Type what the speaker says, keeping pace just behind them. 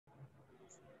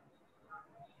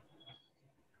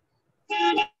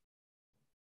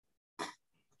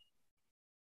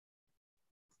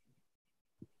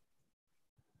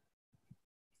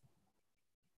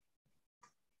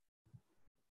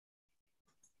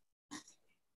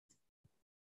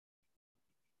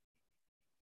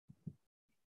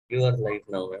You are live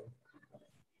now, ma'am.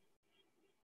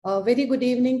 A very good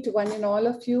evening to one and all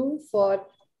of you for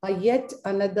yet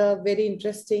another very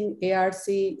interesting ARC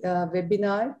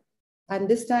webinar. And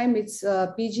this time it's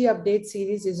PG update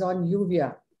series is on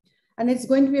UVEA. And it's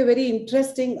going to be a very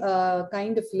interesting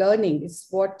kind of learning. It's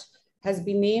what has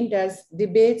been named as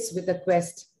debates with a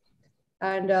quest.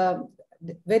 And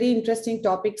very interesting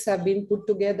topics have been put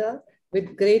together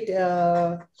with great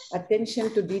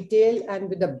attention to detail and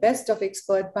with the best of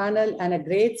expert panel and a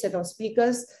great set of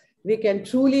speakers. We can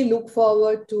truly look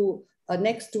forward to a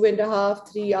next 2.5,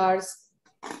 3 hours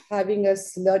having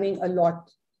us learning a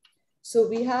lot. So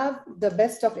we have the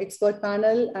best of expert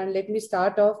panel, and let me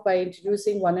start off by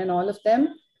introducing one and all of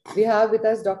them. We have with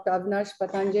us Dr. Avinash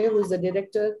Pathanjay, who is the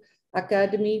Director,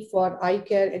 Academy for Eye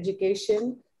Care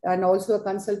Education, and also a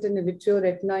consultant in vitro,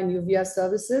 retina, and UVEA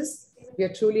services. We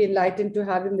are truly enlightened to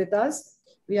have him with us.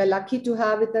 We are lucky to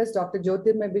have with us Dr.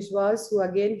 Jyotirmay Biswas, who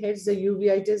again heads the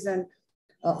uveitis and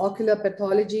ocular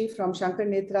pathology from Shankar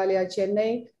Nethralaya,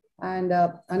 Chennai, and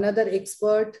another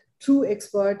expert, true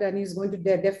expert, and he's going to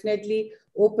definitely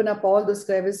open up all those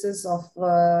crevices of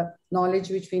knowledge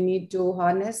which we need to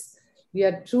harness. We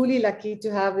are truly lucky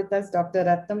to have with us Dr.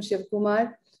 Ratnam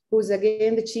Shivkumar, who's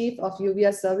again the Chief of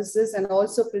UVEA Services and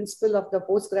also Principal of the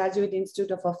Postgraduate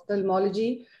Institute of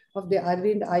Ophthalmology of the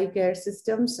Arvind Eye Care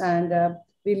Systems, and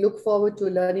we look forward to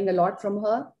learning a lot from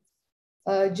her.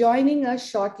 Joining us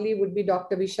shortly would be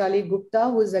Dr. Vishali Gupta,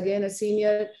 who is again a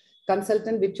Senior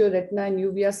Consultant Vitro Retina and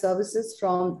UVEA Services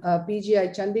from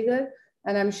PGI Chandigarh,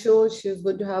 and I'm sure she's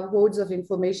going to have hordes of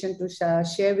information to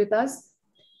share with us.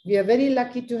 We are very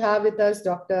lucky to have with us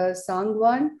Dr.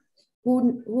 Sangwan,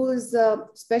 who is a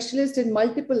specialist in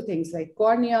multiple things like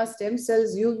cornea, stem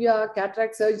cells, UVEA,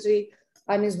 cataract surgery,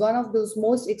 and is one of those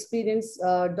most experienced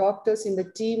doctors in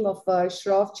the team of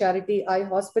Shroff Charity Eye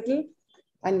Hospital.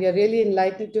 And we are really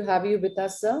enlightened to have you with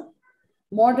us, sir.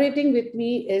 Moderating with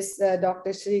me is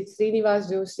Dr.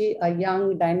 Srinivas Joshi, a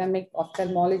young dynamic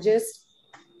ophthalmologist.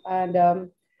 And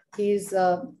he's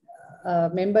a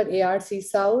member ARC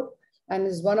South and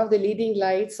is one of the leading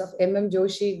lights of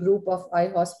Joshi group of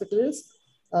eye hospitals,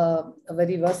 a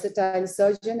very versatile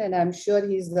surgeon. And I'm sure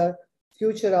he's the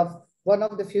future of, one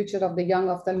of the future of the young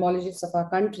ophthalmologists of our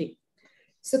country.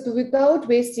 So without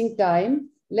wasting time,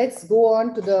 let's go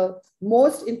on to the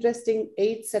most interesting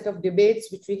 8 set of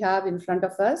debates which we have in front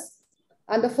of us.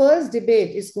 And the first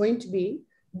debate is going to be,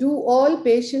 do all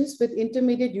patients with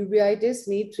intermediate uveitis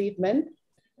need treatment?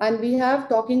 And we have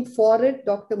talking for it,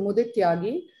 Dr. Mudit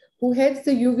Tyagi, who heads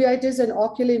the uveitis and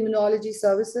ocular immunology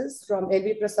services from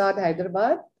LV Prasad,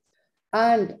 Hyderabad.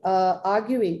 And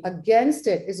arguing against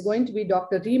it is going to be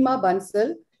Dr. Reema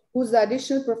Bansal, who's the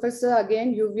additional professor,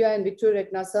 again, UVEA and vitro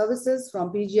retina services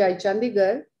from PGI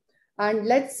Chandigarh. And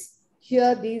let's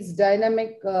hear these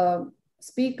dynamic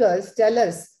speakers tell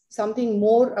us something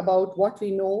more about what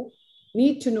we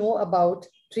need to know about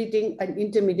treating an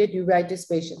intermediate uveitis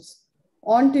patients.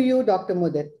 On to you, Dr.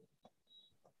 Mudit.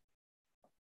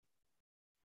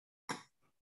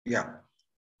 Yeah.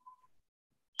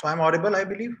 So I'm audible, I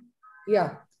believe?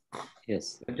 Yeah.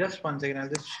 Yes. Just one second, I'll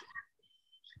just...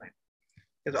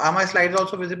 Are my slides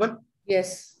also visible?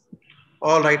 Yes.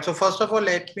 All right. So first of all,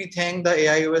 let me thank the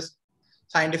AIOS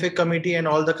Scientific Committee and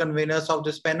all the conveners of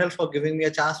this panel for giving me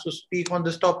a chance to speak on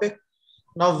this topic.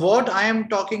 Now, what I am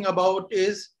talking about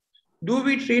is, do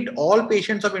we treat all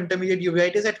patients of intermediate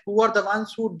uveitis, and who are the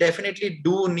ones who definitely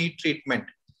do need treatment?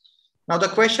 Now, the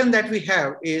question that we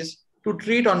have is to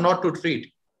treat or not to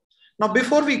treat. Now,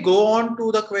 before we go on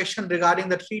to the question regarding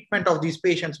the treatment of these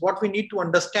patients, what we need to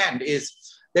understand is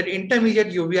that intermediate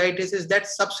uveitis is that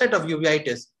subset of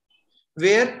uveitis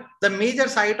where the major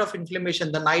site of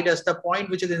inflammation, the nidus, the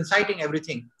point which is inciting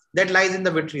everything, that lies in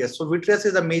the vitreous. So vitreous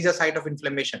is a major site of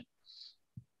inflammation.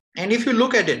 And if you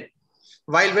look at it,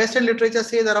 while Western literature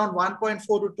says around 1.4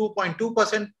 to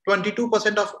 2.2%,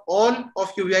 22% of all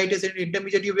of uveitis and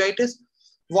intermediate uveitis,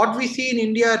 what we see in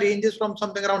India ranges from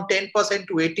something around 10%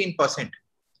 to 18%.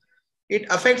 It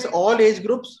affects all age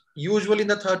groups, usually in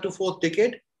the 3rd to 4th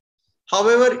decade.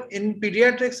 However, in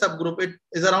pediatric subgroup, it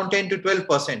is around 10 to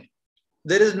 12%.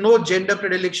 There is no gender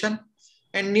predilection,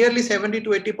 and nearly 70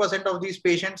 to 80% of these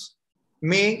patients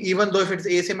may, even though if it's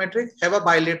asymmetric, have a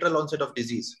bilateral onset of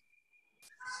disease.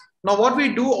 Now, what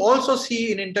we do also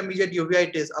see in intermediate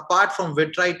uveitis, apart from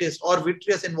vitritis or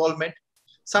vitreous involvement,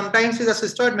 sometimes is a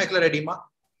cystoid macular edema,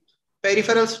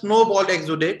 peripheral snowball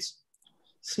exudates,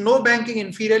 snow banking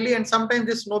inferiorly, and sometimes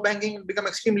this snow banking become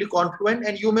extremely confluent,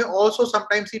 and you may also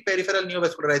sometimes see peripheral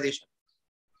neovascularization.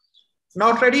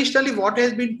 Now, traditionally, what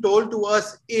has been told to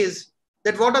us is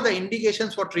that what are the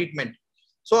indications for treatment?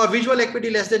 So a visual acuity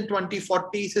less than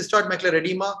 20/40, cystoid macular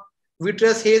edema,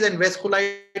 vitreous haze and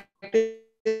vasculitis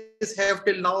have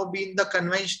till now been the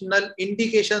conventional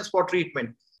indications for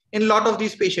treatment in a lot of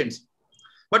these patients.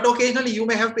 But occasionally you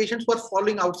may have patients who are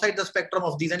falling outside the spectrum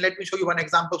of these. And let me show you one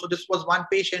example. So this was one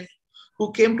patient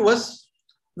who came to us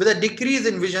with a decrease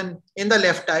in vision in the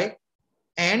left eye,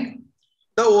 and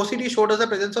the OCT showed us the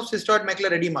presence of cystoid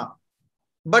macular edema.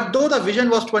 But though the vision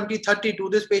was 20/32,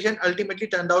 this patient ultimately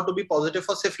turned out to be positive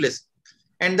for syphilis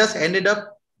and thus ended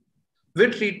up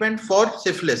with treatment for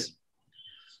syphilis.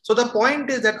 So the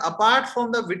point is that apart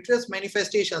from the vitreous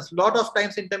manifestations, a lot of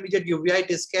times intermediate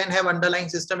uveitis can have underlying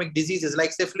systemic diseases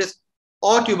like syphilis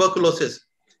or tuberculosis.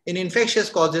 In infectious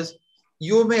causes,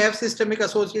 you may have systemic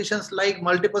associations like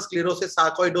multiple sclerosis,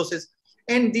 sarcoidosis,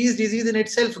 and these diseases in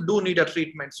itself do need a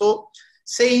treatment. So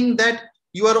saying that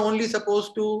you are only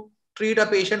supposed to treat a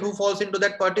patient who falls into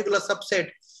that particular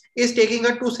subset is taking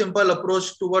a too simple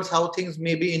approach towards how things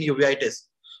may be in uveitis.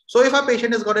 So if a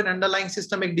patient has got an underlying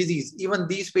systemic disease, even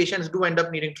these patients do end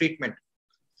up needing treatment.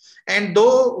 And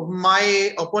though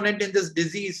my opponent in this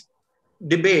disease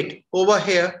debate over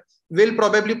here will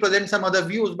probably present some other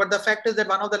views, but the fact is that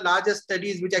one of the largest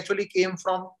studies which actually came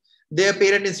from their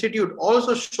parent institute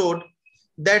also showed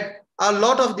that a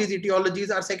lot of these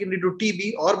etiologies are secondary to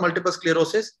TB or multiple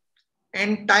sclerosis,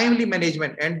 and timely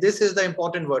management, and this is the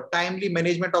important word, timely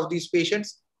management of these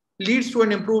patients leads to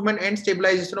an improvement and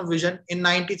stabilization of vision in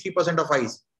 93% of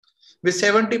eyes, with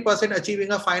 70%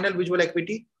 achieving a final visual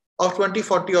acuity of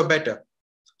 20/40 or better.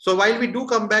 So while we do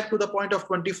come back to the point of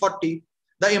 20/40,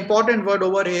 the important word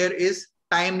over here is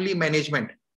timely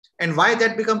management. And why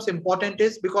that becomes important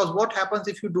is because what happens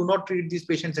if you do not treat these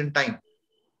patients in time?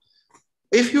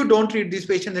 If you don't treat these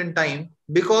patients in time,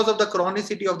 because of the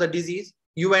chronicity of the disease,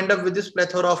 you end up with this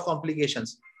plethora of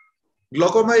complications.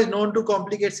 Glaucoma is known to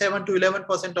complicate 7 to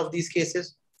 11% of these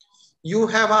cases. You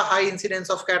have a high incidence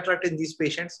of cataract in these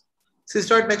patients.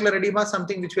 Cystoid macular edema,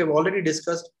 something which we have already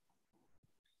discussed.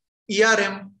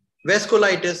 ERM,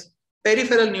 vasculitis,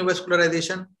 peripheral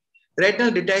neovascularization,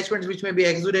 retinal detachments which may be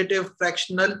exudative,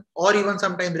 fractional, or even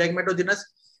sometimes rhegmatogenous.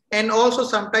 And also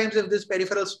sometimes if this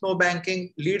peripheral snow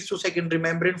banking leads to secondary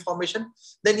membrane formation,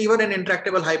 then even an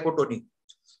intractable hypotony.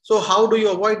 So how do you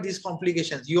avoid these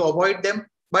complications? You avoid them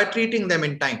by treating them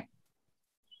in time.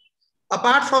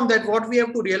 Apart from that, what we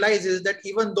have to realize is that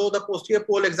even though the posterior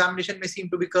pole examination may seem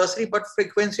to be cursory, but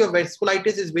frequency of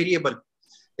vasculitis is variable,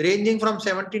 ranging from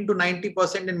 17 to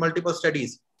 90% in multiple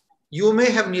studies. You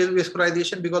may have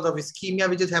neovascularization because of ischemia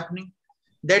which is happening.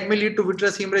 That may lead to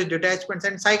vitreous hemorrhage detachments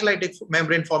and cyclitic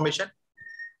membrane formation.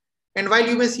 And while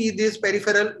you may see these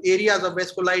peripheral areas of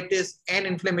vasculitis and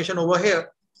inflammation over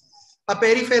here, a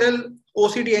peripheral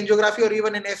OCT angiography or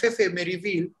even an FFA may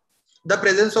reveal the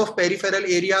presence of peripheral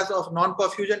areas of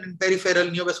non-perfusion and peripheral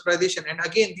neovascularization. And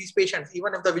again, these patients,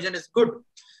 even if the vision is good,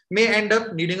 may end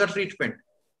up needing a treatment.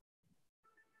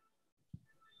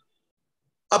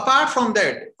 Apart from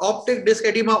that, optic disc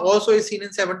edema also is seen in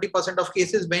 70% of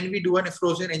cases. When we do an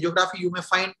efflorescent angiography, you may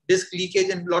find disc leakage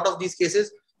in a lot of these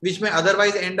cases, which may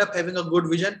otherwise end up having a good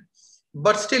vision,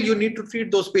 but still you need to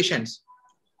treat those patients.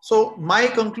 So my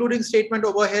concluding statement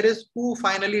over here is who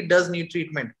finally does need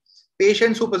treatment?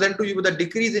 Patients who present to you with a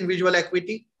decrease in visual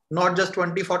acuity, not just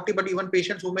 20/40, but even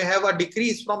patients who may have a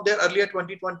decrease from their earlier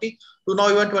 20/20 to now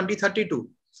even 20/32.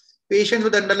 Patients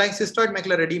with underlying cystoid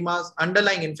macular edemas,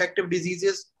 underlying infective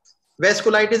diseases,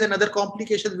 vasculitis and other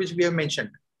complications which we have mentioned.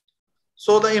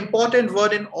 So the important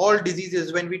word in all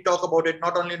diseases when we talk about it,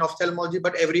 not only in ophthalmology,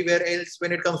 but everywhere else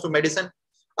when it comes to medicine,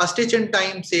 a stitch in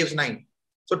time saves 9.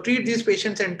 So treat these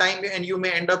patients in time and you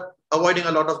may end up avoiding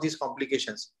a lot of these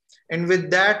complications. And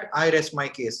with that, I rest my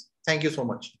case. Thank you so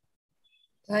much.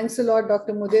 Thanks a lot,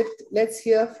 Dr. Mudit. Let's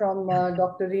hear from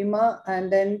Dr. Rima, and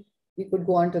then we could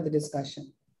go on to the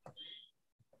discussion.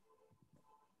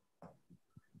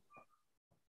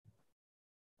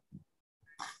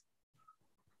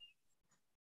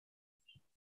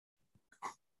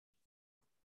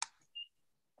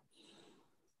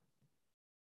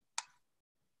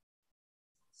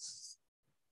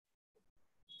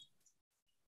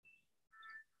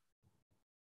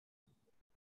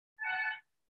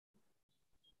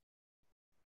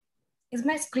 Is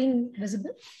my screen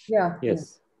visible? Yeah.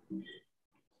 Yes.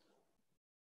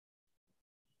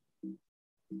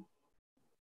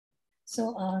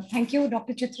 So thank you,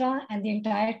 Dr. Chitra and the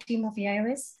entire team of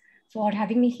AIOS for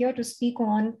having me here to speak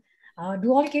on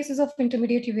do all cases of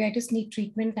intermediate uveitis need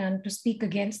treatment and to speak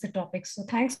against the topic. So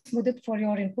thanks, Mudit, for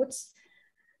your inputs.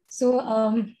 So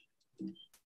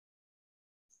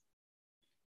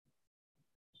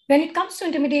When it comes to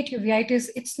intermediate uveitis,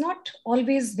 it's not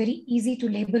always very easy to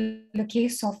label a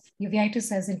case of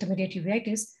uveitis as intermediate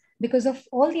uveitis because of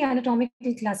all the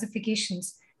anatomical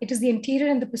classifications. It is the anterior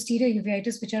and the posterior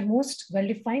uveitis which are most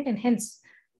well-defined and hence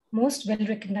most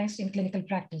well-recognized in clinical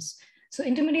practice. So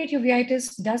intermediate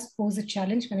uveitis does pose a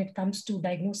challenge when it comes to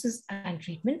diagnosis and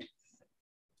treatment.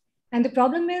 And the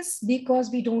problem is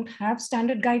because we don't have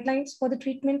standard guidelines for the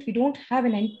treatment, we don't have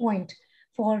an endpoint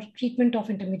for treatment of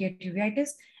intermediate uveitis,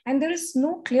 and there is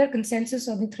no clear consensus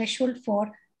on the threshold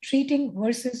for treating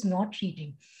versus not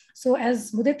treating. So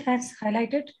as Mudit has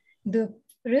highlighted, the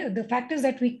factors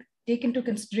that we take into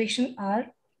consideration are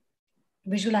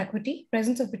visual acuity,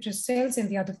 presence of vitreous cells, and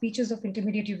the other features of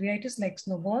intermediate uveitis like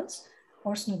snowballs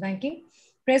or snowbanking,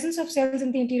 presence of cells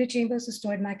in the anterior chambers,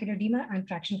 cystoid macular edema, and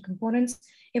traction components.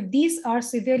 If these are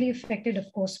severely affected,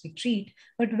 of course, we treat,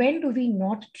 but when do we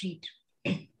not treat?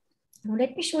 Now,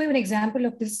 let me show you an example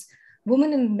of this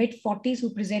woman in mid-40s who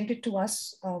presented to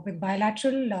us with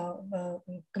bilateral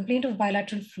complaint of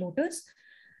bilateral floaters,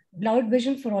 blurred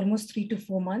vision for almost 3 to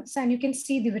 4 months. And you can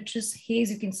see the vitreous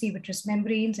haze, you can see vitreous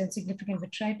membranes and significant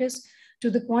vitritis to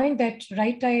the point that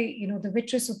right eye, the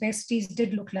vitreous opacities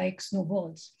did look like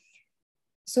snowballs.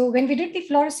 So when we did the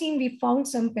fluorescein, we found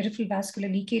some peripheral vascular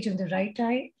leakage in the right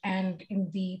eye, and in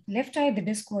the left eye, the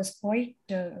disc was quite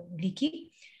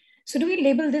leaky. So do we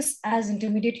label this as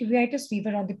intermediate uveitis? We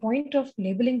were on the point of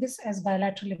labeling this as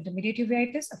bilateral intermediate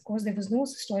uveitis. Of course, there was no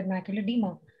cystoid macular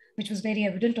edema, which was very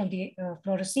evident on the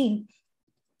fluorescein.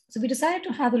 So we decided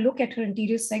to have a look at her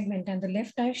anterior segment, and the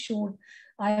left eye showed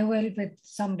IOL with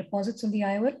some deposits on the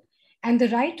IOL. And the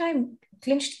right eye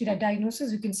clinched the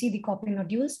diagnosis. You can see the copper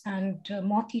nodules and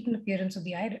moth-eaten appearance of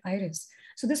the iris.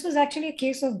 So this was actually a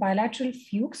case of bilateral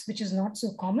fuchs, which is not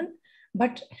so common,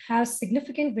 but has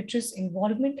significant vitreous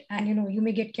involvement. And you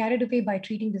may get carried away by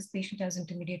treating this patient as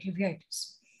intermediate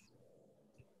uveitis.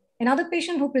 Another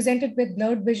patient who presented with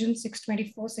blurred vision,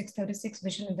 624, 636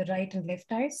 vision in the right and left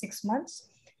eye, 6 months.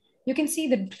 You can see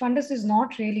the fundus is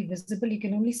not really visible. You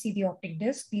can only see the optic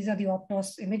disc. These are the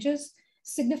optos images.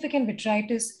 Significant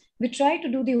vitritis. We tried to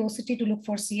do the OCT to look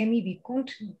for CME. We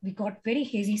couldn't. We got very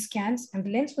hazy scans and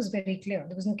the lens was very clear.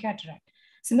 There was no cataract.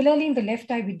 Similarly, in the left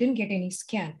eye, we didn't get any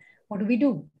scan. What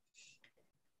do?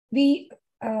 We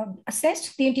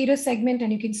assessed the anterior segment,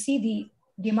 and you can see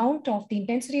the amount of the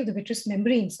intensity of the vitreous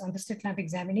membranes on the slit lamp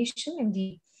examination in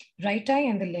the right eye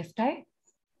and the left eye.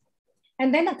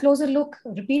 And then a closer look,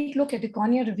 repeat look at the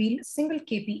cornea revealed single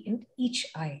KP in each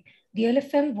eye. The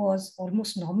LFM was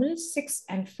almost normal, 6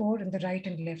 and 4 in the right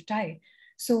and left eye.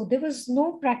 So there was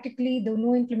no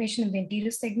inflammation in the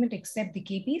anterior segment except the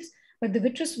KPs, but the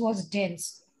vitreous was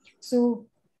dense. So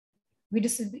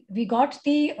we got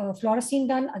the fluorescein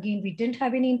done. Again, we didn't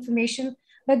have any information,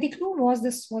 but the clue was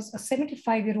this was a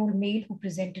 75-year-old male who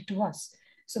presented to us.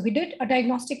 So we did a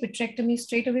diagnostic vitrectomy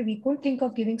straight away. We couldn't think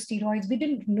of giving steroids. We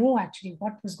didn't know actually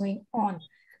what was going on.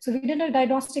 So we did a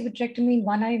diagnostic vitrectomy in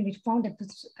one eye, and we found that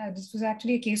this was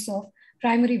actually a case of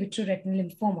primary vitreoretinal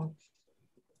lymphoma,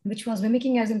 which was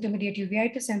mimicking as intermediate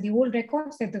uveitis, and the old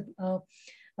records that the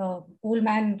old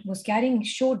man was carrying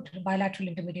showed bilateral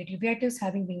intermediate uveitis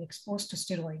having been exposed to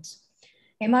steroids.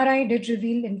 MRI did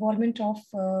reveal involvement of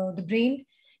the brain,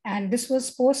 and this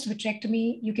was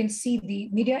post-vitrectomy. You can see the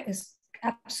media is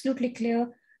absolutely clear.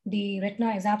 The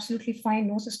retina is absolutely fine,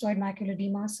 no cystoid macular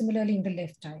edema, similarly in the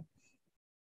left eye.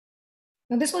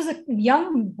 Now, this was a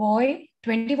young boy,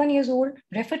 21 years old,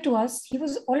 referred to us. He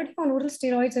was already on oral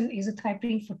steroids and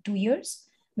azathioprine for 2 years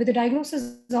with a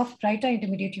diagnosis of right eye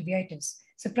intermediate uveitis.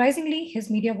 Surprisingly, his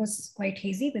media was quite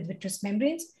hazy with vitreous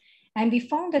membranes, and we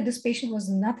found that this patient was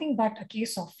nothing but a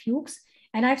case of fuchs.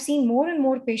 And I've seen more and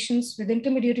more patients with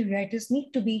intermediate uveitis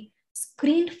need to be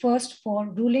screened first for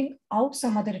ruling out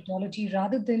some other etiology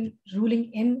rather than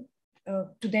ruling in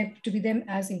to be them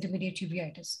as intermediate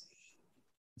uveitis.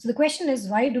 So the question is,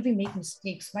 why do we make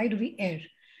mistakes? Why do we err?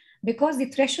 Because the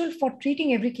threshold for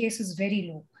treating every case is very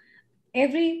low.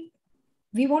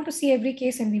 We want to see every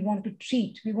case and we want to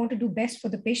treat. We want to do best for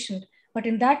the patient. But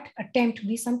in that attempt,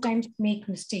 we sometimes make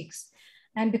mistakes.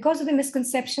 And because of the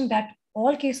misconception that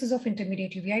all cases of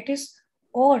intermediate uveitis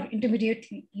or intermediate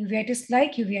uveitis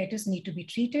like uveitis need to be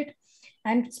treated,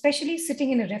 and especially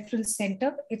sitting in a referral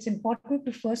center, it's important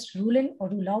to first rule in or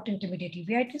rule out intermediate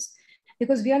uveitis,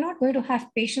 because we are not going to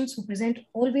have patients who present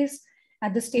always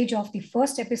at the stage of the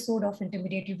first episode of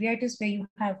intermediate uveitis, where you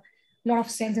have a lot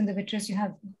of cells in the vitreous, you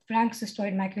have frank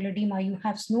cystoid macular edema, you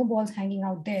have snowballs hanging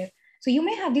out there. So you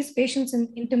may have these patients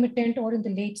in intermittent or in the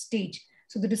late stage.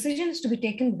 So the decision is to be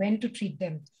taken when to treat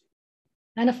them.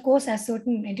 And of course, as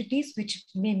certain entities which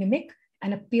may mimic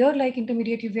and appear like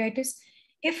intermediate uveitis,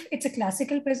 If it's a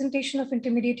classical presentation of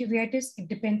intermediate uveitis, it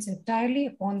depends entirely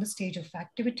upon the stage of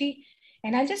activity.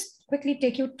 And I'll just quickly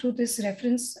take you through this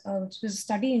reference. It was a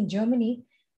study in Germany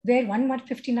where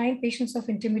 159 patients of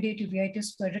intermediate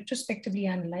uveitis were retrospectively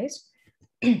analyzed.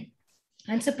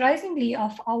 And surprisingly,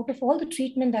 out of all the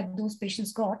treatment that those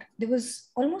patients got, there was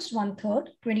almost 1/3,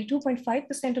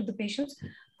 22.5% of the patients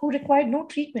who required no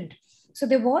treatment. So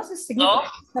there was a significant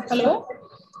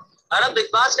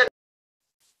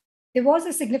There was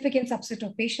a significant subset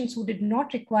of patients who did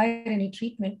not require any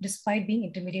treatment despite being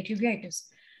intermediate uveitis.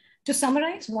 To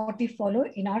summarize what we follow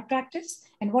in our practice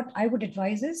and what I would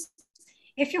advise is,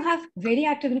 if you have very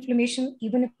active inflammation,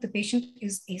 even if the patient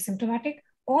is asymptomatic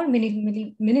or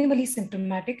minimally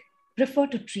symptomatic, prefer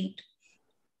to treat.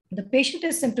 The patient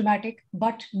is symptomatic,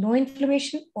 but no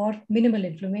inflammation or minimal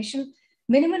inflammation.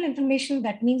 Minimal inflammation,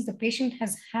 that means the patient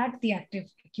has had the active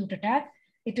acute attack.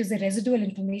 It is a residual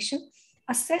inflammation.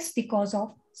 Assess the cause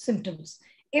of symptoms.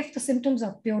 If the symptoms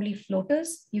are purely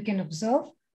floaters, you can observe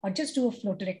or just do a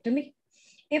floaterectomy.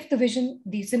 If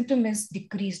the symptom is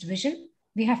decreased vision,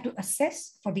 we have to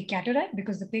assess for the cataract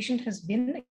because the patient has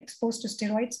been exposed to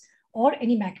steroids or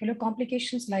any macular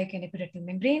complications like an epiretinal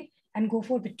membrane and go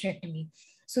for vitrectomy.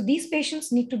 So these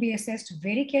patients need to be assessed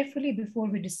very carefully before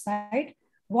we decide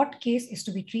what case is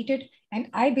to be treated. And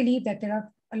I believe that there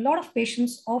are a lot of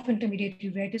patients of intermediate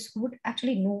uveitis who would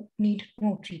actually need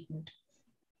no treatment.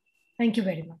 Thank you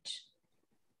very much.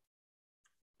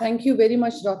 Thank you very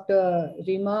much, Dr.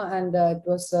 Rima, and it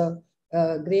was a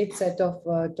great set of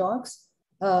talks.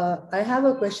 I have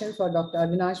a question for Dr.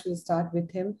 Avinash. We'll start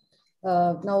with him.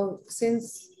 Now,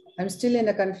 since I'm still in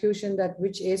a confusion that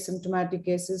which asymptomatic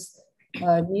cases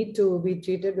need to be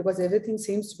treated because everything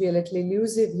seems to be a little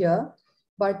elusive here,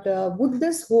 but would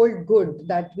this hold good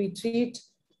that we treat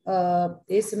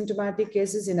asymptomatic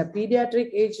cases in a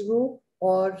pediatric age group,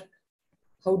 or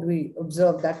how do we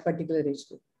observe that particular age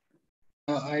group?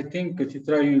 I think,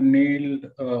 Chitra, you nailed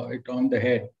it on the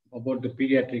head about the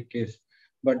pediatric case.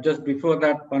 But just before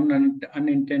that, pun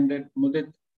unintended,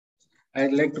 Mudit,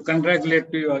 I'd like to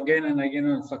congratulate you again and again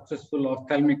on successful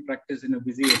ophthalmic practice in a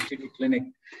busy STD clinic.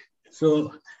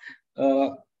 So,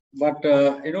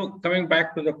 coming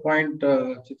back to the point,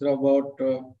 Chitra, about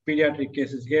pediatric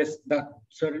cases, yes, that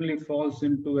certainly falls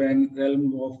into a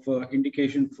realm of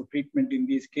indication for treatment in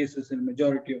these cases, in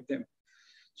majority of them.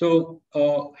 So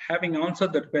having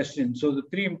answered that question, so the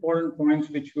three important points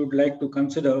which we would like to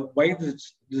consider why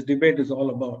this debate is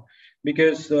all about,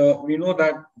 because we know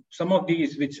that some of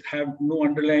these which have no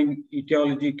underlying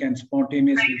etiology can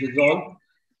spontaneously resolve.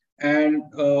 And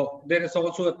there is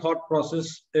also a thought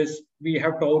process is we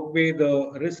have to outweigh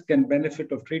the risk and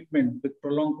benefit of treatment with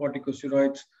prolonged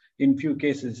corticosteroids in few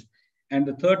cases. And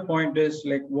the third point is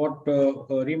like what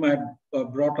Rima had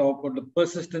brought up, or the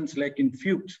persistence like in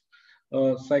Fuchs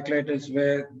cyclitis,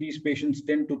 where these patients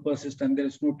tend to persist and there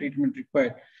is no treatment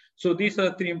required. So these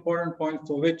are three important points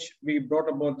for which we brought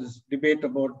about this debate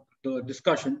about the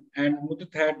discussion. And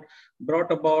Mudit had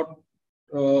brought about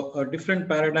a different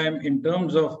paradigm in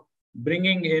terms of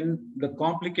bringing in the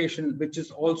complication, which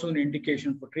is also an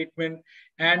indication for treatment,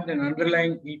 and an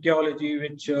underlying etiology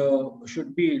which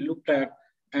should be looked at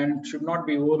and should not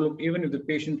be overlooked. Even if the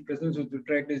patient presents with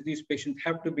vitritis, these patients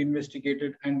have to be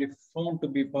investigated, and if found to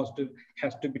be positive,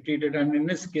 has to be treated. And in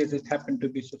this case, it happened to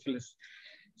be syphilis.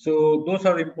 So those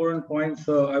are the important points,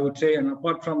 I would say. And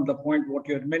apart from the point what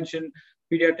you had mentioned,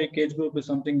 pediatric age group is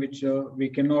something which we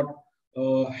cannot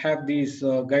have these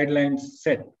guidelines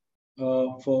set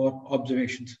for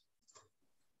observations.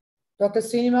 Dr.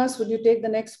 Srinivas, would you take the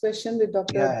next question with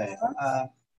Dr.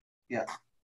 Yeah.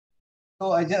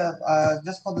 So I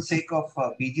just for the sake of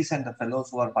PGs and the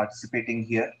fellows who are participating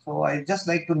here, so I just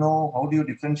like to know how do you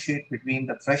differentiate between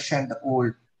the fresh and the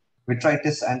old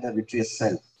vitritis and the vitreous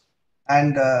cell?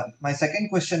 And my second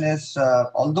question is,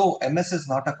 although MS is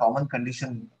not a common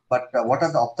condition, but what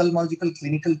are the ophthalmological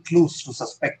clinical clues to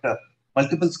suspect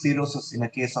multiple sclerosis in a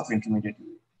case of intermediate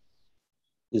uveitis?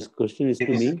 This question is to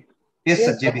me? Yes,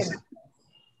 sir, JB sir.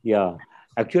 Yeah,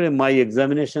 actually my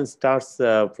examination starts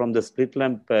from the slit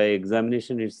lamp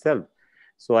examination itself.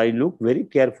 So I look very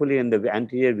carefully in the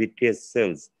anterior vitreous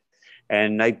cells,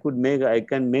 and I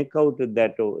can make out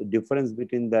that difference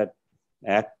between that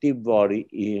active or is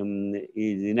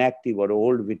inactive or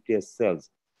old vitreous cells.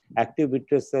 Active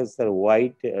vitreous cells are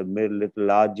white, a little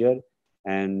larger,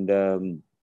 and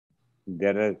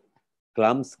there are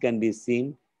clumps can be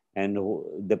seen. And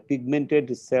the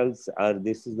pigmented cells are,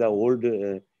 this is the old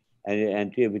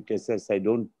anterior vitreous cells. I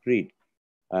don't treat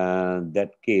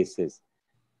that cases.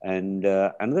 And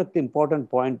another important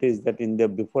point is that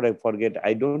before I forget,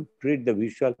 I don't treat the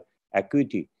visual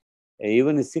acuity.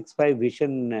 Even in 6-5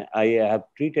 vision, I have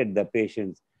treated the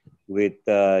patients with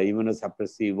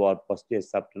immunosuppressive or posterior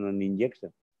subtenon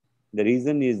injection. The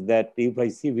reason is that if I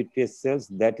see vitreous cells,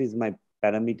 that is my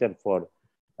parameter for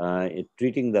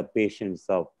treating the patients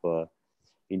of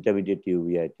intermediate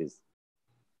uveitis.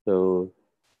 So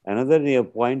another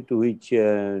point to which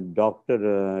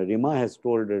Dr. Rima has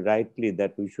told rightly,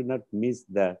 that we should not miss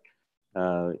the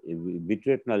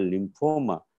vitreoretinal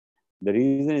lymphoma. The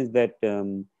reason is that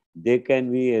they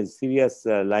can be a serious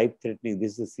life-threatening.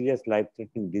 This is a serious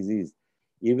life-threatening disease.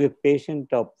 If a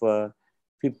patient of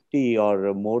 50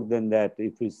 or more than that,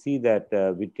 if you see that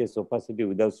vitreous opacity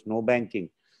without snow banking,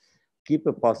 keep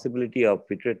a possibility of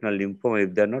vitreoretinal lymphoma.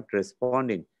 If they're not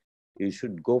responding, you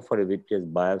should go for a vitreous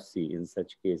biopsy in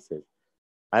such cases.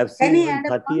 I've seen even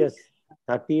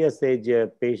 30 years age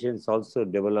patients also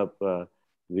develop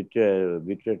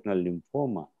vitreoretinal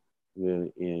lymphoma.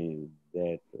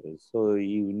 So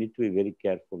you need to be very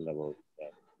careful about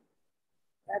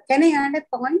that. Can I add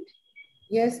a point?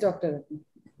 Yes, Dr.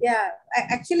 Yeah,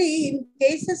 actually, in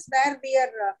cases where we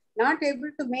are not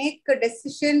able to make a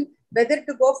decision whether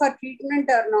to go for treatment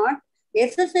or not,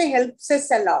 FFA helps us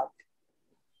a lot.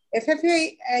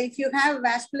 FFA, if you have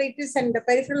vasculitis and the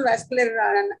peripheral vascular,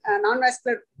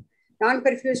 non-vascular,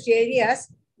 non-perfused areas,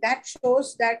 that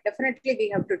shows that definitely we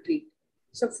have to treat.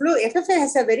 So FFA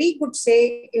has a very good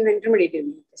say in intermediate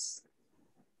uveitis.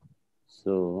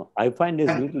 So I find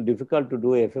it's a little difficult to do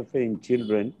FFA in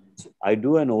children. I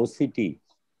do an OCT,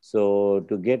 so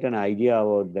to get an idea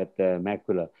about that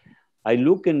macula. I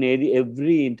look in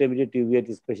every intermediate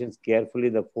uveitis patients carefully,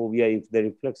 the fovea, if the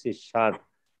reflex is sharp.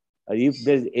 If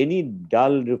there's any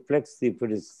dull reflex, if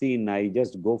it is seen, I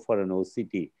just go for an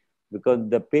OCT, because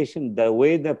the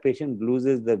way the patient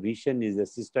loses the vision is a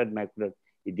cystoid macular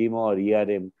edema or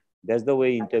ERM. That's the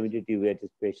way intermediate uveitis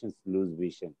patients lose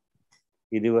vision,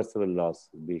 irreversible loss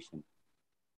of vision.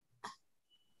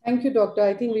 Thank you, doctor.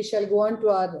 I think we shall go on to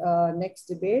our next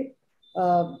debate.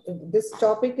 This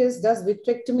topic is, does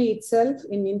vitrectomy itself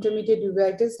in intermediate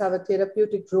uveitis have a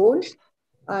therapeutic role?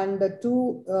 And the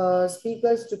two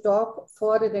speakers to talk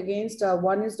for and against,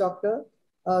 one is Dr.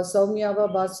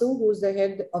 Soumyava Basu, who is the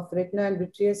head of Retina and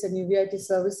Vitreous and Uveitis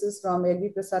Services from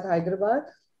LV Prasad, Hyderabad,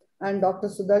 and Dr.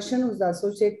 Sudarshan, who is the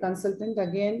associate consultant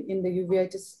again in the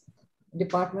Uveitis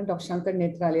department of Shankar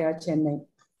Nethralaya, Chennai.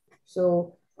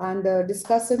 So, and the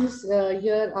discussants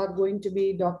here are going to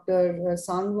be Dr.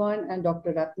 Sangwan and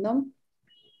Dr. Ratnam,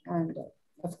 and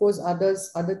of course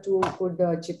other two could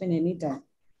chip in anytime.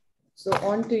 So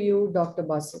on to you, Dr.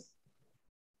 Basu.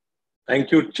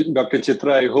 Thank you, Dr.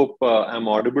 Chitra. I hope I'm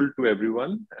audible to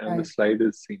everyone and the slide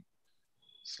is seen.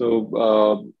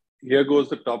 So here goes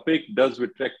the topic. Does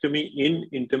vitrectomy in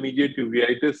intermediate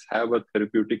uveitis have a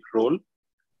therapeutic role?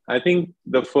 I think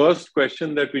the first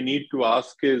question that we need to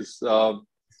ask is,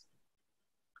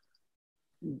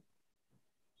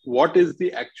 what is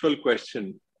the actual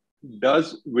question?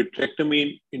 Does vitrectomy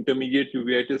in intermediate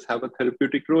uveitis have a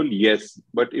therapeutic role? Yes.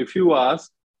 But if you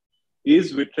ask,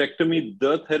 is vitrectomy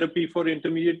the therapy for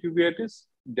intermediate uveitis?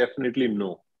 Definitely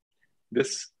no.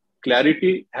 This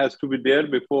clarity has to be there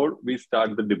before we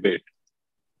start the debate.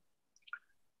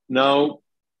 Now,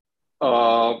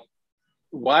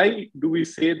 why do we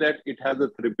say that it has a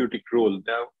therapeutic role?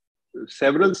 Now,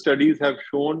 several studies have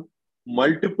shown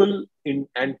multiple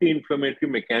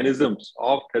anti-inflammatory mechanisms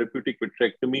of therapeutic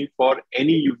vitrectomy for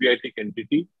any uveitic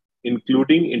entity,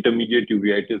 including intermediate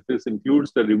uveitis. This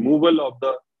includes the removal of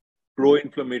the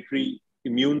pro-inflammatory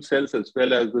immune cells as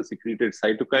well as the secreted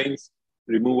cytokines,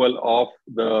 removal of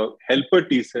the helper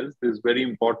T cells. This is very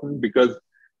important because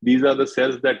these are the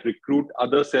cells that recruit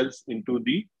other cells into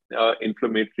the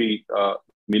inflammatory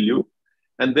milieu.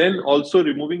 And then also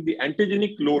removing the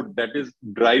antigenic load that is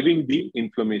driving the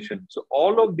inflammation. So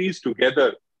all of these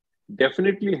together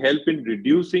definitely help in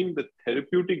reducing the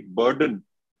therapeutic burden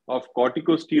of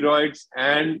corticosteroids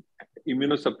and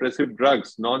immunosuppressive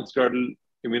drugs, non-steroidal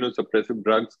immunosuppressive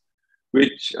drugs,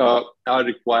 which are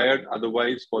required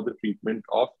otherwise for the treatment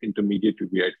of intermediate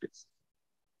uveitis.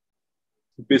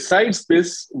 Besides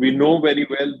this, we know very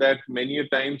well that many a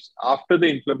times after the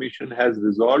inflammation has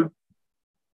resolved,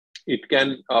 it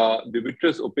can, the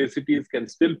vitreous opacities can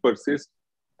still persist.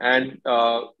 And,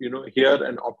 here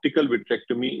an optical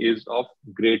vitrectomy is of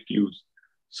great use.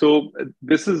 So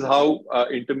this is how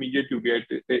intermediate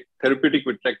uveitis, therapeutic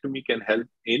vitrectomy can help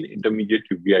in intermediate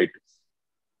uveitis.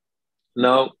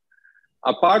 Now,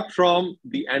 apart from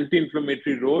the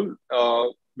anti-inflammatory role,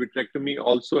 vitrectomy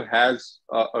also has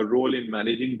a role in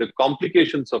managing the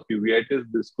complications of uveitis.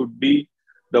 This could be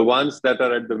the ones that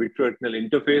are at the vitreoretinal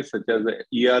interface, such as the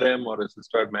ERM or a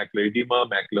cystoid macular edema,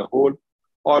 macular hole,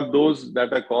 or those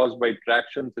that are caused by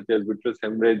traction, such as vitreous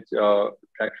hemorrhage,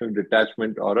 traction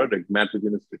detachment, or a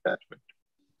rhegmatogenous detachment.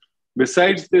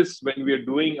 Besides this, when we are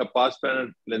doing a pars plana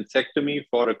lensectomy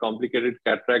for a complicated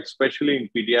cataract, especially in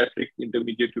pediatric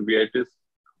intermediate uveitis,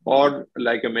 or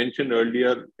like I mentioned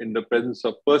earlier, in the presence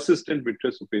of persistent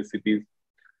vitreous opacities,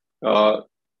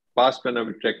 pars plana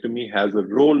vitrectomy has a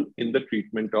role in the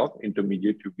treatment of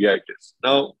intermediate uveitis.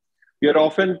 Now, we are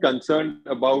often concerned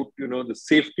about the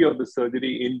safety of the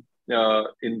surgery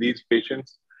in these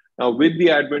patients. Now, with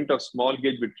the advent of small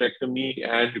gauge vitrectomy,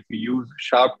 and if we use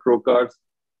sharp trocars,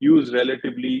 use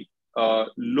relatively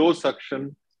low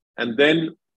suction, and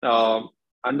then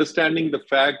understanding the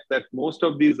fact that most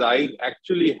of these eyes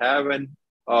actually have an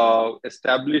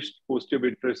established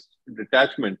posterior vitreous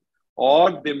detachment,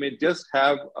 or they may just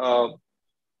have a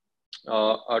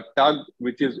tug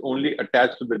which is only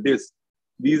attached to the disc.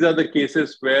 These are the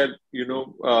cases where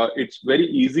it's very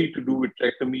easy to do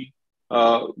vitrectomy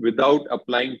without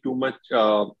applying too much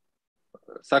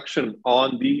suction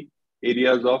on the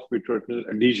areas of vitreoretinal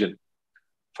adhesion.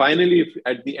 Finally, if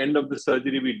at the end of the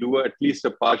surgery we do at least a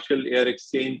partial air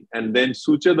exchange and then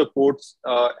suture the ports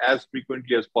as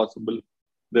frequently as possible,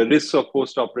 the risks of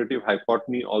post-operative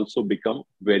hypotony also become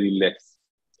very less.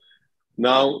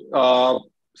 Now,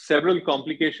 several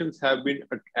complications have been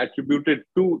attributed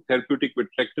to therapeutic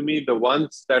vitrectomy. The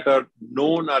ones that are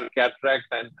known are cataract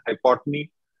and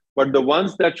hypotony, but the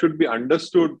ones that should be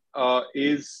understood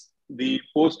is the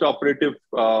post-operative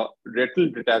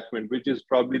retinal detachment, which is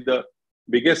probably the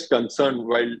biggest concern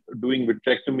while doing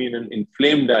vitrectomy in an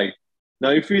inflamed eye. Now,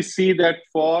 if we see that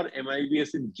for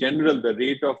MIBS in general, the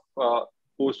rate of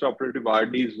post-operative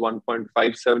RD is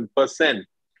 1.57%,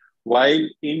 while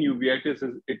in uveitis,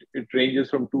 it ranges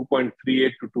from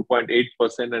 2.38 to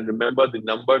 2.8%. And remember, the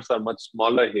numbers are much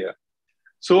smaller here.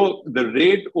 So the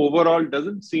rate overall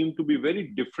doesn't seem to be very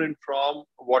different from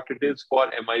what it is for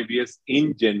MIBS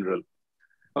in general.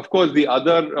 Of course, the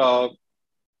other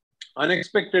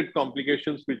unexpected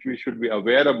complications which we should be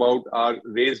aware about are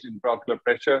raised intraocular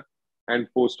pressure and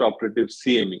post-operative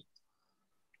CME.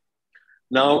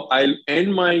 Now, I'll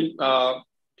end my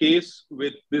case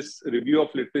with this review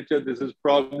of literature. This is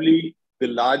probably the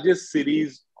largest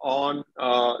series on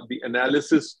the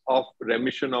analysis of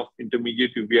remission of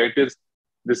intermediate uveitis.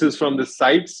 This is from the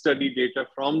SITE study data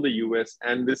from the US,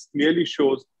 and this clearly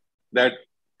shows that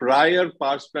prior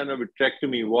pars plana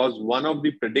vitrectomy was one of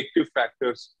the predictive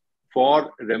factors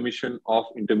for remission of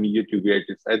intermediate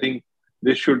uveitis. I think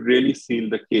this should really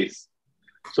seal the case.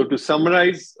 So to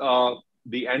summarize,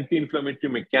 the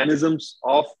anti-inflammatory mechanisms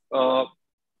of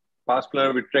pars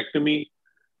plana vitrectomy,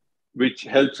 which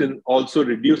helps in also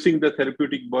reducing the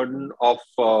therapeutic burden of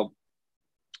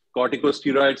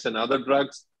corticosteroids and other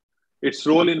drugs, its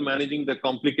role in managing the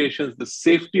complications, the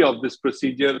safety of this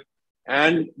procedure,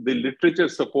 and the literature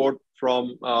support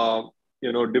from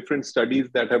different studies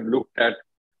that have looked at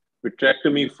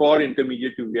vitrectomy for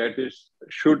intermediate uveitis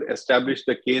should establish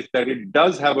the case that it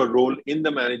does have a role in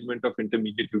the management of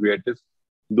intermediate uveitis,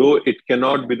 though it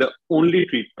cannot be the only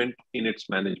treatment in its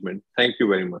management. Thank you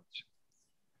very much.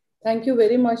 Thank you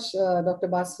very much, Dr.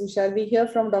 Basu. Shall we hear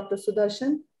from Dr.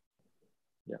 Sudarshan?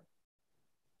 Yeah.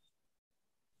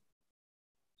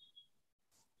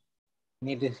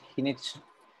 He needs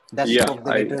I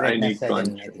need to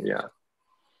answer. Yeah.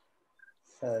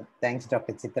 So thanks,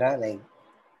 Dr. Chitra. Like,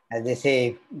 as they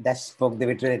say, Dust spoke the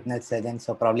vitreoretinal surgeon,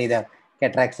 so probably the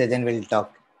cataract surgeon will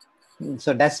talk.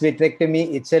 So dust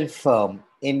vitrectomy itself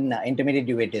in intermediate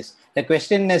uveitis. The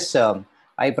question is,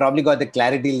 I probably got the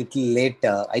clarity a little late,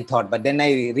 I thought, but then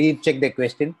I rechecked the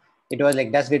question. It was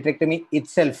like, does vitrectomy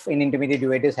itself in intermediate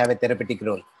uveitis have a therapeutic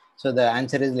role? So the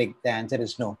answer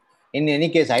is no. In any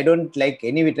case, I don't like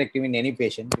any vitrectomy in any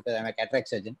patient because I'm a cataract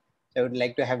surgeon. So I would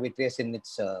like to have vitreous in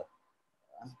its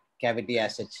cavity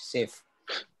as such, safe.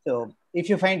 So if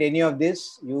you find any of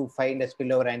this, you find a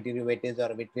spillover anterior uveitis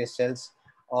or vitreous cells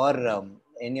or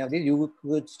any of these, you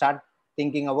would start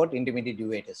thinking about intermediate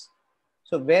uveitis.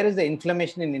 So where is the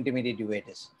inflammation in intermediate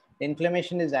uveitis? The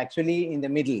inflammation is actually in the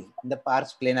middle, in the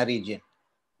pars plana region.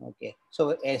 Okay,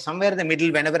 so somewhere in the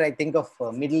middle, whenever I think of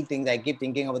middle things, I keep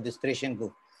thinking about this Thracian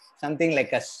group. Something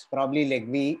like us, probably like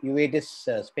we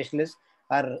uveitis specialists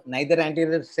are neither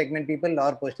anterior segment people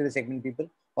or posterior segment people,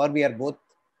 or we are both.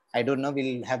 I don't know,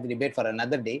 we'll have the debate for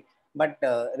another day. But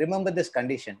remember this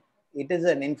condition. It is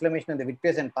an inflammation of the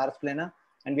vitreous and pars plana,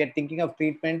 and we are thinking of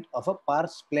treatment of a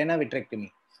pars plana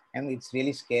vitrectomy. And it's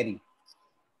really scary.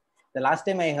 The last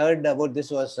time I heard about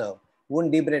this was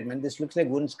wound debridement. This looks like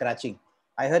wound scratching.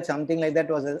 I heard something like that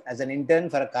was as an intern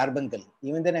for a carbuncle.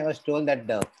 Even then I was told that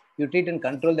you treat and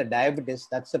control the diabetes.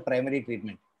 That's the primary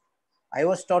treatment. I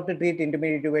was taught to treat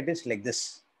intermediate uveitis like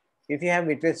this. If you have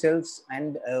vitreous cells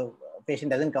and a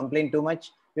patient doesn't complain too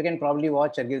much, you can probably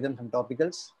watch or give them some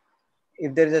topicals.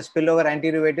 If there is a spillover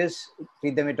anterior uveitis,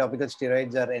 treat them with topical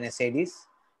steroids or NSAIDs.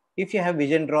 If you have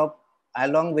vision drop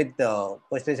along with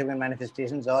posterior segment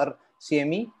manifestations or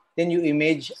CME, then you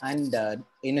image and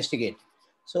investigate.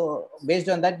 So based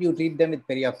on that, you treat them with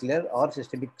periocular or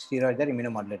systemic steroids or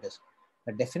immunomodulators,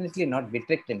 but definitely not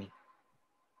vitrectomy.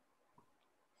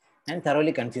 I'm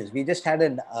thoroughly confused. We just had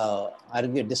an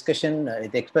discussion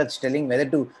with experts telling whether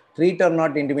to treat or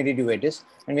not intermediate uveitis,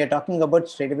 and we are talking about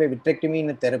straight away vitrectomy in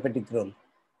a therapeutic role.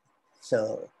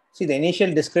 So, see, the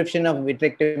initial description of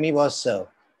vitrectomy was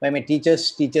by my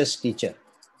teacher's teacher's teacher.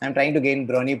 I'm trying to gain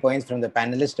brownie points from the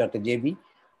panelist, Dr. JB.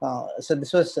 So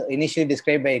this was initially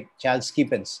described by Charles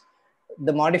Keepens.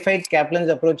 The modified Kaplan's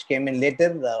approach came in later,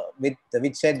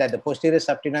 which said that the posterior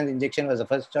subtenon injection was the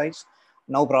first choice.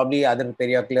 Now probably other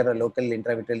periocular or local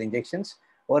intravitreal injections,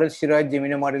 oral steroids,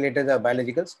 immunomodulators or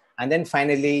biologicals, and then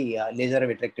finally laser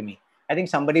vitrectomy. I think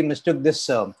somebody mistook this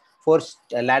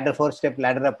four-step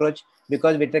ladder approach.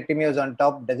 Because vitrectomy was on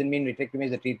top doesn't mean vitrectomy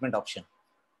is a treatment option.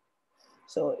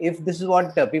 So if this is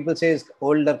what people say is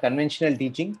old or conventional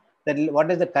teaching, then what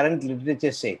does the current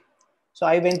literature say? So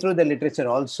I went through the literature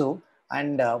also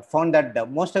and found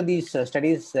that most of these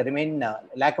studies remain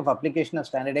lack of application of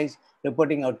standardized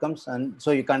reporting outcomes, and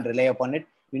so you can't rely upon it.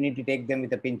 You need to take them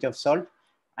with a pinch of salt.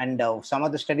 And some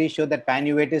of the studies show that pan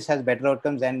uveitis has better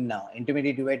outcomes than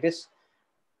intermediate uveitis.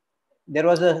 There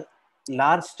was a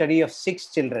large study of 6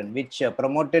 children which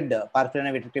promoted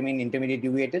parsplana vitrectomy in intermediate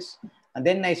uveitis. And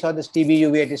then I saw this TB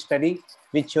uveitis study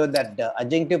which showed that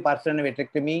adjunctive parsplana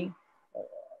vitrectomy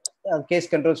case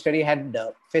control study had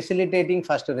facilitating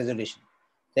faster resolution.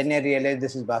 Then I realized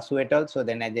this is Basu et al. So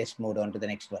then I just moved on to the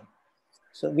next one.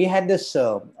 So we had this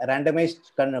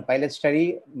randomized pilot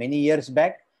study many years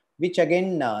back, which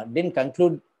again didn't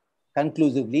conclude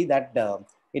conclusively that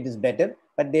it is better,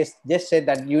 but they just said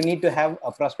that you need to have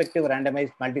a prospective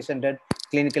randomized multi-centered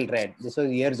clinical trial. This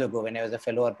was years ago when I was a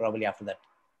fellow or probably after that.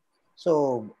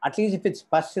 So at least if it's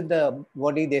pus in the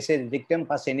body, they say dictum,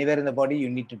 pus anywhere in the body, you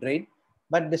need to drain.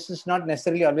 But this is not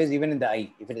necessarily always even in the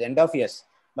eye. If it is end of, yes.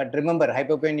 But remember,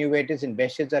 hypopain uveitis in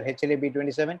Behçet's or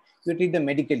HLA-B27, you treat them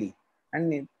medically.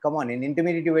 And come on, in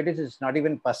intermediate uveitis, it's not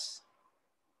even pus.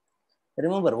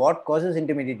 Remember, what causes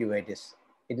intermediate uveitis?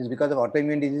 It is because of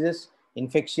autoimmune diseases,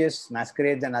 infectious,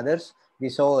 masquerades, and others. We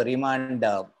saw Rima and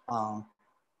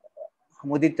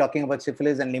Mudit talking about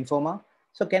syphilis and lymphoma.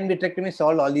 So can vitrectomy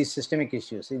solve all these systemic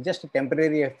issues? It's just a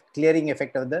temporary clearing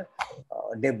effect of the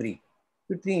debris.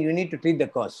 You need to treat the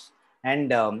cause.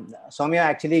 And Soumya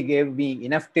actually gave me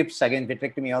enough tips against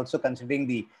vitrectomy, also considering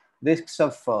the risks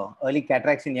of early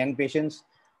cataracts in young patients.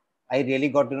 I really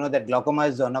got to know that glaucoma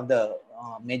is one of the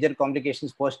major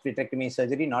complications post-vitrectomy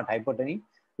surgery, not hypotony.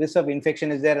 Risk of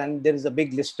infection is there, and there is a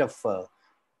big list of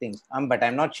things. But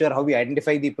I'm not sure how we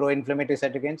identify the pro-inflammatory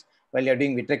cytokines while you're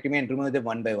doing vitrectomy and remove them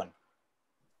one by one.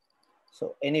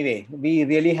 So anyway, we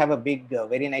really have a big,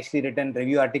 very nicely written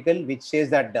review article which says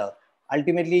that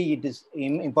ultimately it is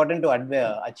important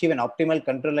to achieve an optimal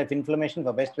control of inflammation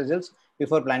for best results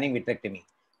before planning vitrectomy.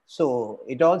 So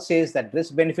it all says that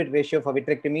risk-benefit ratio for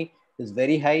vitrectomy is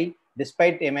very high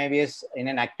despite MIBS in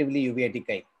an actively uveitic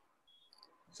eye.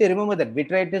 See, remember that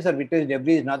vitritis or vitreous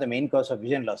debris is not the main cause of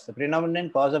vision loss. The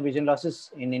predominant cause of vision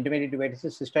losses in intermediate uveitis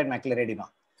is cystoid macular edema.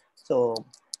 So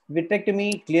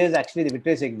vitrectomy clears actually the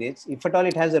vitreous exudates. If at all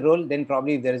it has a role, then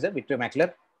probably there is a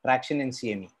vitreomacular traction in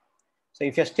CME. So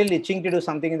if you're still itching to do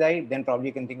something in the eye, then probably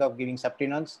you can think of giving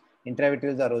subtenons,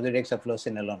 intravitreals or Ozurdex or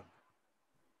fluocinolone.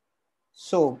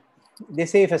 So they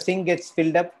say if a sink gets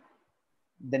filled up,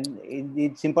 then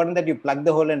it's important that you plug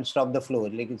the hole and stop the flow.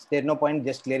 Like there's no point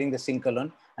just clearing the sink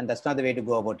alone, and that's not the way to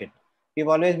go about it. We've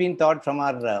always been taught from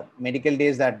our medical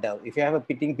days that if you have a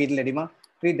pitting pedal edema,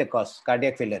 treat the cause,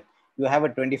 cardiac failure. You have a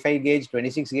 25 gauge,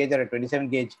 26 gauge or a 27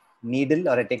 gauge needle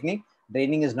or a technique,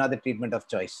 draining is not the treatment of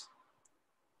choice.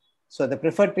 So the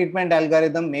preferred treatment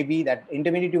algorithm may be that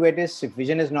intermediate uveitis, if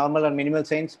vision is normal or minimal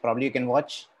signs, probably you can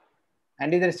watch.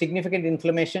 And if there is significant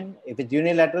inflammation, if it's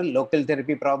unilateral, local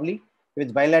therapy probably. If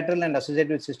it's bilateral and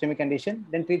associated with systemic condition,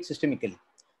 then treat systemically.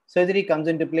 Surgery comes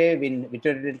into play when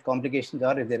vitreoretinal complications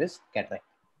or if there is cataract.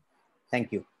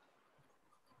 Thank you.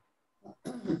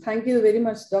 Thank you very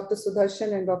much, Dr.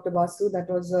 Sudarshan and Dr. Basu. That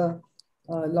was a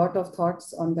lot of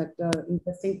thoughts on that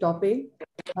interesting topic.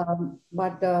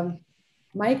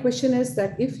 My question is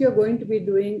that if you're going to be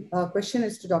doing, question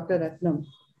is to Dr. Ratnam.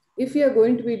 If you're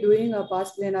going to be doing a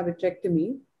pars plana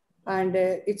vitrectomy, and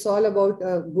it's all about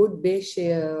a good base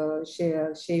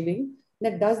shaving, now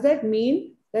does that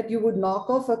mean that you would knock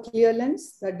off a clear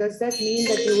lens? Does that mean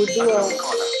that you would do a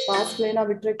pars plana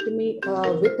vitrectomy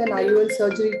with an IOL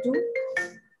surgery too?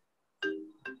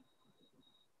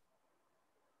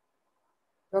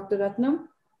 Dr. Ratnam?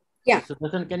 Yeah.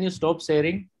 Sudarshan, can you stop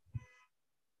sharing?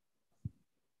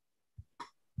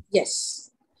 Yes.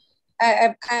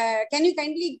 Can you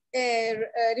kindly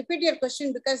repeat your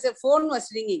question because the phone was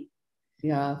ringing?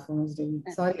 Yeah, phone was ringing.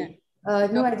 Sorry.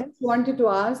 No, I just wanted to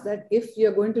ask that if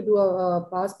you're going to do a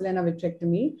pars plana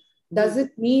vitrectomy, does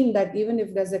it mean that even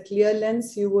if there's a clear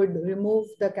lens, you would remove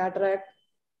the cataract?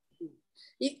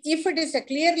 If it is a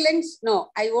clear lens, no,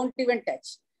 I won't even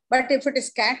touch. But if it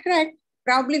is cataract,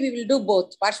 probably we will do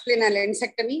both pars plana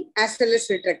lensectomy as well as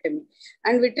vitrectomy.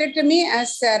 And vitrectomy,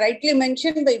 as rightly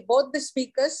mentioned by both the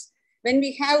speakers, when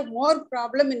we have more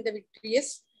problem in the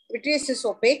vitreous is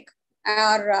opaque,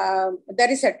 or there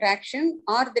is attraction,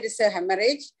 or there is a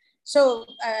hemorrhage. So,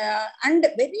 and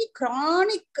very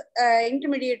chronic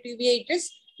intermediate uveitis,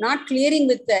 not clearing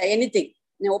with anything,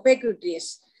 opaque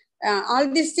vitreous.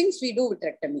 All these things we do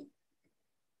vitrectomy.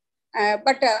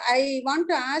 But I want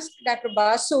to ask Dr.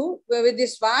 Basu, with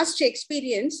this vast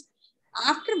experience,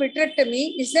 after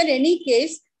vitrectomy, is there any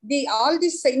case all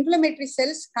these inflammatory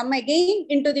cells come again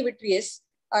into the vitreous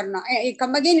or not,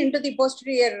 come again into the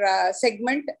posterior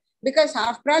segment? Because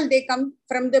after all, they come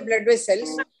from the blood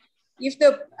vessels. If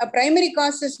the primary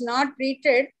cause is not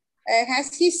treated,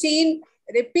 has he seen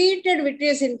repeated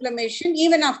vitreous inflammation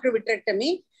even after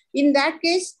vitrectomy? In that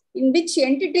case, in which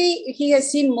entity he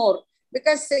has seen more?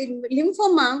 Because in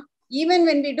lymphoma, even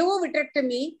when we do a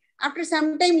vitrectomy, after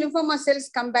some time, lymphoma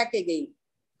cells come back again.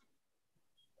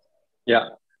 Yeah.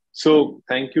 So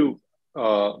thank you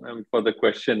for the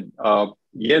question.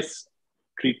 Yes,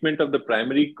 treatment of the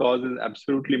primary cause is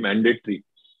absolutely mandatory.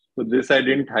 So this I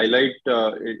didn't highlight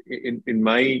in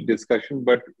my discussion,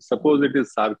 but suppose it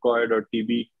is sarcoid or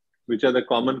TB, which are the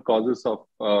common causes of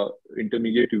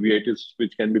intermediate uveitis,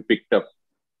 which can be picked up.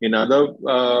 In other,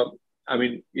 I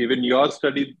mean, even your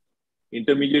study,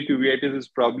 intermediate uveitis is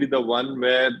probably the one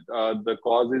where the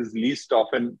cause is least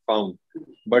often found.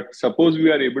 But suppose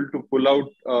we are able to pull out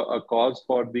a cause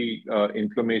for the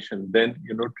inflammation, then,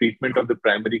 treatment of the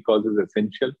primary cause is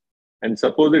essential. And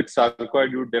suppose it's sarcoid,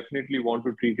 you definitely want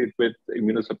to treat it with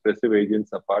immunosuppressive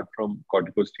agents apart from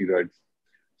corticosteroids.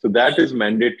 So that is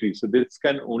mandatory. So this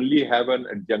can only have an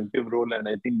adjunctive role. And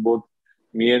I think both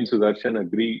me and Sudarshan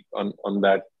agree on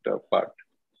that part.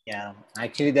 Yeah,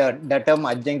 actually the term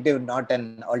adjunctive, not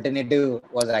an alternative,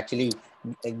 was actually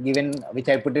given, which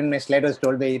I put in my slide, was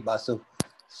told by Basu.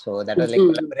 So that was like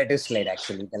collaborative slide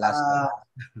actually, the last one.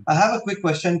 I have a quick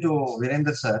question to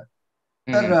Virender sir.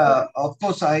 Sir, of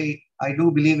course, I do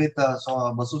believe with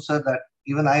Basu sir that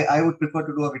even I would prefer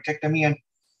to do a vitrectomy, and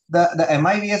the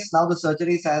MIVS, now the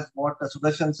surgeries, as what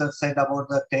Sudarshan sir said about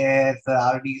the tears,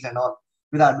 the RDs and all,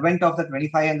 with the advent of the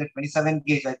 25 and the 27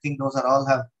 gauge, I think those are all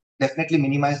have definitely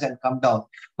minimized and come down.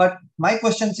 But my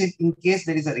question is, in case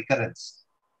there is a recurrence,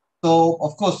 so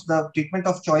of course the treatment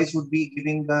of choice would be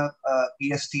giving the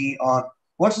PST, or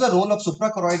what's the role of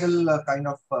suprachoroidal kind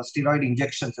of steroid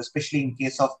injections, especially in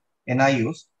case of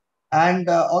NIUs? And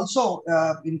also,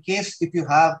 in case if you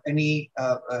have any,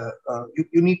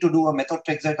 you need to do a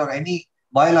methotrexate or any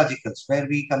biologicals where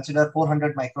we consider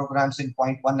 400 micrograms in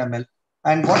 0.1 ml,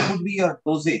 and what would be your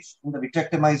dosage in the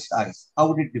vitrectomized eyes? How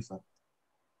would it differ?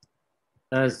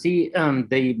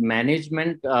 The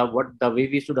management, the way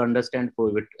we should understand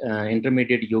for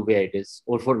intermediate uveitis,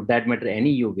 or for that matter,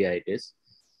 any uveitis,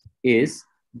 is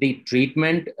the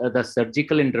treatment, the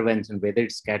surgical intervention, whether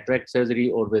it's cataract surgery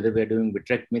or whether we're doing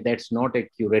vitrectomy, that's not a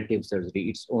curative surgery.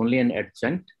 It's only an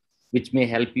adjunct, which may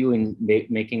help you in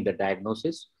making the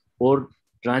diagnosis or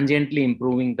transiently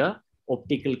improving the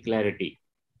optical clarity.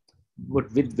 But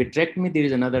with vitrectomy, there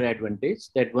is another advantage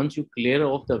that once you clear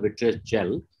off the vitreous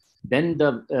gel, then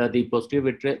the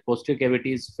posterior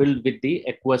cavity is filled with the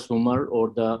aqueous humor, or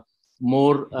the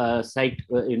more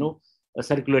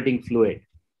circulating fluid.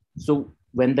 So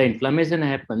when the inflammation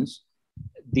happens,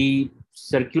 the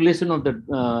circulation of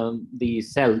the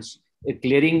cells,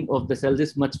 clearing of the cells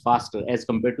is much faster as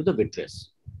compared to the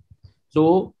vitreous.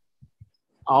 So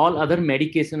all other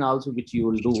medication also which you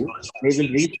will do, they will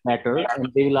reach better,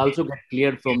 and they will also get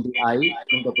cleared from the eye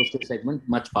in the posterior segment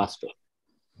much faster.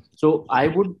 So I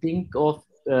would think of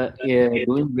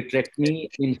doing vitrectomy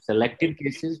in selected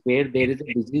cases where there is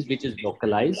a disease which is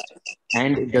localized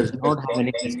and it does not have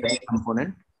any systemic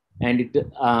component, and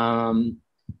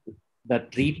the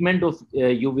treatment of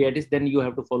uveitis, then you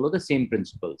have to follow the same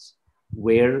principles,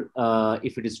 where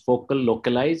if it is focal,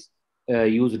 localized,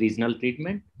 use regional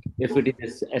treatment. If it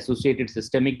is associated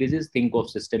systemic disease, think of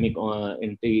systemic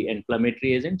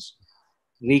anti-inflammatory agents.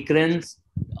 Recurrence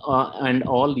and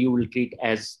all you will treat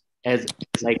as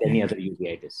like any other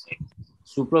uveitis.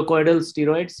 Supracoidal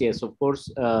steroids, yes, of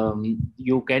course,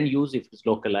 you can use if it's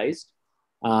localized,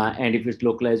 and if it's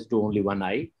localized to only one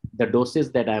eye. The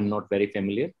doses that I'm not very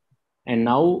familiar. And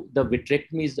now the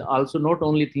vitrectomy is also not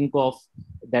only think of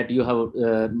that you have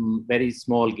a very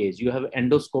small gauge, you have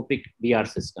endoscopic VR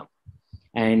system.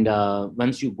 And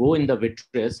once you go in the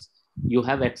vitreous, you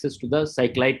have access to the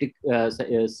cyclitic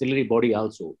ciliary body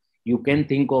also. You can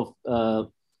think of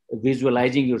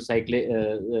visualizing your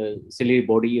ciliary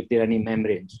body if there are any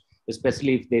membranes,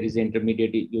 especially if there is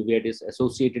intermediate uveitis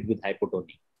associated with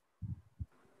hypotony,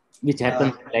 which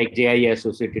happens like JIA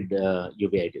associated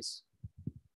uveitis.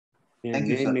 Thank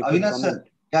you, sir. Avinash, sir.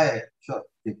 Yeah, sure.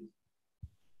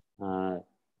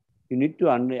 You need to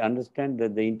understand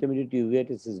that the intermediate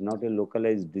uveitis is not a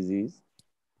localized disease,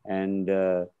 and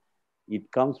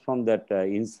it comes from that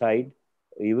inside,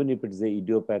 even if it's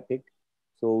idiopathic.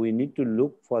 So we need to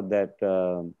look for that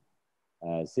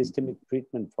systemic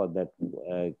treatment for that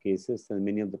cases, and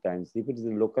many of the times. If it is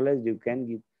localized, you can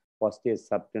give posterior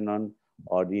subtenon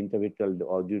or the intravitreal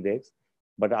Aududex.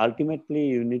 But ultimately,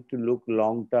 you need to look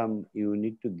long term. You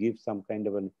need to give some kind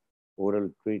of an oral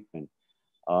treatment,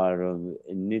 or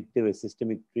a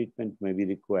systemic treatment may be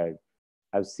required.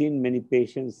 I've seen many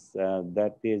patients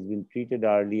that has been treated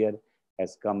earlier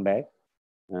has come back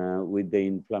with the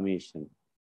inflammation.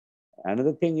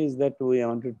 Another thing is that we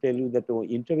want to tell you that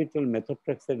intravitreal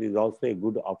methotrexate is also a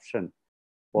good option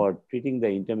for treating the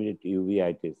intermediate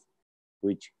uveitis,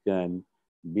 which can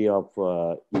be of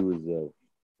use.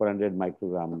 400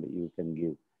 microgram you can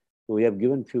give. So we have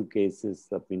given few cases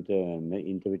of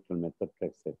intravitreal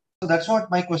methotrexate. So that's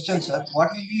what my question, sir. What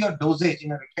will be your dosage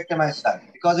in a vitrectomized eye?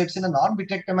 Because it's in a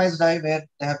non-vitrectomized eye where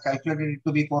they have calculated it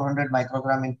to be 400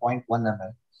 microgram in 0.1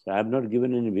 ml. So I have not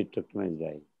given any vitrectomized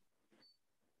eye.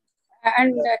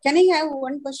 And can I have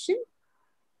one question?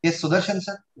 Yes, Sudarshan,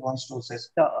 sir, wants to say.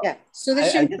 Yeah,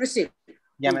 Sudarshan, proceed.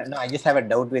 Yeah, no, I just have a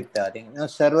doubt with thing. You know,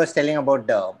 sir was telling about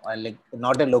like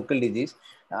not a local disease.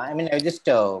 I mean, I was just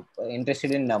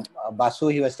interested in Basu.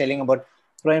 He was telling about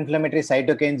pro-inflammatory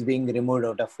cytokines being removed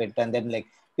out of it, and then like,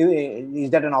 is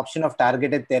that an option of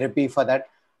targeted therapy for that?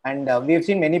 And we have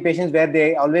seen many patients where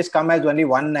they always come as only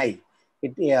one eye.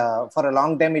 For a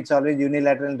long time, it's always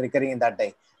unilateral and recurring in that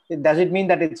eye. Does it mean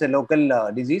that it's a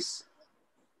local disease?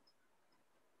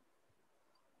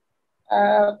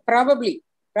 Probably.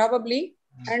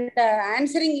 And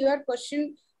answering your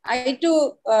question, I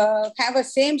too have a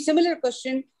similar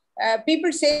question.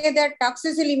 People say that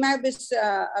toxicillimab is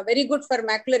very good for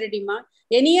macular edema.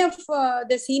 Any of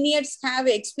the seniors have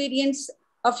experience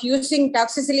of using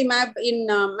toxicillimab in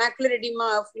macular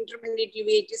edema of intermediate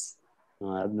uveitis?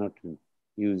 No, I have not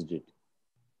used it.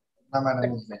 No,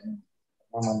 madam.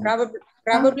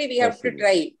 Probably we have to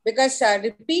try, because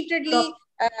repeatedly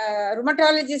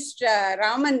rheumatologist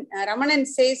Ramanan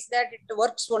says that it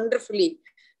works wonderfully.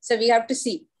 So we have to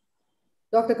see.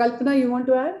 Dr. Kalpana, you want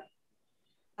to add?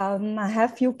 I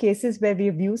have few cases where we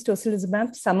have used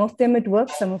tocilizumab. Some of them it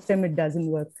works, some of them it doesn't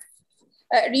work.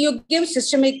 Do you give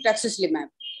systemic toxicillimab?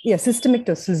 Yeah, systemic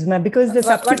tocilizumab, because the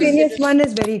subcutaneous one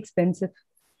is very expensive.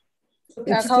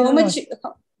 How much you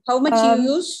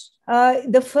use?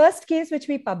 The first case which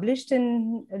we published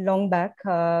in long back,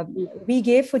 we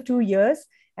gave for 2 years.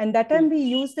 And that time we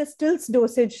used the Stills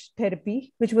dosage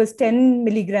therapy, which was 10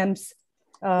 milligrams,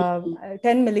 per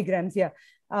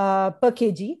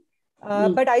kg.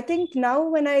 But I think now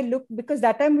when I look, because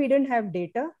that time we didn't have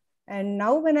data, and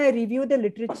now when I review the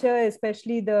literature,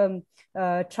 especially the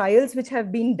trials which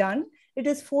have been done, it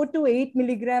is 4 to 8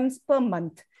 milligrams per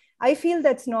month. I feel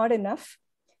that's not enough,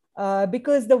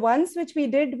 because the ones which we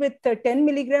did with 10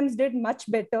 milligrams did much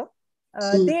better.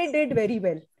 They did very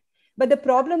well. But the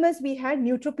problem is we had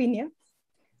neutropenia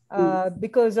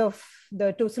because of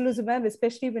the tocilizumab,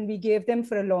 especially when we gave them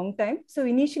for a long time. So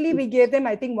initially we gave them,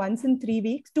 I think, once in 3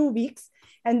 weeks, 2 weeks,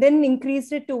 and then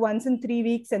increased it to once in 3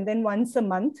 weeks and then once a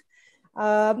month.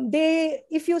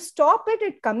 If you stop it,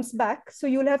 it comes back. So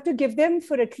you'll have to give them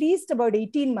for at least about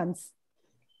 18 months.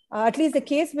 At least the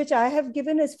case which I have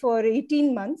given is for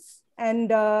 18 months. And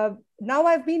now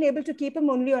I've been able to keep him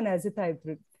only on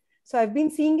azathioprine. So I've been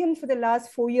seeing him for the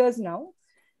last 4 years now.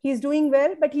 He's doing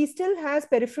well, but he still has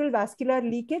peripheral vascular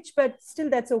leakage, but still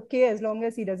that's okay as long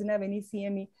as he doesn't have any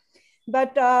CME.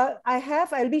 But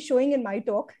I'll be showing in my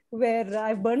talk where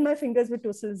I've burned my fingers with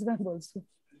tocilizumab also.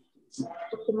 So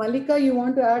Malika, you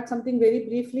want to add something very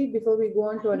briefly before we go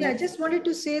on to our I just wanted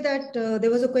to say that there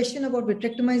was a question about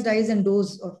vitrectomized eyes and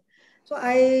dose of. So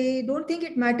I don't think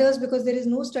it matters because there is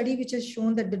no study which has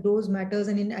shown that the dose matters.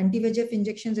 And in anti-VEGF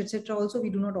injections, etc., also we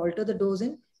do not alter the dose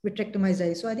in vitrectomized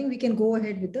eyes. So I think we can go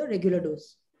ahead with the regular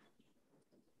dose.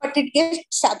 But it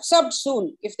gets absorbed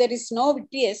soon. If there is no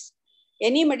vitreous,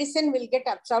 any medicine will get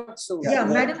absorbed soon. Yeah,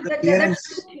 madam,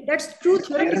 that's true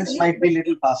theoretically. Clearance might be a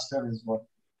little faster is what.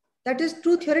 That is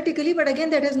true theoretically, but again,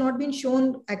 that has not been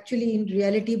shown actually in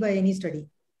reality by any study.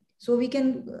 So we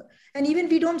can, and even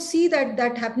we don't see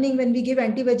that happening when we give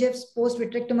anti-VEGFs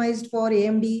post-vitrectomized for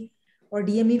AMD or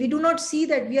DME. We do not see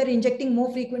that we are injecting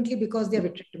more frequently because they are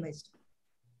vitrectomized.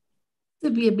 So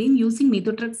we have been using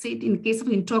methotrexate in case of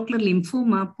intraocular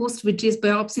lymphoma, post-vitreous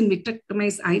biopsy in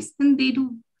vitrectomized eyes, and they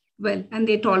do well, and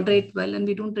they tolerate well, and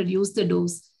we don't reduce the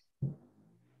dose.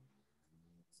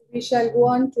 We shall go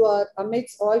on to our,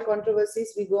 amidst all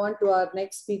controversies, we go on to our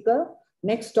next speaker,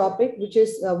 next topic, which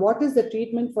is what is the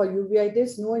treatment for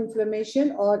uveitis? No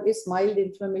inflammation, or is mild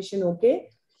inflammation okay?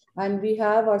 And we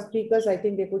have our speakers, I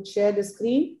think they could share the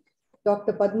screen.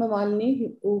 Dr. Padma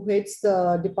Malini, who heads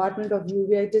the Department of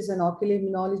Uveitis and Ocular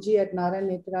Immunology at Narayan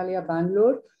Nethralaya,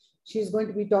 Bangalore. She's going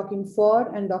to be talking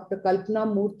for, and Dr. Kalpana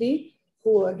Murthy,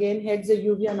 who again heads the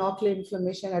UVEA and ocular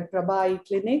inflammation at Prabha Eye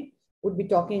Clinic, would be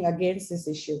talking against this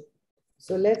issue.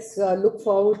 So let's look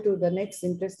forward to the next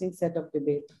interesting set of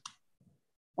debate.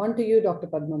 On to you, Dr.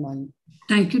 Padma Malini.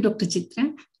 Thank you, Dr.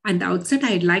 Chitra. At the outset,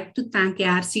 I'd like to thank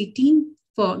ARC team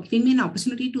for giving me an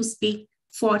opportunity to speak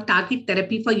for target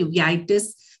therapy for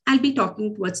uveitis. I'll be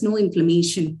talking towards no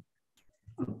inflammation.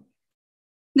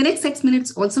 The next 6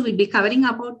 minutes also will be covering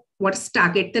about what's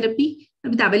target therapy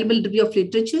with the available review of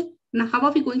literature. Now, how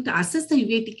are we going to assess the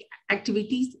uveitic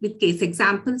activities with case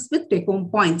examples with take-home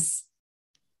points?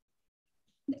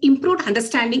 The improved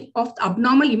understanding of the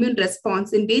abnormal immune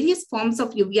response in various forms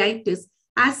of uveitis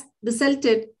has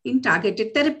resulted in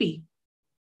targeted therapy.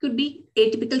 Could be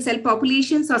atypical cell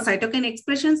populations or cytokine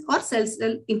expressions or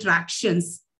cell-cell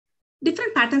interactions.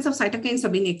 Different patterns of cytokines are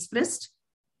being expressed.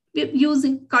 We're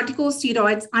using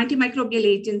corticosteroids, antimicrobial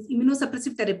agents,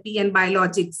 immunosuppressive therapy, and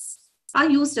biologics are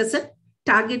used as a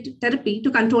target therapy to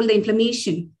control the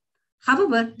inflammation.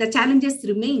 However, the challenges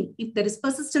remain if there is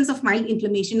persistence of mild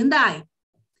inflammation in the eye.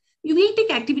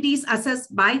 Uveitic activity is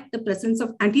assessed by the presence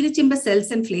of anterior chamber cells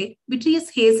and flare, vitreous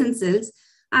hairs and cells,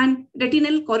 and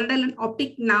retinal, choroidal, and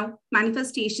optic nerve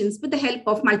manifestations with the help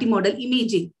of multimodal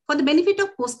imaging. For the benefit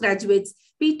of postgraduates,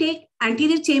 we take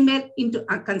anterior chamber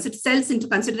cells into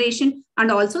consideration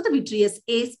and also the vitreous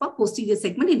hairs for posterior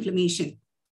segment inflammation.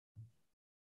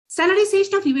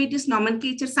 Standardization of uveitis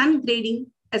nomenclature and grading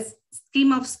a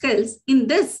scheme of skills. In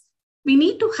this, we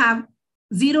need to have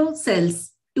 0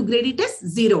 cells to grade it as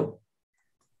 0.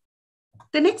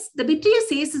 The vitreous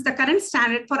hairs is the current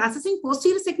standard for assessing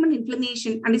posterior segment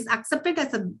inflammation and is accepted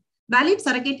as a valid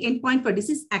surrogate endpoint for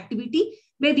disease activity,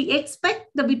 where we expect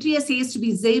the vitreous hairs to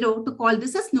be 0 to call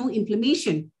this as no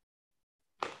inflammation.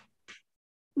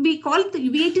 We call the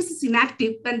uveitis is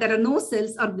inactive when there are no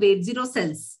cells or grade 0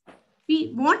 cells.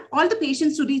 We want all the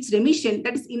patients to reach remission,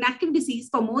 that is inactive disease,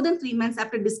 for more than 3 months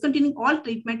after discontinuing all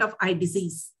treatment of eye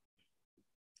disease.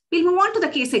 We'll move on to the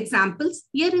case examples.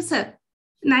 Here is a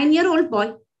 9-year-old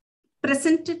boy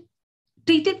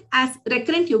treated as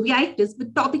recurrent uveitis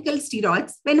with topical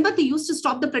steroids. Whenever they used to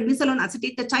stop the prednisolone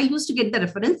acetate, the child used to get the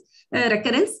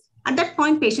recurrence. At that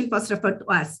point, patient was referred to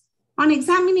us. On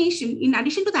examination, in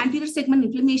addition to the anterior segment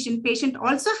inflammation, patient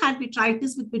also had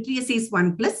vitritis with vitreous hairs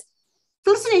 1+.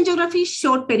 Fluorescein angiography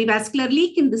showed perivascular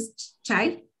leak in this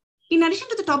child. In addition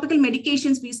to the topical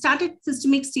medications, we started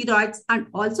systemic steroids and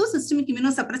also systemic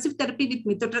immunosuppressive therapy with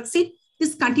methotrexate.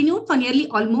 This continued for nearly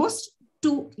almost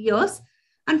 2 years,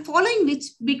 and following which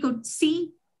we could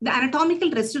see the anatomical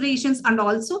restorations, and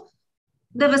also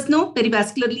there was no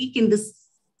perivascular leak in this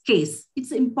case.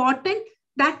 It's important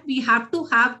that we have to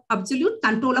have absolute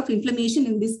control of inflammation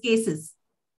in these cases.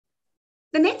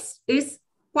 The next is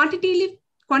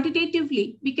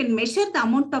quantitatively, we can measure the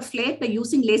amount of flare by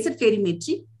using laser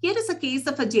flaremetry. Here is a case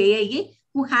of a JIA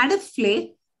who had a flare,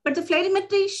 but the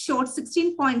flaremetry showed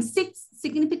 16.6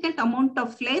 significant amount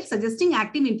of flare, suggesting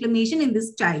active inflammation in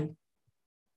this child.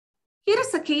 Here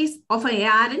is a case of an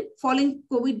ARN following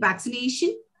COVID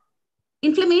vaccination.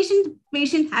 Inflammation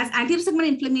patient has anterior segment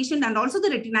inflammation and also the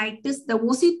retinitis. The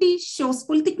OCT shows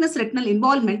full thickness retinal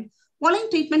involvement. Following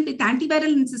treatment with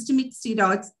antiviral and systemic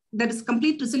steroids, there is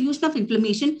complete resolution of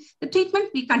inflammation. The treatment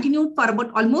we continued for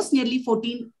about almost nearly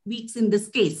 14 weeks in this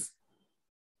case.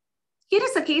 Here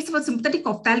is a case of a sympathetic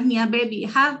ophthalmia where we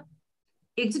have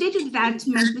exudative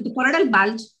detachment with the choroidal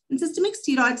bulge, and systemic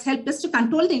steroids helped us to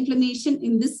control the inflammation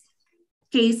in this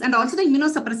case, and also the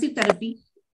immunosuppressive therapy.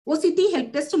 OCT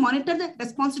helped us to monitor the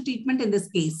response to treatment in this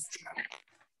case.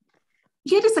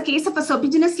 Here is a case of a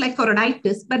serpiginous like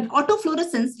choroiditis, but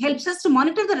autofluorescence helps us to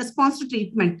monitor the response to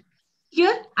treatment.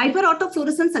 Here,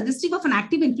 hyperautofluorescence suggestive of an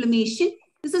active inflammation.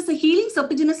 This is a healing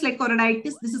serpiginous like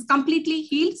choroiditis. This is completely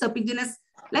healed serpiginous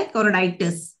like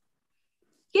choroiditis.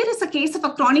 Here is a case of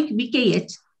a chronic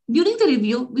VKH. During the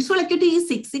review, visual acuity is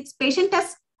 6.6. Patient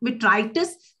has vitritis.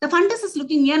 The fundus is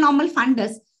looking near normal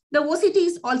fundus. The OCT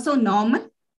is also normal.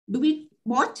 Do we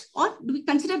watch or do we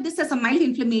consider this as a mild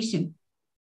inflammation?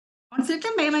 On slit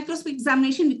lamp biomicroscopic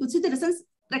examination, we could see the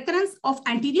recurrence of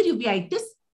anterior uveitis.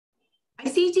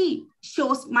 ICG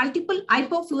shows multiple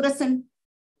hypofluorescent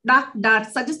dark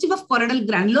dots suggestive of choroidal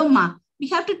granuloma. We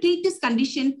have to treat this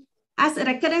condition as a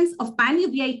recurrence of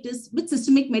panuveitis with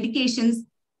systemic medications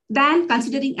than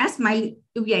considering as mild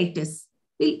uveitis.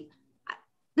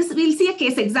 We'll see a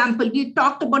case example. We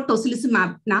talked about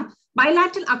tocilizumab now.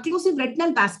 Bilateral occlusive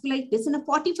retinal vasculitis in a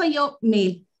 45-year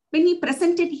male. When he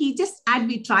presented, he just had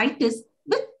vitritis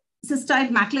with cystoid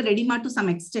macular edema to some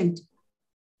extent.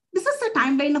 This is the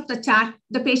timeline of the chart.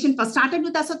 The patient first started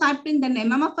with azathioprine, then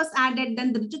MMF was added,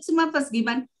 then the rituximab was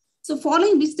given. So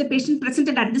following which the patient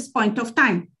presented at this point of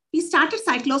time. He started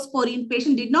cyclosporine,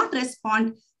 patient did not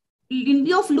respond. In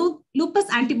view of lupus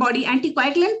antibody,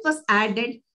 anticoagulant was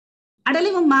added.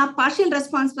 Adalimumab, partial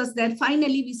response was there.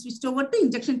 Finally, we switched over to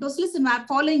injection tocilizumab,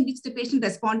 following which the patient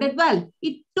responded well.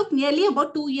 It took nearly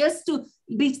about 2 years to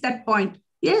reach that point.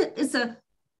 Here is a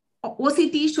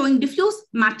OCT showing diffuse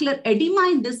macular edema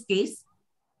in this case.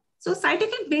 So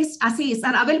cytokine-based assays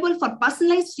are available for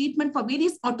personalized treatment for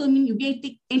various autoimmune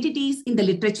uveitic entities in the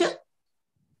literature.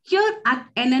 Here at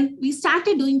NN, we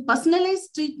started doing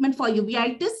personalized treatment for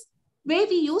uveitis, where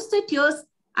we use the tears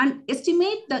and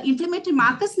estimate the inflammatory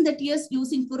markers in the tears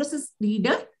using fluorescence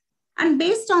reader. And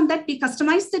based on that, we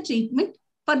customize the treatment.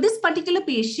 For this particular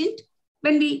patient,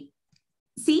 when we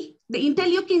see the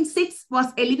interleukin-6 was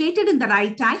elevated in the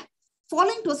right eye,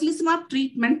 following tocilizumab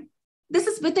treatment, this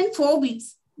is within 4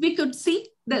 weeks, we could see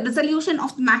the resolution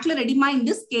of the macular edema in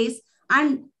this case,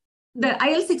 and the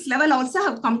IL-6 level also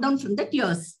have come down from the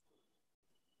tears.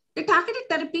 The targeted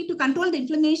therapy to control the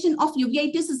inflammation of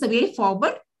uveitis is the way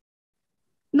forward.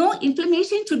 No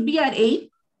inflammation should be our aim,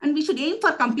 and we should aim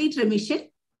for complete remission.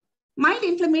 Mild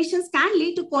inflammations can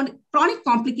lead to chronic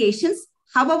complications.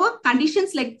 However,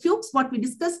 conditions like Fuchs, what we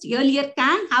discussed earlier,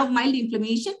 can have mild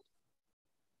inflammation.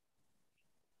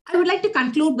 I would like to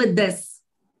conclude with this.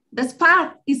 The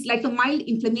spark is like a mild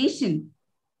inflammation.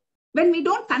 When we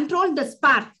don't control the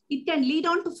spark, it can lead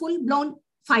on to full-blown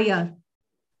fire.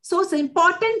 So it's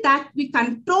important that we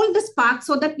control the spark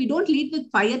so that we don't lead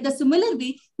with fire. The similar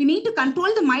way, we need to control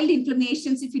the mild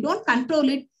inflammations. If we don't control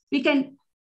it, we can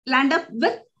land up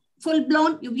with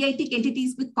full-blown uveitic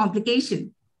entities with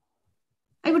complication.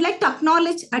 I would like to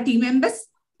acknowledge our team members.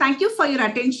 Thank you for your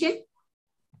attention.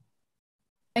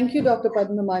 Thank you, Dr.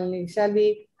 Padmamalini. Shall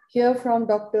we hear from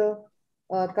Dr.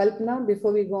 Kalpana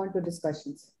before we go on to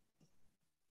discussions?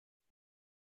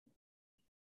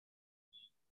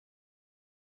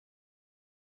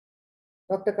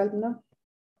 Dr. Kalpana?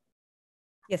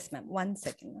 Yes, ma'am. 1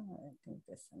 second. I think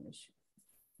there's some issue.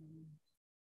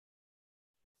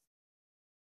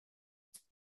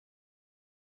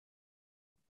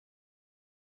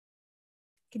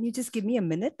 Can you just give me a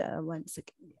minute? 1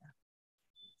 second. Yeah.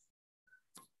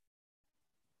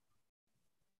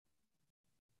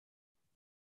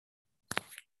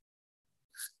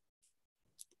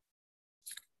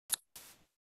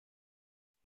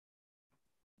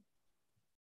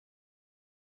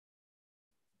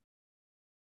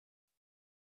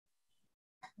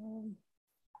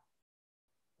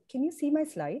 Can you see my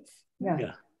slides?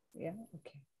 Yeah. Yeah.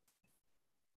 Okay.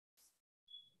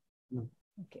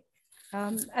 Okay.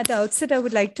 At the outset, I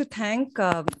would like to thank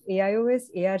AIOS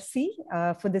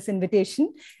ARC for this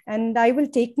invitation, and I will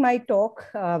take my talk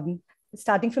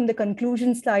starting from the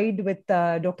conclusion slide with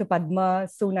Dr. Padma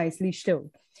so nicely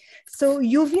showed. So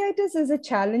uveitis is a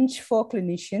challenge for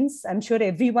clinicians. I'm sure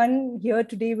everyone here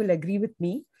today will agree with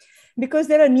me, because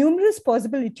there are numerous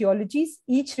possible etiologies,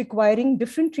 each requiring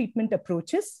different treatment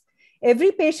approaches.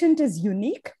 Every patient is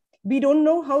unique. We don't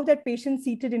know how that patient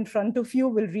seated in front of you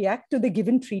will react to the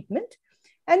given treatment.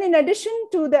 And in addition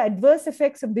to the adverse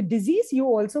effects of the disease, you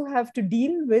also have to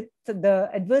deal with the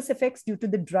adverse effects due to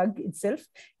the drug itself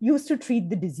used to treat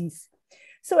the disease.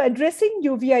 So addressing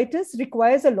uveitis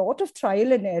requires a lot of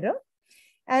trial and error.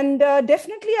 And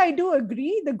definitely, I do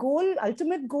agree. The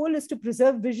ultimate goal is to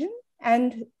preserve vision.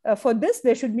 And for this,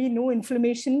 there should be no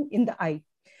inflammation in the eye.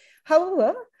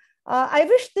 However, I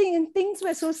wish things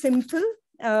were so simple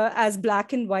as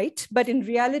black and white, but in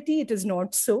reality, it is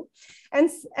not so. And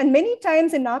many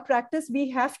times in our practice, we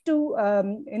have to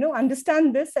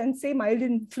understand this and say mild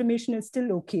inflammation is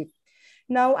still okay.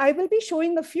 Now, I will be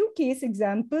showing a few case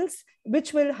examples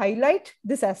which will highlight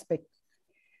this aspect.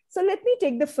 So let me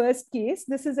take the first case.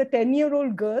 This is a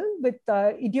 10-year-old girl with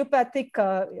idiopathic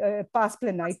pars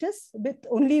planitis with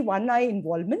only one eye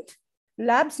involvement,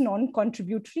 labs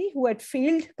non-contributory, who had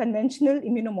failed conventional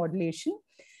immunomodulation.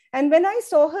 And when I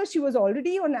saw her, she was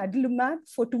already on adalimumab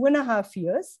for 2.5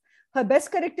 years. Her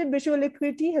best corrected visual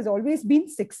acuity has always been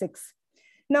 6.6.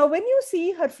 Now, when you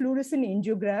see her fluoresceint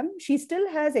angiogram, she still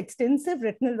has extensive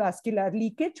retinal vascular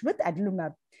leakage with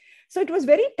adalimumab. So it was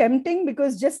very tempting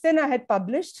because just then I had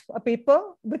published a paper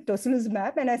with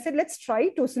tocilizumab and I said, let's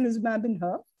try tocilizumab in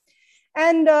her.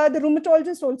 And the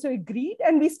rheumatologist also agreed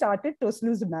and we started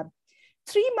tocilizumab.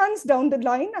 3 months down the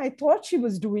line, I thought she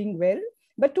was doing well,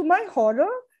 but to my horror,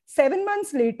 7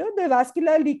 months later, the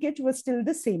vascular leakage was still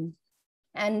the same.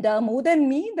 And more than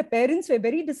me, the parents were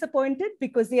very disappointed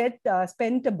because they had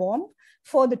spent a bomb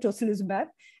for the tocilizumab.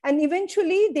 And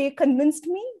eventually they convinced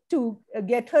me to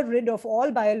get her rid of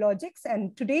all biologics.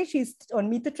 And today she's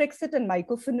on methotrexate and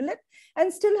mycophenolate,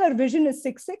 and still her vision is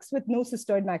 6.6 with no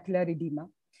cystoid macular edema.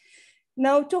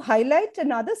 Now, to highlight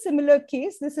another similar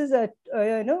case, this is a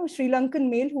Sri Lankan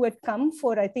male who had come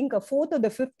for, I think, a 4th or the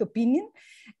 5th opinion.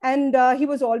 And he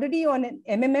was already on an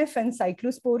MMF and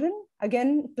cyclosporin,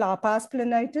 again, pars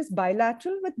planitis,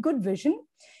 bilateral with good vision.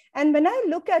 And when I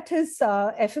look at his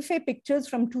FFA pictures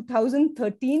from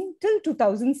 2013 till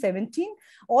 2017,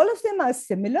 all of them are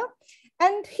similar.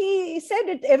 And he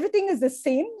said everything is the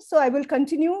same. So I will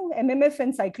continue MMF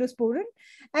and cyclosporin.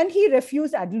 And he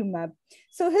refused adalimumab.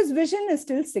 So his vision is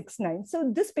still 6.9. So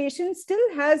this patient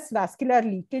still has vascular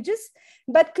leakages,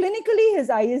 but clinically his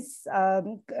eyes,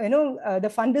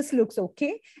 the fundus looks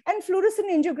okay. And fluoresceint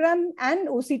angiogram and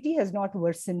OCT has not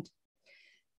worsened.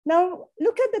 Now,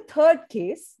 look at the third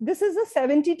case. This is a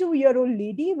 72-year-old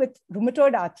lady with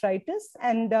rheumatoid arthritis,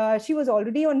 and she was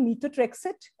already on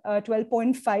methotrexate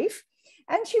 12.5,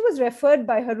 and she was referred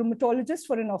by her rheumatologist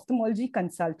for an ophthalmology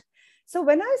consult. So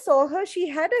when I saw her, she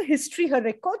had a history, her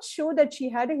records show that she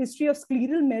had a history of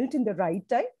scleral melt in the right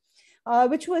eye,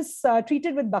 which was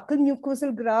treated with buccal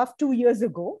mucosal graft 2 years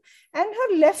ago. And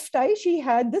her left eye, she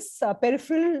had this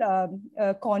peripheral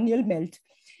corneal melt.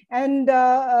 And,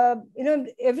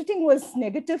 everything was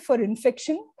negative for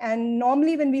infection. And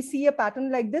normally when we see a pattern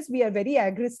like this, we are very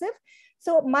aggressive.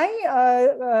 So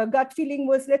my gut feeling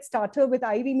was, let's start her with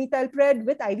IV methylpred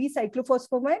with IV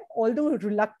cyclophosphamide, although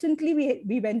reluctantly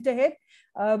we went ahead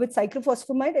with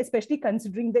cyclophosphamide, especially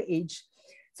considering the age.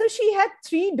 So she had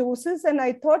 3 doses and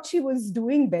I thought she was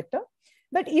doing better.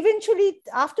 But eventually,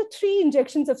 after 3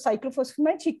 injections of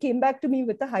cyclophosphamide, she came back to me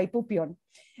with a hypopyon.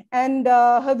 And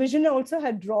her vision also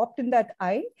had dropped in that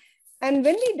eye. And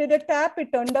when we did a tap,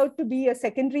 it turned out to be a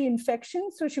secondary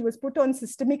infection. So she was put on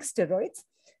systemic steroids.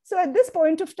 So at this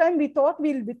point of time, we thought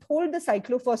we'll withhold the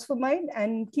cyclophosphamide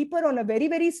and keep her on a very,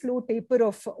 very slow taper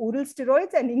of oral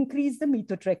steroids and increase the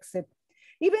methotrexate.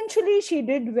 Eventually, she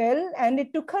did well, and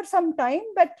it took her some time,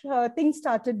 but things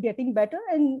started getting better.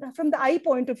 And from the eye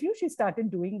point of view, she started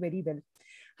doing very well.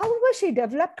 However, she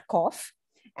developed cough.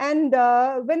 And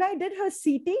when I did her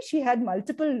CT, she had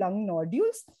multiple lung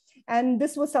nodules. And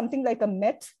this was something like a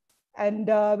MET. And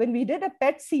when we did a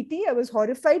PET CT, I was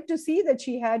horrified to see that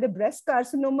she had a breast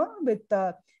carcinoma with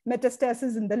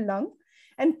metastasis in the lung.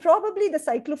 And probably the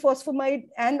cyclophosphamide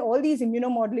and all these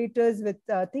immunomodulators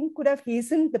with thing could have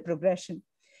hastened the progression.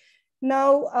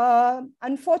 Now,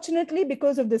 unfortunately,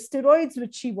 because of the steroids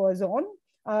which she was on,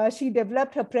 she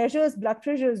developed her pressures, blood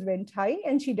pressures went high,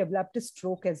 and she developed a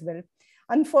stroke as well.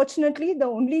 Unfortunately, the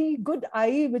only good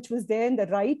eye which was there in the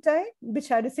right eye, which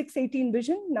had a 6/18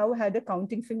 vision, now had a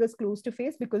counting fingers close to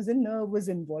face because the nerve was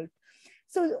involved.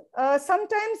 So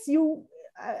sometimes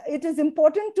it is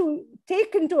important to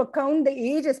take into account the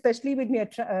age, especially when we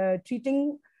are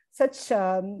treating such,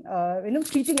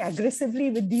 treating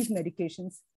aggressively with these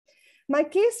medications. My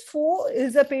case 4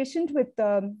 is a patient with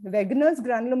Wegener's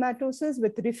granulomatosis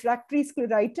with refractory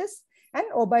scleritis and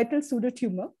orbital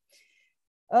pseudotumor.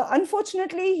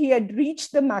 Unfortunately, he had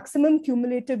reached the maximum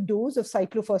cumulative dose of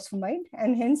cyclophosphamide,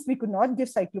 and hence we could not give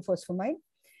cyclophosphamide.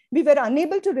 We were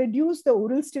unable to reduce the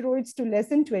oral steroids to less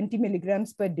than 20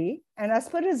 milligrams per day. And as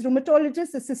per his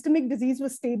rheumatologist, the systemic disease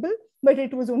was stable, but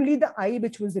it was only the eye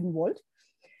which was involved.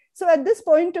 So at this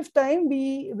point of time,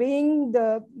 weighing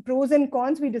the pros and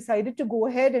cons, we decided to go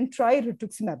ahead and try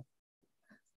rituximab.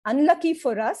 Unlucky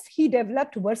for us, he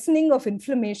developed worsening of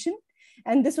inflammation.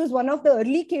 And this was one of the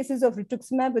early cases of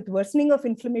rituximab with worsening of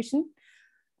inflammation.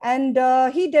 And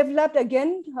he developed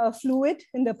again fluid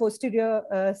in the posterior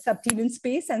subtelian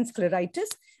space and scleritis.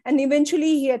 And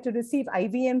eventually he had to receive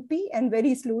IVMP and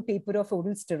very slow taper of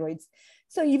oral steroids.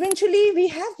 So eventually we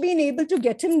have been able to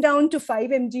get him down to 5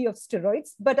 mg of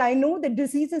steroids, but I know the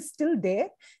disease is still there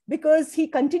because he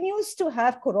continues to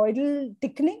have choroidal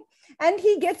thickening and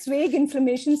he gets vague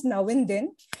inflammations now and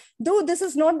then. Though this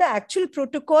is not the actual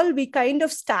protocol, we kind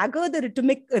of stagger the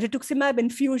rituximab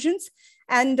infusions,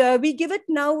 and we give it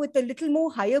now with a little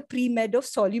more higher pre-med of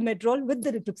solumedrol with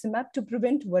the rituximab to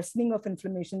prevent worsening of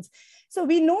inflammations. So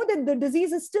we know that the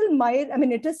disease is still mild. I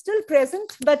mean, it is still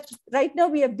present, but right now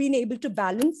we have been able to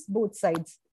balance both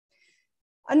sides.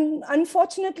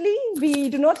 Unfortunately, we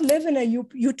do not live in a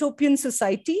utopian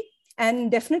society, and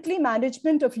definitely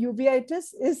management of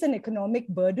uveitis is an economic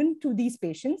burden to these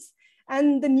patients.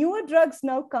 And the newer drugs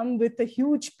now come with a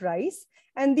huge price,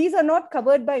 and these are not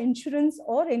covered by insurance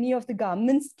or any of the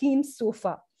government schemes so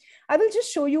far. I will just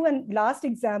show you a last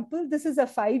example. This is a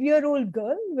 5-year-old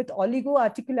girl with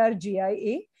oligoarticular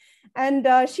GIA, and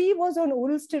she was on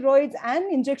oral steroids and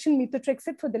injection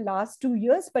methotrexate for the last 2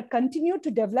 years, but continued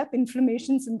to develop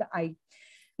inflammations in the eye.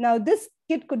 Now, this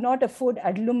kid could not afford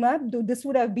adalimumab, though this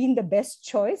would have been the best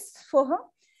choice for her.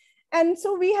 And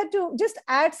so we had to just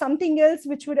add something else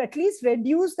which would at least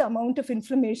reduce the amount of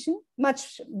inflammation,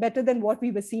 much better than what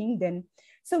we were seeing then.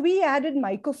 So we added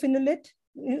mycophenolate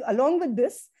along with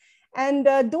this. And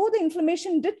though the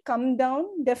inflammation did come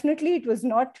down, definitely it was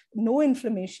not no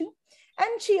inflammation.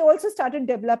 And she also started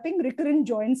developing recurrent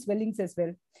joint swellings as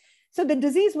well. So the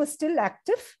disease was still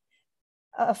active.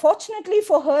 Fortunately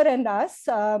for her and us,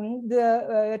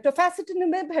 the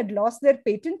tofacitinib had lost their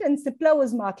patent and Cipla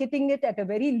was marketing it at a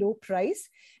very low price.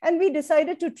 And we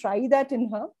decided to try that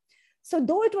in her. So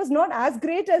though it was not as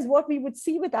great as what we would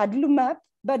see with adalimumab,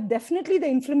 but definitely the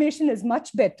inflammation is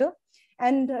much better.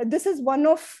 And this is one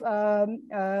of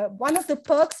the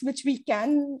perks which we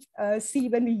can see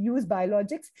when we use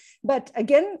biologics. But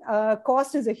again,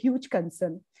 cost is a huge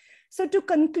concern. So to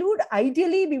conclude,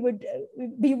 ideally,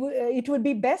 it would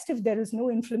be best if there is no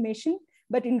inflammation.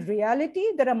 But in reality,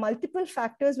 there are multiple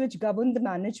factors which govern the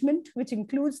management, which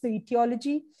includes the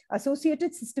etiology,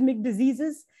 associated systemic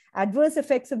diseases, adverse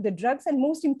effects of the drugs, and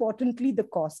most importantly, the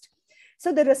cost.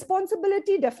 So the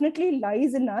responsibility definitely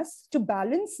lies in us to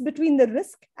balance between the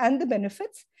risk and the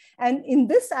benefits. And in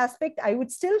this aspect, I would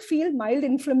still feel mild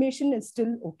inflammation is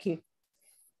still okay.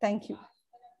 Thank you.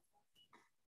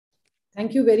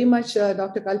 Thank you very much,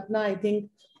 Dr. Kalpana. I think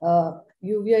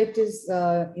uveitis,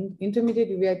 intermediate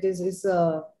uveitis is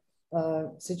a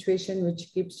situation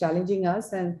which keeps challenging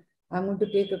us. And I'm going to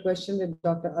take a question with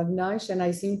Dr. Avinash, and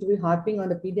I seem to be harping on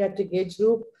the pediatric age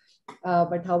group.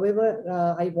 But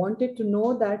however, I wanted to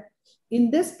know that in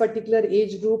this particular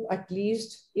age group, at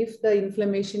least, if the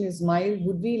inflammation is mild,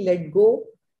 would we let go,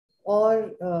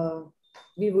 or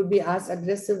we would be as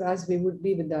aggressive as we would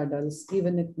be with the adults,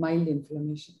 even with mild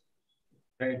inflammation?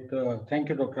 Right. Thank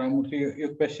you, Dr. Ramurthy.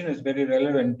 Your question is very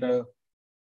relevant.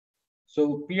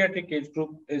 So pediatric age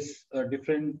group is a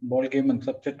different ballgame and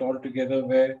subject altogether,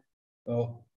 where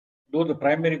though the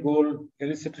primary goal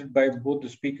elicited by both the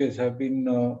speakers have been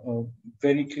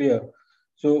very clear.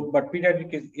 So, but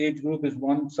pediatric age group is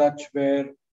one such where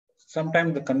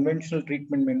sometimes the conventional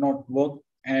treatment may not work,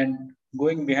 and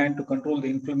going behind to control the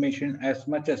inflammation as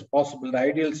much as possible. The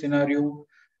ideal scenario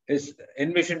is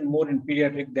envisioned more in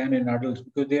pediatric than in adults,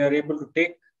 because they are able to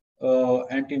take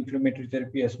anti-inflammatory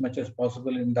therapy as much as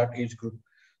possible in that age group.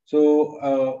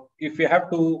 So if you have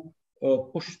to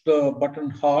push the button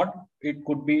hard, it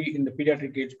could be in the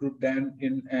pediatric age group than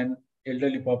in an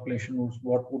elderly population, who's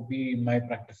what would be in my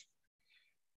practice.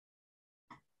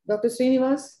 Dr.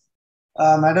 Srinivas?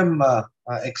 Madam,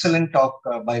 excellent talk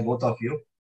by both of you.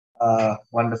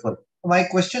 Wonderful. My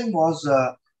question was,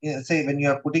 say when you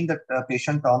are putting the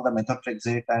patient on the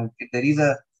methotrexate and if there is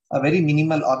a very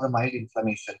minimal or the mild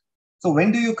inflammation. So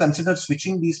when do you consider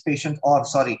switching these patients or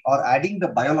adding the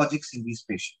biologics in these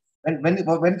patients? When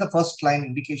the first line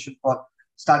indication for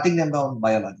starting them on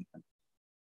biological?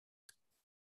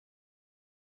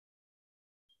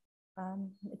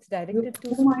 It's directed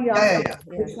to whom are you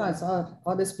asking?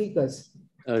 Or the speakers?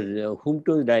 Whom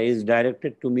to is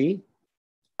directed to me?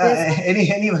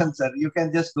 Yes. Anyone, sir. You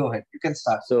can just go ahead. You can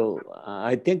start. So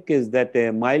I think is that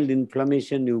a mild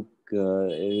inflammation you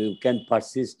can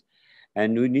persist,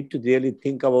 and we need to really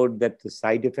think about that the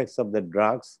side effects of the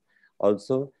drugs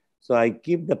also. So I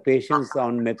keep the patients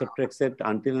on methotrexate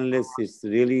until unless it's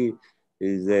really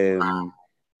is a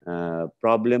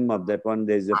problem of that one.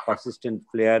 There's a persistent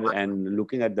flare and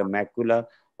looking at the macula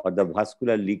or the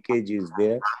vascular leakage is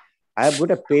there. I have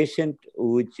got a patient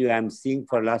which I'm seeing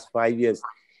for last 5 years.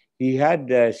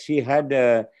 she had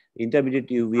intermediate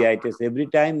uveitis. Every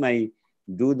time I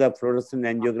do the fluorescent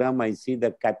angiogram, I see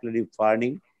the capillary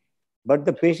fardening, but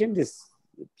the patient is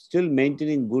still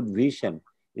maintaining good vision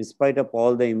in spite of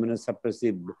all the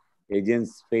immunosuppressive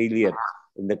agents failure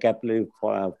in the capillary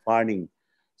fardening.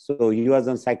 So he was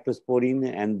on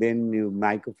cyclosporine and then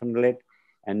mycophenolate,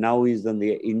 and now he's on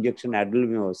the injection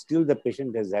adalimumab. Still the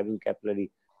patient is having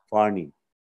capillary fardening.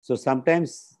 So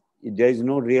sometimes there is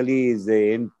no really is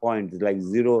a end point, it's like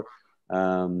zero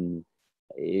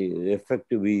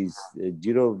effective is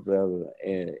zero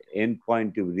end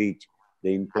point to reach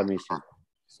the inflammation.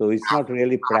 So it's not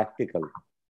really practical.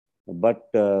 But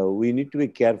we need to be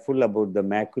careful about the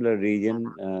macular region,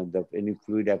 any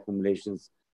fluid accumulations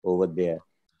over there,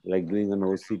 like doing an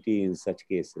OCT in such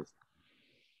cases.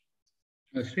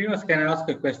 Srinivas, can I ask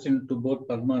a question to both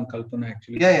Padma and Kalpana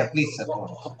actually? Yeah, please, sir.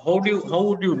 How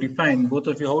would you define, both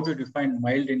of you, how do you define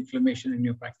mild inflammation in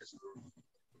your practice?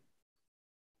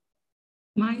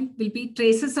 Mild will be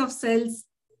traces of cells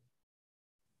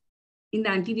in the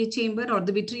anterior chamber or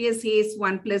the vitreous haze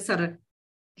 1+ or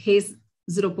haze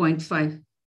 0.5.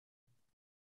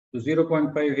 So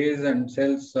 0.5 haze and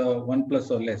cells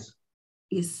 1+ or less.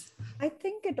 Yes. I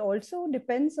think it also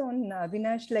depends on,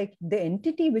 Avinash, like the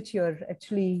entity which you're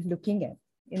actually looking at.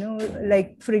 You know,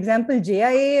 like for example,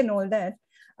 JIA and all that.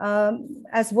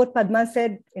 As what Padma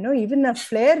said, you know, even a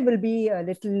flare will be a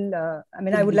little, I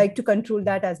mean, I would like to control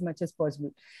that as much as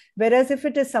possible. Whereas if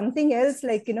it is something else,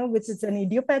 like, you know, which is an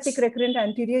idiopathic recurrent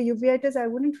anterior uveitis, I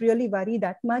wouldn't really worry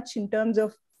that much in terms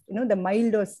of, you know, the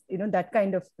mild or, you know, that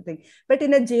kind of thing. But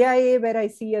in a JIA where I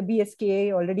see a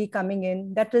BSK already coming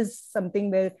in, that is something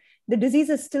where the disease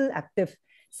is still active.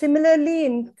 Similarly,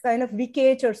 in kind of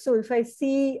VKH or so, if I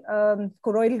see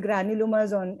choroidal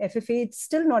granulomas on FFA, it's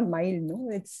still not mild. No,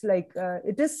 it's like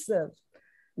it is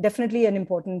definitely an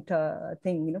important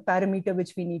thing, you know, parameter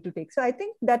which we need to take. So I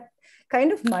think that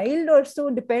kind of mild or so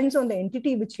depends on the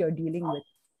entity which you're dealing with.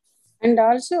 And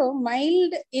also,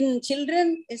 mild in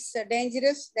children is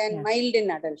dangerous than mild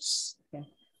in adults. Yeah.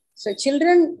 So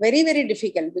children, very, very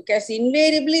difficult because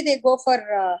invariably they go for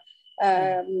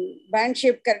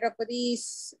band-shaped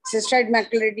keratopathies, cystoid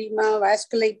macular edema,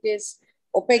 vasculitis,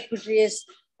 opaque vitreous.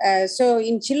 So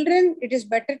in children, it is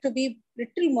better to be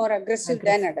little more aggressive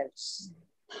than adults.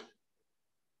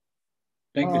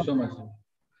 Thank you so much.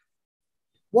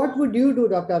 What would you do,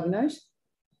 Dr. Avinash?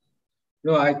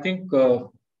 No, I think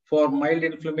for mild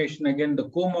inflammation, again, the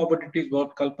comorbidities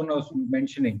what Kalpana was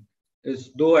mentioning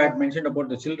is, though I had mentioned about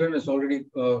the children, is already,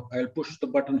 I'll push the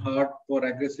button hard for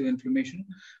aggressive inflammation,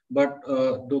 but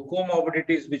the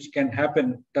comorbidities which can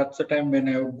happen, that's the time when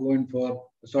I would go in for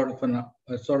a sort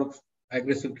of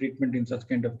aggressive treatment in such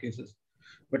kind of cases.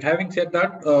 But having said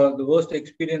that, the worst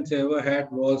experience I ever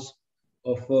had was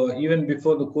of even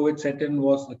before the COVID set in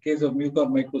was a case of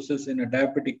mucormycosis in a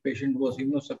diabetic patient who was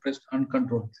immunosuppressed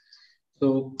uncontrolled.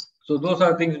 So those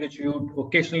are things which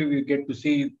occasionally we get to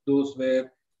see, those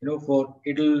where, you know,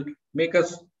 it'll make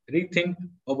us rethink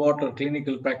about our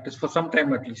clinical practice for some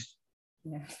time at least.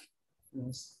 Yeah.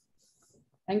 Yes.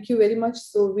 Thank you very much.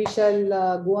 So we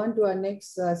shall go on to our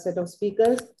next set of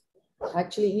speakers.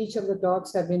 Actually, each of the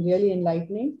talks have been really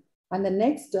enlightening. And the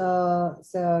next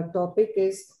topic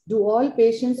is, do all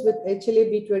patients with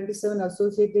HLA-B27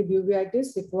 associated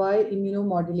uveitis require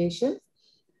immunomodulation?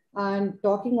 And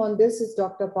talking on this is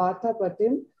Dr. Partha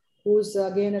Patim, who's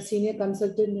again a senior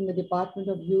consultant in the Department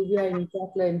of UVEA and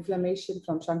Intraocular Inflammation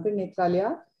from Shankar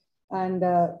Nethralaya. And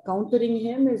countering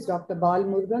him is Dr. Bal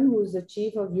Murugan, who is the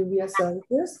Chief of UVEA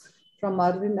Services from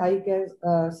Arvind Eye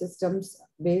Care Systems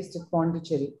based at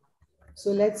Pondicherry.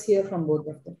 So let's hear from both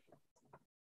of them.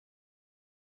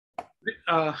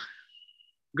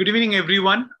 Good evening,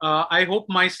 everyone. I hope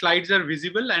my slides are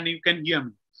visible and you can hear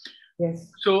me.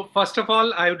 Yes. So first of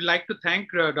all, I would like to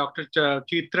thank Dr.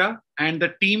 Chitra and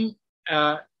the team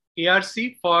ARC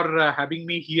for having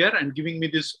me here and giving me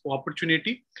this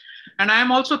opportunity. And I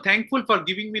am also thankful for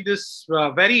giving me this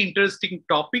very interesting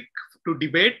topic to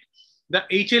debate, the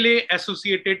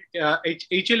HLA-associated,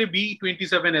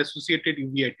 HLA-B27 associated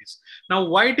uveitis. Now,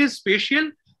 why it is special?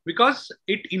 Because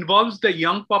it involves the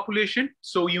young population.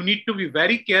 So you need to be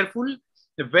very careful,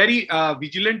 very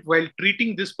vigilant while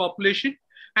treating this population.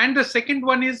 And the second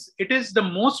one is, it is the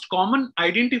most common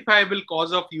identifiable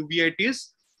cause of uveitis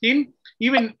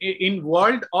even in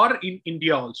world or in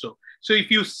India also. So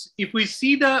if we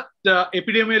see the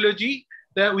epidemiology,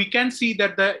 we can see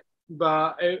that the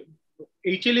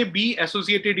HLA-B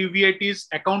associated uveitis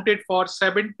accounted for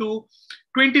 7 to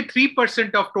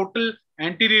 23% of total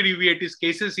anterior uveitis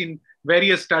cases in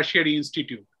various tertiary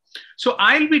institutes. So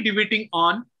I'll be debating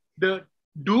on the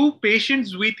Do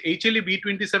patients with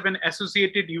HLA-B27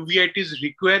 associated uveitis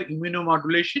require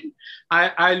immunomodulation?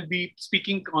 I'll be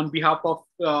speaking on behalf of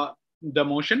the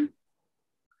motion.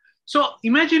 So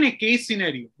imagine a case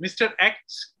scenario. Mr.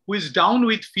 X, who is down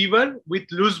with fever, with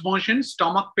loose motion,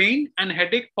 stomach pain, and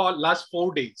headache for last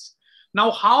 4 days.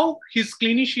 Now, how his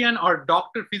clinician or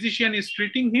doctor, physician is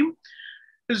treating him?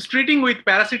 Is treating with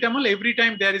paracetamol. Every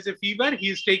time there is a fever, he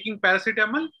is taking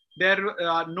paracetamol. There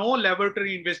no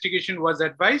laboratory investigation was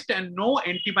advised, and no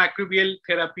antimicrobial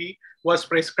therapy was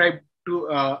prescribed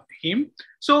to him.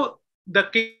 So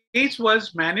the case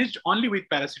was managed only with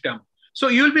paracetamol. So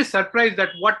you'll be surprised that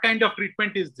what kind of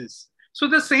treatment is this? So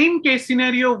the same case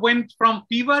scenario went from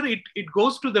fever, it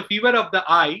goes to the fever of the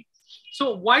eye.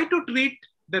 So why to treat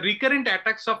the recurrent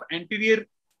attacks of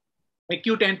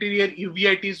acute anterior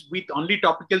uveitis with only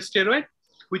topical steroid,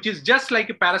 which is just like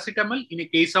a paracetamol in a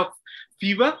case of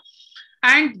fever?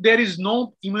 And there is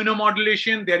no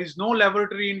immunomodulation, there is no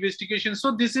laboratory investigation.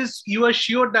 So this is, you are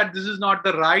sure that this is not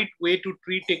the right way to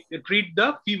treat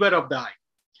the fever of the eye.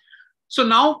 So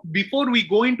now, before we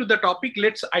go into the topic,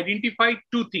 let's identify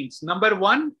two things. Number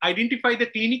one, identify the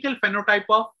clinical phenotype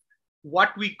of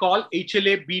what we call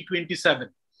HLA-B27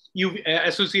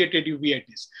 associated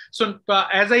uveitis. So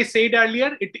as I said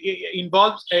earlier,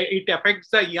 it affects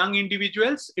the young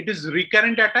individuals. It is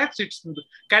recurrent attacks. It's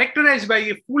characterized by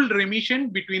a full remission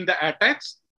between the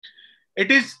attacks.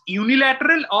 It is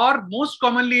unilateral, or most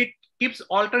commonly it keeps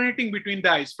alternating between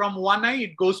the eyes. From one eye,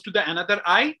 it goes to the another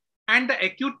eye. And the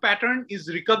acute pattern is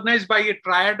recognized by a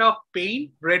triad of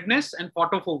pain, redness, and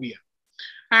photophobia.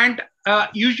 And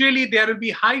usually there will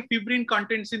be high fibrin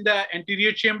contents in the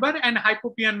anterior chamber, and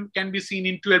hypopyon can be seen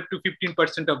in 12 to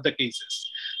 15% of the cases.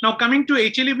 Now, coming to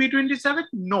HLA-B27,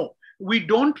 no, we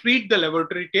don't read the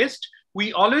laboratory test.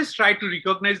 We always try to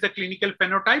recognize the clinical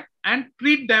phenotype and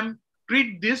treat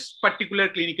this particular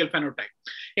clinical phenotype.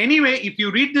 Anyway, if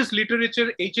you read this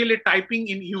literature, HLA typing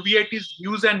in uveitis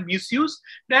use and misuse,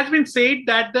 it has been said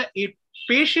that a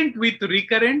patient with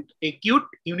recurrent, acute,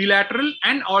 unilateral,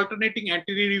 and alternating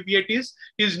anterior uveitis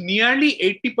is nearly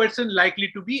 80% likely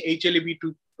to be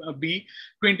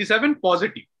HLA-B27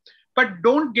 positive. But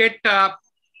don't get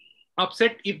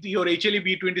upset if your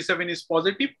HLA-B27 is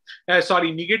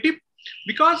negative,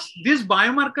 because these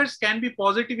biomarkers can be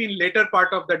positive in later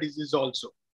part of the disease also.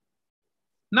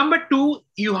 Number two,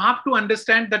 you have to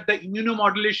understand that the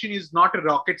immunomodulation is not a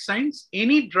rocket science.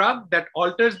 Any drug that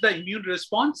alters the immune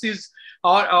response is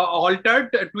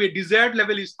altered to a desired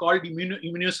level is called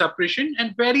immunosuppression,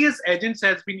 and various agents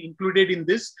has been included in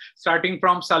this, starting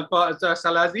from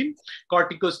salazine,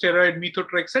 corticosteroid,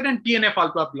 methotrexate, and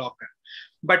TNF-alpha blocker.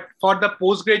 But for the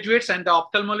postgraduates and the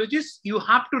ophthalmologists, you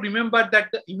have to remember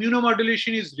that the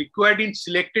immunomodulation is required in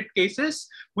selected cases,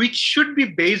 which should be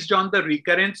based on the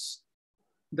recurrence,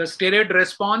 the steroid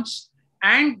response,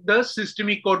 and the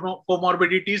systemic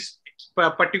comorbidities,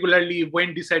 particularly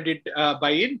when decided by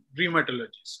a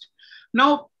rheumatologist.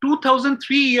 Now,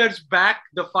 2003 years back,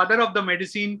 the father of the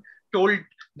medicine told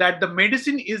that the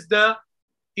medicine is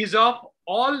of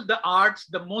all the arts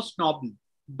the most noble.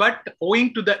 But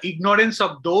owing to the ignorance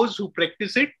of those who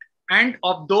practice it and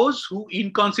of those who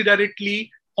inconsiderately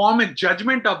form a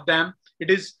judgment of them, it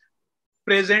is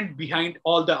present behind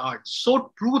all the arts.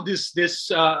 So true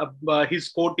his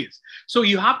quote is. So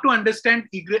you have to understand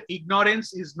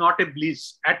ignorance is not a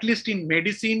bliss. At least in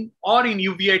medicine or in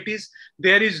uveitis,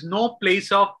 there is no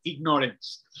place of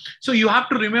ignorance. So you have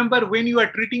to remember, when you are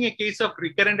treating a case of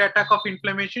recurrent attack of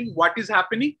inflammation, what is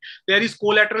happening? There is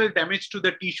collateral damage to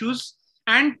the tissues,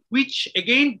 and which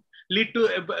again lead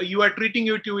to you are treating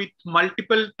it with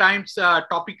multiple times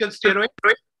topical steroid.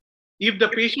 If the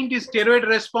patient is steroid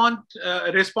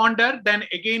responder, then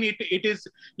again it is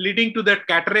leading to the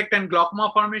cataract and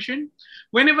glaucoma formation.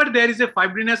 Whenever there is a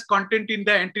fibrinous content in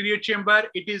the anterior chamber,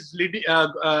 it is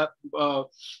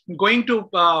going to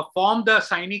form the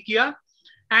synechia,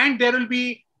 and there will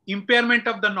be impairment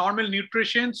of the normal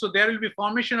nutrition. So there will be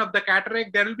formation of the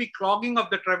cataract, there will be clogging of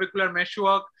the trabecular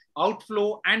meshwork,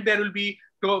 outflow, and there will be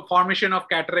formation of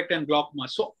cataract and glaucoma.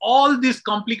 So all these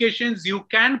complications you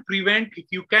can prevent if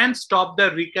you can stop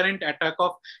the recurrent attack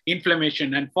of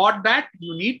inflammation. And for that,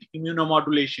 you need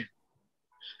immunomodulation.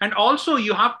 And also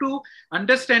you have to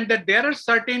understand that there are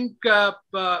certain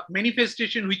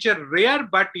manifestations which are rare,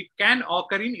 but it can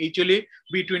occur in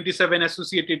HLA-B27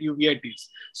 associated uveitis.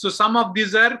 So some of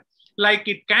these are like,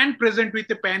 it can present with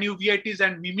the panuveitis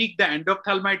and mimic the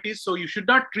endophthalmitis. So you should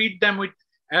not treat them with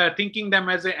thinking them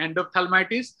as an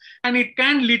endophthalmitis, and it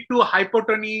can lead to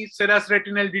hypotony, serous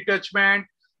retinal detachment,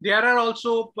 There are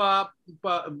also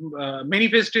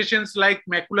manifestations like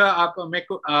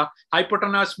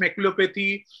hypotenuse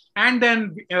maculopathy, and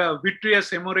then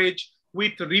vitreous hemorrhage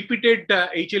with repeated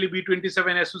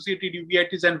HLA-B27 associated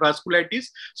uveitis and vasculitis.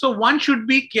 So one should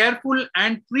be careful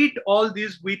and treat all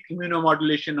these with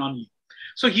immunomodulation only.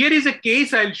 So here is a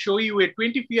case I'll show you. A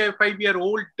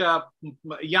 25-year-old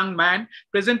young man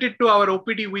presented to our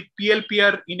OPD with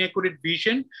PLPR inaccurate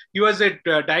vision. He was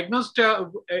diagnosed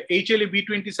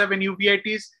HLA-B27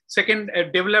 uveitis,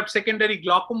 developed secondary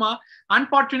glaucoma.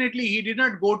 Unfortunately, he did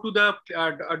not go to the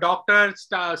doctor,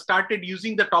 started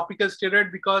using the topical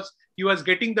steroid because he was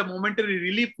getting the momentary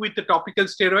relief with the topical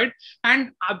steroid.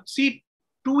 And see,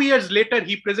 2 years later,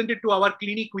 he presented to our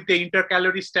clinic with the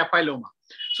intercalary staphyloma.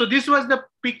 So this was the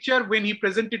picture when he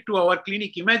presented to our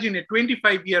clinic. Imagine a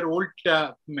 25-year-old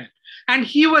man. And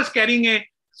he was carrying a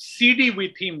CD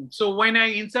with him. So when I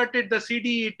inserted the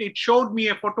CD, it showed me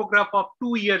a photograph of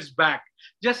 2 years back.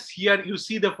 Just here you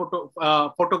see the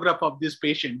photograph of this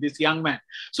patient, this young man.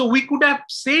 So we could have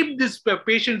saved this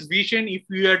patient's vision if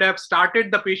we had have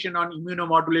started the patient on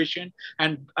immunomodulation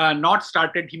and not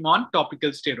started him on topical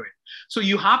steroid. So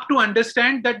you have to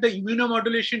understand that the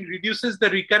immunomodulation reduces the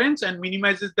recurrence and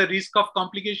minimizes the risk of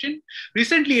complication.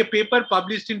 Recently, a paper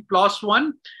published in PLOS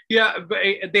One,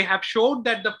 they have showed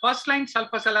that the first-line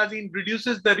sulfasalazine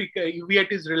reduces the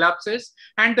uveitis relapses,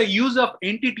 and the use of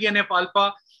anti-TNF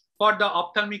alpha for the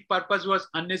ophthalmic purpose was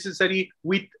unnecessary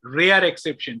with rare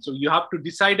exception. So you have to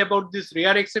decide about this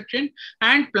rare exception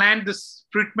and plan this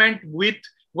treatment with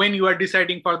when you are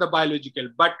deciding for the biological.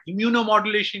 But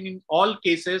immunomodulation in all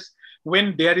cases,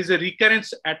 when there is a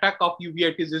recurrence attack of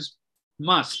uveitis, is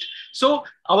must. So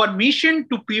our mission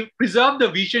to preserve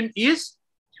the vision is,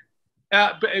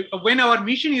 when our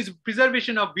mission is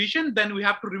preservation of vision, then we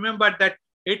have to remember that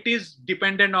it is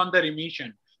dependent on the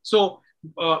remission. So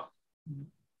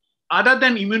other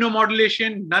than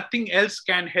immunomodulation, nothing else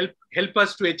can help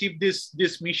us to achieve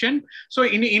this mission. So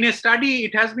in a study,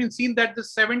 it has been seen that the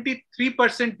 73%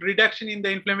 reduction in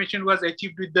the inflammation was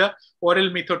achieved with the oral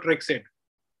methotrexate.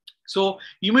 So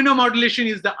immunomodulation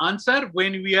is the answer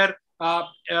when we are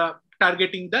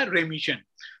targeting the remission.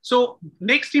 So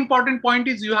next important point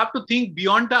is you have to think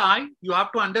beyond the eye. You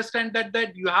have to understand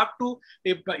that you have to,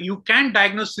 you can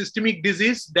diagnose systemic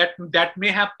disease that may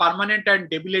have permanent and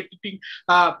debilitating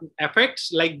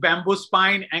effects like bamboo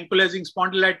spine, ankylosing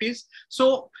spondylitis.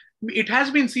 So it has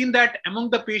been seen that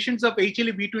among the patients of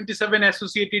HLA-B27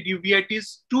 associated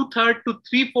uveitis, 2/3 to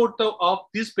 3/4 of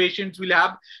these patients will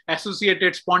have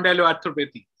associated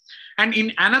spondyloarthropathy. And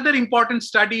in another important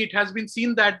study, it has been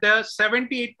seen that the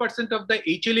 78% of the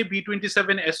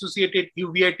HLA-B27 associated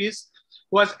uveitis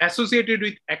was associated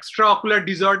with extraocular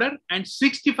disorder, and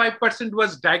 65%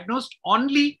 was diagnosed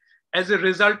only as a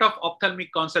result of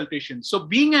ophthalmic consultation. So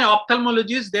being an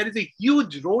ophthalmologist, there is a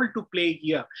huge role to play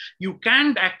here. You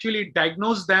can actually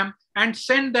diagnose them and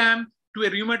send them to a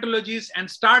rheumatologist and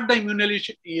start the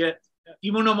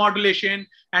immunomodulation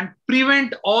and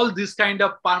prevent all this kind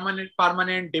of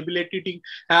permanent debilitating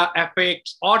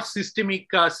effects or systemic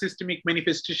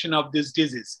manifestation of this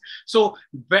disease. So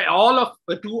to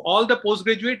all the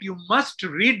postgraduate, you must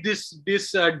read this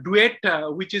duet,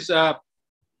 which is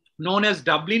known as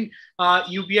Dublin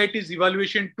uveitis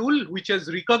evaluation tool, which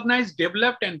has recognized,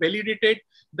 developed, and validated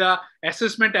the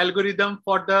assessment algorithm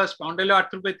for the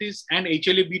spondyloarthropathies and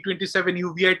HLA-B27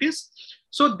 uveitis.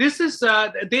 So this is,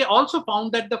 they also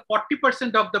found that the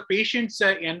 40% of the patients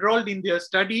enrolled in their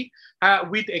study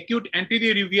with acute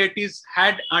anterior uveitis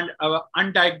had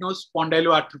undiagnosed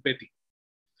spondyloarthropathy.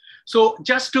 So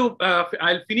just to,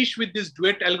 I'll finish with this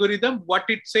duet algorithm. What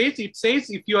it says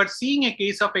if you are seeing a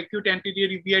case of acute anterior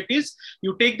uveitis,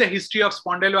 you take the history of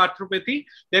spondyloarthropathy.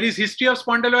 There is history of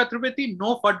spondyloarthropathy,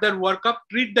 no further workup,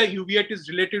 treat the uveitis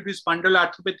related with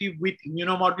spondyloarthropathy with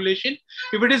immunomodulation.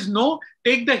 If it is no,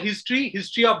 take the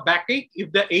history of backache.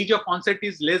 If the age of onset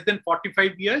is less than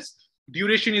 45 years,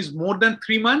 duration is more than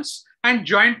 3 months, and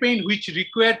joint pain which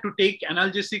require to take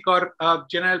analgesic or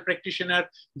general practitioner,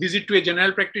 visit to a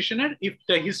general practitioner. If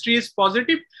the history is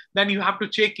positive, then you have to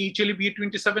check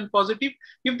HLA-B27 positive.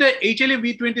 If the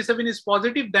HLA-B27 is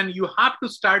positive, then you have to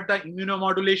start the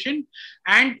immunomodulation.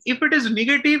 And if it is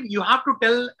negative, you have to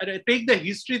take the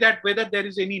history that whether there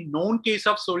is any known case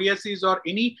of psoriasis or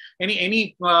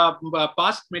any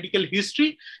past medical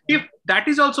history. If that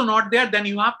is also not there, then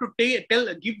you have to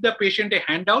give the patient a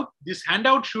handout. This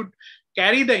handout should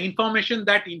carry the information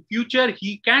that in future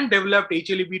he can develop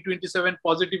HLA-B27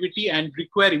 positivity and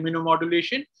require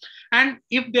immunomodulation. And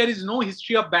if there is no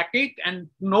history of backache and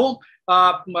no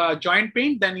joint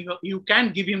pain, then you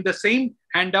can give him the same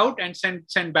handout and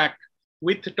send back.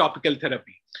 with topical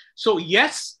therapy. So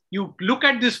yes, you look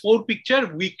at this 4 picture,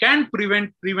 we can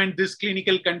prevent these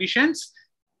clinical conditions.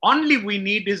 Only we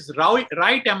need is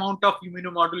right amount of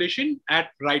immunomodulation at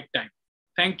right time.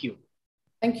 Thank you.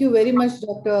 Thank you very much,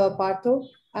 Dr. Partho.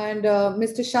 And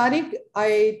Mr. Sharik,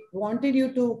 I wanted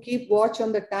you to keep watch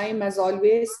on the time as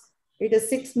always. It is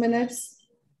 6 minutes.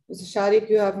 Mr. Sharik,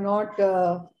 you have not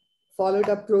followed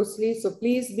up closely, so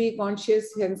please be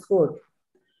conscious henceforth.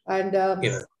 And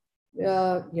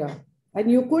yeah, and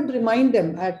you could remind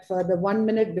them at the 1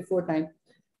 minute before time.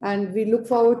 And we look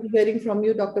forward to hearing from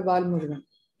you, Dr. Balmurugan.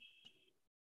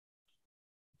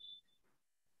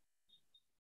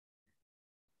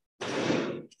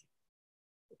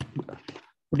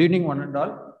 Good evening, one and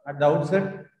all. At the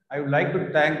outset, I would like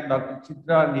to thank Dr.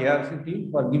 Chitra and the ARC team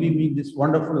for giving me this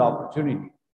wonderful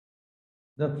opportunity.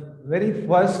 The very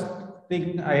first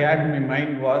thing I had in my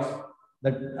mind was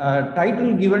that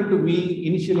title given to me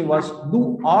initially was,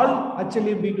 do all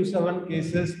HLA-B27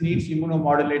 cases needs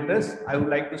immunomodulators? I would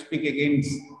like to speak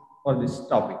against for this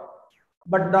topic.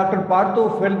 But Dr.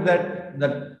 Partho felt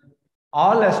that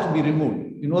all has to be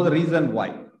removed. You know the reason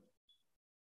why.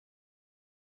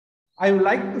 I would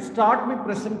like to start my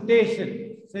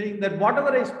presentation saying that whatever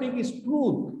I speak is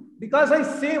truth, because I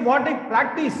say what I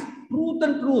practice, truth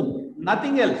and truth,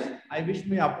 nothing else. I wish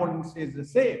my opponent says the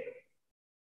same.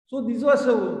 So this was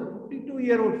a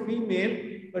 52-year-old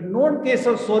female, but known case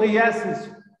of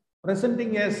psoriasis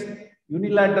presenting as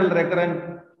unilateral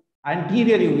recurrent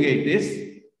anterior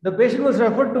uveitis. The patient was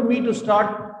referred to me to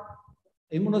start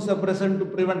immunosuppressant to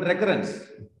prevent recurrence.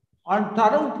 On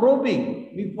thorough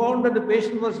probing, we found that the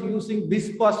patient was using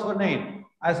bisphosphonate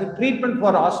as a treatment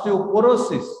for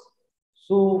osteoporosis.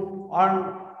 So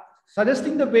on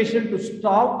suggesting the patient to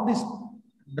stop this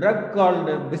drug called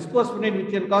bisphosphonate,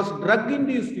 which can cause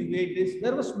drug-induced uveitis,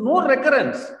 there was no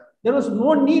recurrence. There was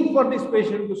no need for this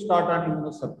patient to start on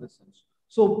immunosuppressants.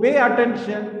 So pay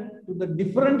attention to the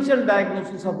differential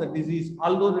diagnosis of the disease,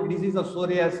 although the disease of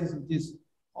psoriasis, which is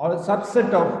or a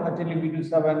subset of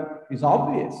HLA-B27, is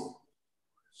obvious.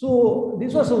 So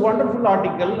this was a wonderful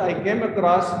article. I came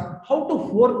across how to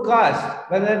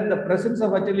forecast whether the presence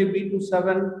of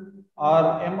HLA-B27 or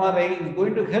MRI is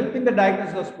going to help in the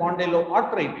diagnosis of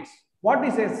spondyloarthritis. What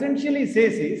it essentially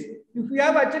says is, if you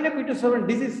have HLA-B27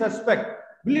 disease suspect,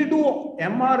 will you do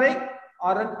MRI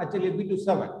or an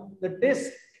HLA-B27? The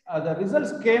test, the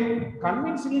results came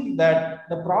convincingly that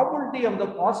the probability of the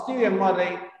positive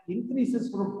MRI increases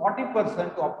from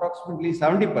 40% to approximately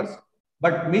 70%.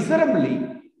 But miserably,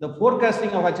 the forecasting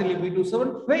of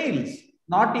HLA-B27 fails.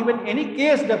 Not even any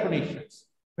case definitions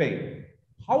fail.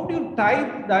 How do you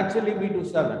type the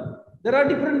HLA-B27? There are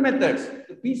different methods.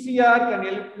 The PCR can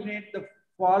eliminate the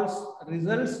false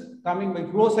results coming by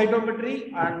flow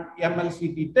cytometry and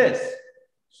MLCT tests.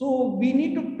 So we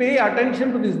need to pay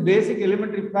attention to this basic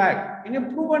elementary fact. In a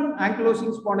proven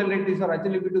ankylosing spondylitis or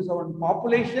HLA-B27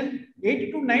 population,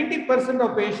 80 to 90%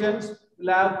 of patients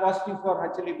will have positive for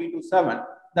HLA-B27.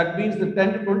 That means the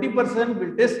 10 to 20%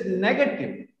 will test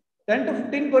negative. 10 to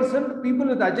 15% people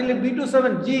with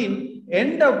HLA-B27 gene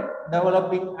end up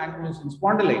developing ankylosing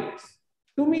spondylitis.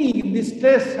 To me, this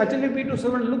test,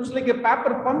 HLA-B27 looks like a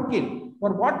paper pumpkin.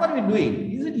 For what are we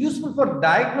doing? Is it useful for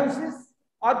diagnosis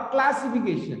or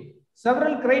classification?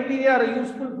 Several criteria are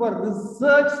useful for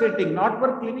research setting, not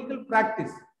for clinical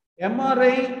practice.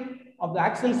 MRI of the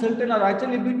axial symptom or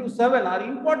HLA-B27 are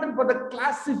important for the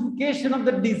classification of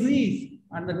the disease,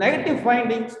 and the negative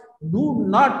findings do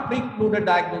not preclude a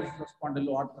diagnosis of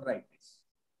spondyloarthritis.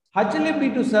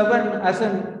 HLA-B27 has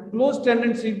a close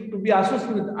tendency to be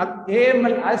associated with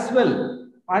AML as well,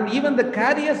 and even the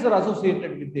carriers are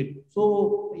associated with it.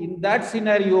 So in that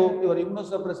scenario, your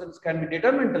immunosuppressants can be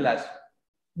detrimental as well.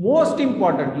 Most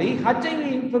importantly,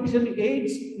 HIV infection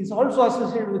AIDS is also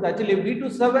associated with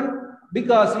HLA-B27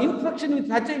 because infection with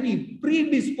HIV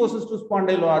predisposes to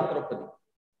spondyloarthropathy.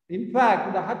 In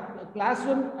fact, the class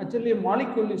 1 HLA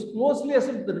molecule is closely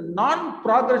associated with the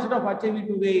non-progression of HIV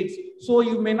to AIDS. So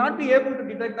you may not be able to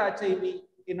detect HIV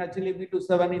in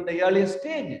HLA-B27 in the earliest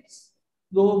stages.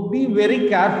 So be very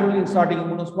careful in starting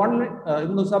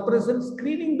immunosuppressants.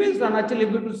 Screening based on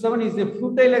HLA-B27 is a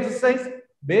futile exercise.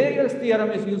 Bayer's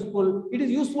theorem is useful. It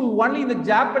is useful only in the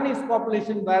Japanese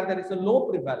population where there is a low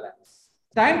prevalence.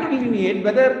 Time to delineate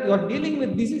whether you are dealing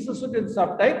with disease-associated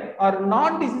subtype or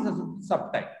non-disease-associated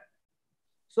subtype.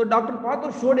 So Dr.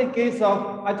 Partho showed a case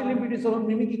of HLA-B27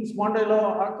 mimicking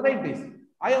spondyloarthritis.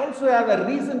 I also have a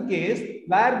recent case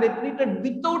where they treated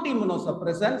without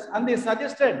immunosuppressants and they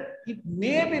suggested it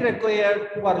may be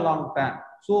required for a long time.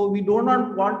 So we do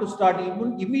not want to start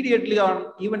immediately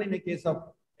on even in a case of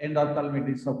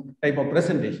endophthalmitis type of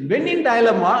presentation. When in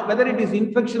dilemma, whether it is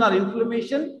infection or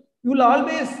inflammation, you will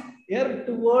always err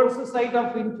towards the site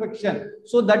of infection.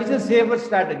 So that is a safer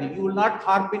strategy. You will not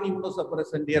harp in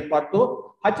immunosuppressant here,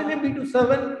 Partho.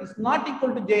 HLA-B27 is not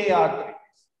equal to JAR3.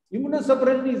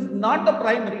 Immunosuppression is not the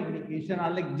primary indication.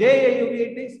 Unlike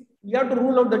JAUVitis, we have to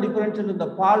rule out the differential in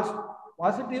the false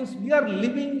positives. We are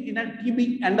living in a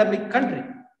TB endemic country.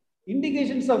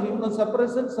 Indications of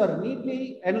immunosuppressants are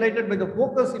neatly enlightened by the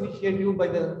focus initiative by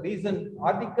the recent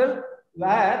article,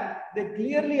 where they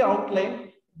clearly outline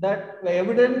that the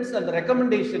evidence and the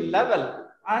recommendation level.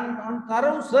 And on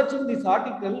thorough search in this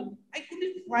article, I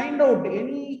couldn't find out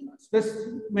any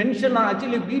specific mention on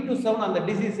actually B27 on the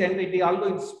disease entity,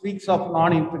 although it speaks of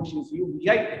non-infectious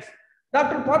uveitis.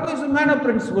 Dr. Partho is a man of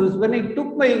principles. When I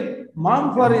took my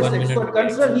mom for his expert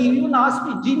consult, he even asked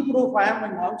me, gene proof, I am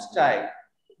my mom's child.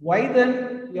 Why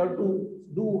then you have to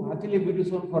do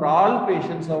HLA-B27 for all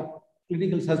patients of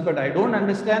clinical suspect? I don't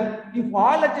understand. If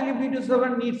all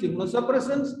HLA-B27 needs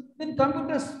immunosuppressants, then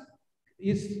computers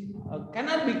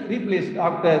cannot be replaced,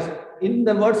 doctors. In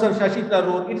the words of Shashi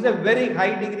Tharoor, it is a very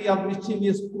high degree of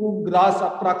mischievous proof gross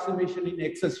approximation in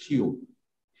excessive.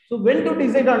 So when to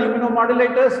decide on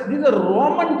immunomodulators? This is a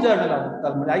Roman journal of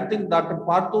ophthalmology. I think Dr.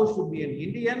 Partho should be an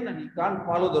Indian and he can't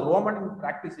follow the Roman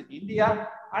practice in India.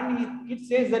 And it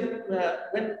says that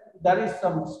when there is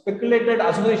some speculated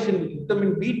association with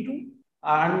vitamin B2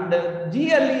 and G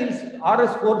alleles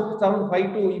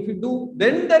RS4752, if you do,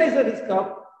 then there is a risk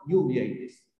of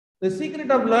uveitis. The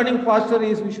secret of learning faster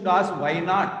is we should ask why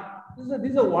not.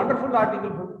 This is a wonderful article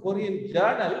from Korean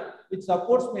journal which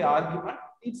supports my argument.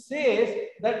 It says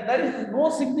that there is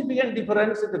no significant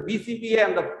difference in the BCVA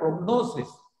and the prognosis.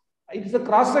 It is a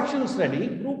cross-sectional study.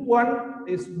 Group 1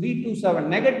 is B27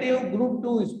 negative, group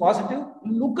 2 is positive.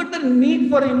 Look at the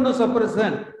need for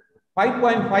immunosuppression,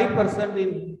 5.5%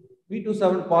 in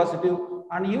B27 positive,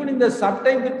 and even in the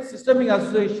subtype with systemic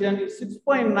association, it's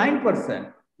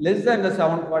 6.9%, less than the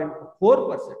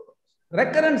 7.4%.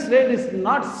 Recurrence rate is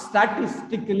not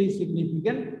statistically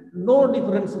significant, no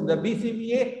difference in the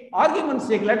BCVA. Argument's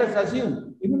sake, let us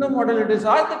assume immunomodulators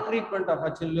are the treatment of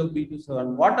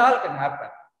HLA-B27. What all can happen?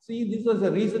 See, this was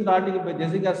a recent article by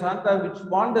Jessica Santa, which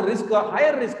warned the risk of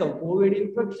higher risk of COVID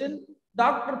infection.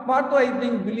 Dr. Partho, I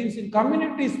think, believes in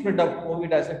community spread of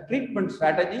COVID as a treatment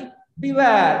strategy.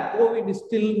 Beware, COVID is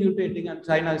still mutating and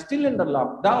China is still under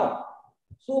lockdown.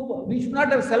 So we should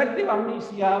not have selective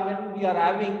amnesia when we are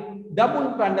having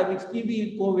double pandemics,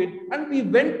 TB, COVID, and we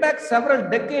went back several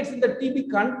decades in the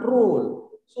TB control.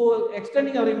 So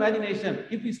extending our imagination,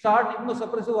 if we start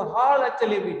immunosuppressive or all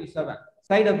HLA-B27,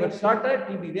 side effects started,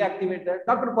 TB reactivated,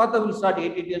 Dr. Partho will start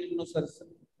ATT and immunosuppression.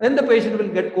 Then the patient will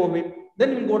get COVID,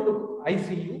 then we'll go to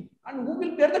ICU. And who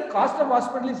will bear the cost of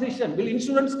hospitalization? Will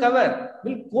insurance cover?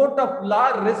 Will court of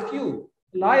law rescue?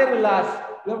 Lawyer will ask,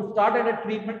 you have started a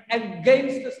treatment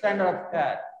against the standard of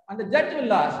care. And the judge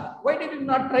will ask, why did you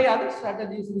not try other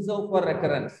strategies reserved for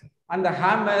recurrence? And the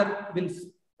hammer will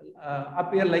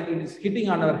appear like it is hitting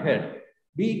on our head.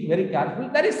 Be very careful.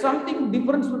 There is something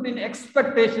difference between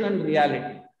expectation and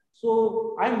reality.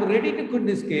 So I'm ready to quit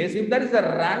this case if there is a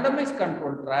randomized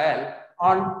controlled trial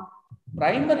on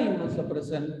primary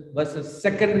immunosuppression versus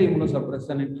secondary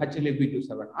immunosuppression in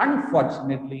HLA-B27.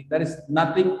 Unfortunately, there is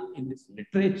nothing in this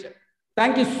literature.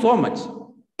 Thank you so much.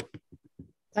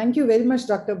 Thank you very much,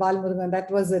 Dr. Balmurugan. That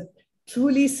was a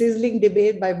truly sizzling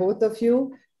debate by both of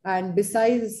you. And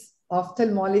besides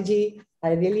ophthalmology,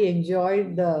 I really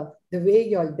enjoyed the way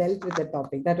you all dealt with the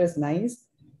topic. That was nice.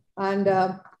 And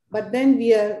but then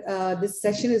this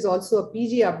session is also a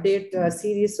PG update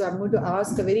series. So I'm going to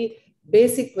ask a very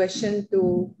basic question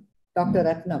to Dr.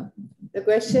 Ratnam. The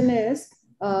question is,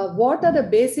 what are the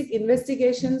basic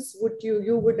investigations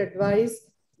you would advise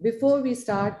before we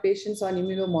start patients on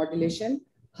immunomodulation?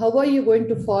 How are you going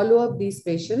to follow up these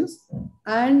patients?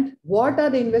 And what are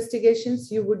the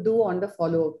investigations you would do on the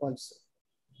follow-up also?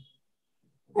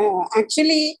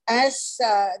 Actually, as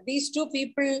these two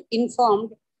people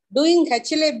informed, doing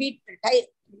HLA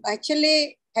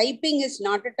typing is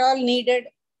not at all needed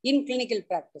in clinical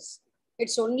practice.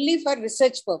 It's only for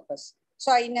research purpose.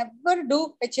 So I never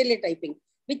do HLA typing,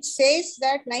 which says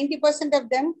that 90% of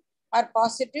them are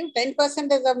positive,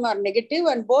 10% of them are negative,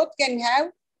 and both can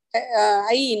have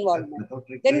eye involvement.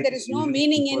 Then there is no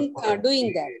meaning in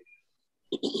doing that.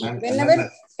 Whenever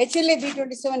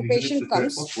HLA-B27 patient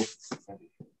comes,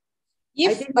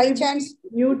 if by chance...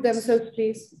 Mute themselves,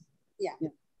 please. Yeah.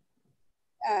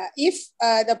 If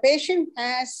the patient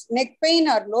has neck pain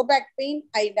or low back pain,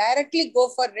 I directly go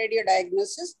for radio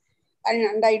diagnosis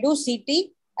and I do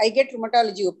CT, I get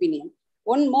rheumatology opinion.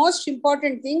 One most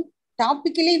important thing,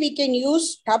 topically, we can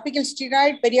use topical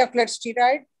steroid, periocular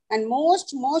steroid, and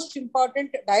most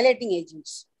important, dilating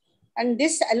agents. And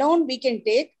this alone we can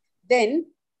take, then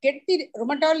get the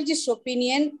rheumatologist's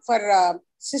opinion for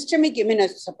systemic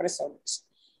immunosuppressants.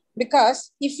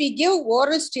 Because if we give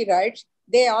oral steroids,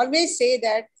 they always say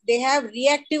that they have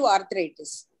reactive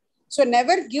arthritis. So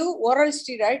never give oral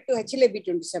steroid to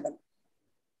HLA-B27.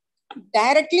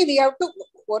 Directly we have to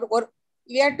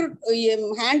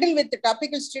handle with the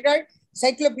topical steroid,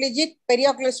 cycloplegic,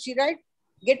 periocular steroid,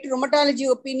 get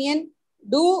rheumatology opinion,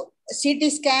 do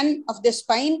CT scan of the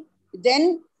spine,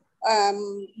 then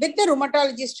with the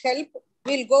rheumatologist help,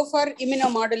 we'll go for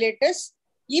immunomodulators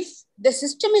if the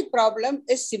systemic problem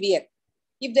is severe.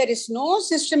 If there is no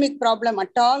systemic problem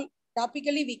at all,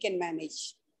 topically we can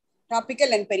manage, topical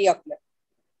and periocular.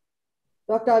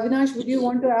 Dr. Avinash, would you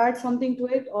want to add something to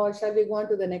it, or shall we go on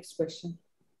to the next question?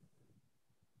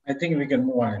 I think we can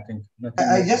move on. I think.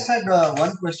 I just had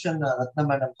one question, Ratna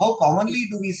Madam. How commonly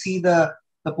do we see the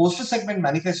posterior segment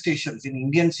manifestations in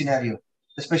Indian scenario,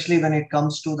 especially when it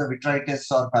comes to the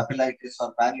vitritis or papillitis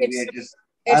or panuveitis?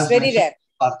 It's very rare.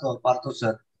 Partho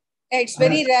sir. It's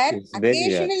very rare. It's very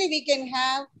Occasionally rare. we can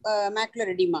have macular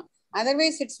edema.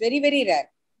 Otherwise, it's very, very rare.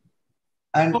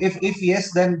 And if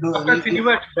yes, then Dr.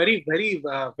 Silva, very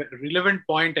relevant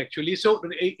point actually. So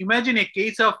imagine a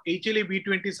case of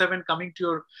HLA-B27 coming to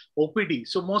your OPD.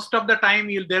 So most of the time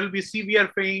there will be severe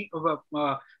pain,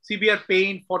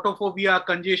 photophobia,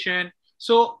 congestion.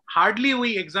 So hardly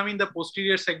we examine the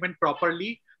posterior segment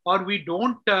properly, or we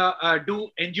don't do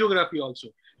angiography also.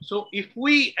 So if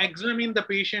we examine the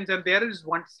patients, and there is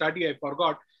one study I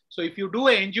forgot. So if you do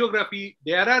angiography,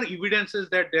 there are evidences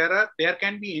that there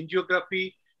can be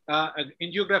angiography.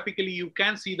 Angiographically, you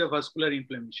can see the vascular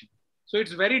inflammation. So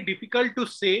it's very difficult to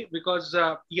say because,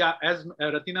 as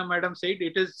Ratina Madam said,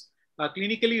 it is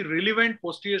clinically relevant.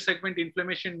 Posterior segment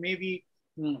inflammation may be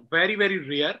very, very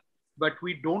rare, but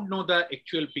we don't know the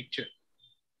actual picture.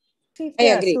 See, if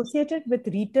they are associated with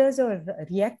reters or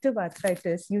reactive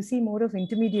arthritis, you see more of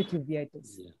intermediate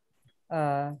uveitis.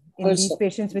 In these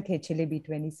patients with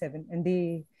HLA-B27. And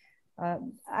they,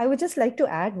 I would just like to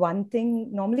add one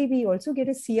thing. Normally, we also get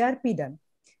a CRP done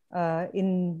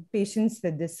in patients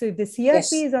with this. So if the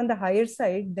CRP is on the higher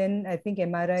side, then I think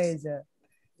MRI is a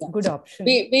good option.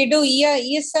 We do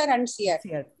ESR and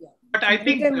CRP. But I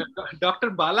think Dr.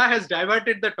 Bala has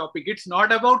diverted the topic. It's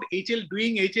not about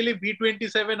doing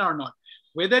HLA-B27 or not.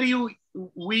 Whether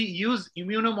we use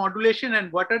immunomodulation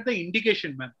and what are the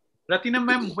indication, ma'am? Ratina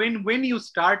ma'am, when you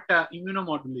start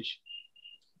immunomodulation?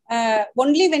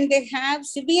 Only when they have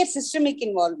severe systemic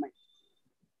involvement.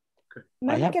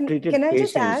 I have treated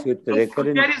patients with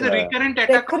recurrent. There is a recurrent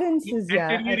attack.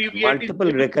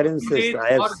 Multiple recurrences.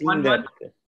 I have seen that.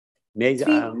 May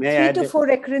three to 4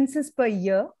 recurrences per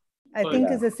year, I think,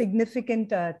 is a significant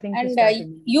thing.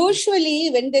 And usually,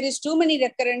 when there is too many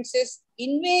recurrences,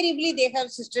 invariably they have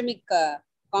systemic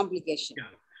complication.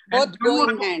 Both go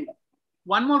in hand.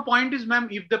 One more point is, ma'am,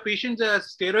 if the patient is a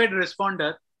steroid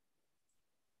responder,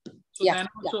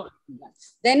 so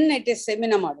then it is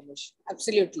immunomodulation.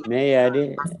 Absolutely. May I add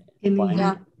a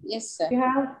point? Yes, sir. We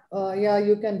have,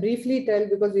 you can briefly tell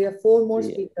because we have 4 more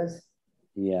speakers.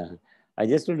 Yeah. I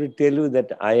just want to tell you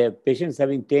that I have patients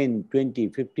having 10, 20,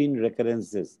 15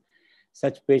 recurrences.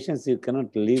 Such patients you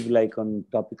cannot live like on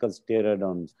topical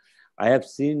steroid. I have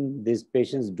seen these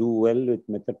patients do well with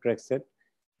methotrexate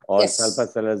or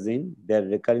sulfasalazine. Their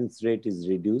recurrence rate is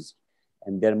reduced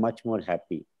and they're much more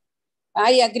happy.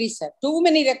 I agree, sir. Too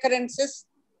many recurrences,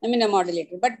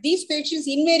 immunomodulator. But these patients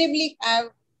invariably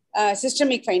have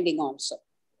systemic finding also.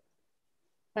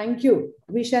 Thank you.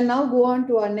 We shall now go on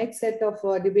to our next set of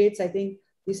debates. I think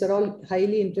these are all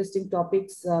highly interesting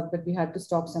topics, but we had to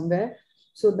stop somewhere.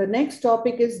 So the next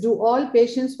topic is, do all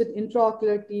patients with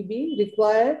intraocular TB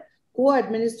require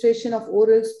co-administration of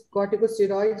oral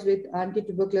corticosteroids with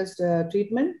antituberculous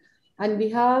treatment? And we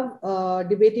have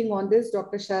debating on this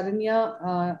Dr.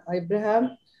 Sharanya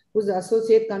Abraham, who's the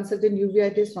Associate Consultant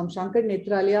Uveitis from Shankar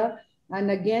Nethralaya. And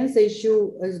against the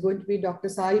issue is going to be Dr.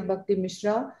 Sai Bhakti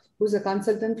Mishra, who's a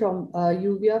consultant from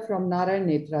UVEA from Narayan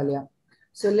Nethralaya.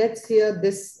 So let's hear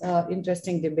this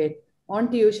interesting debate. On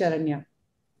to you, Sharanya.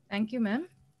 Thank you, ma'am.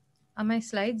 Are my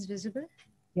slides visible?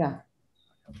 Yeah.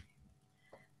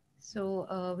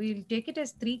 So we'll take it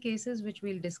as 3 cases, which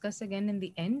we'll discuss again in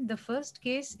the end. The first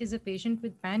case is a patient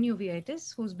with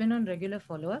panuveitis who's been on regular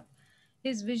follow-up.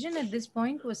 His vision at this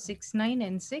point was 6/9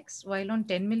 N6 while on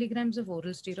 10 milligrams of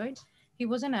oral steroid. He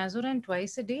was on Azoran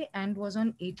twice a day and was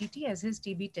on ATT as his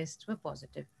TB tests were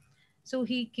positive. So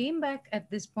he came back at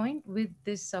this point with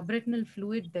this subretinal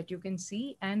fluid that you can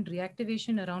see and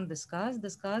reactivation around the scars. The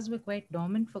scars were quite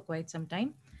dormant for quite some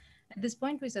time. At this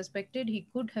point, we suspected he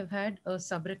could have had a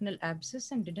subretinal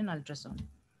abscess and did an ultrasound.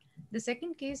 The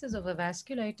second case is of a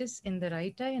vasculitis in the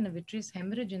right eye and a vitreous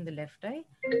hemorrhage in the left eye.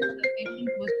 The patient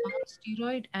was on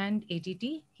steroid and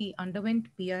ATT. He underwent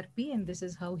PRP, and this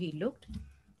is how he looked.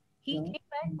 He came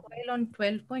back while on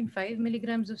 12.5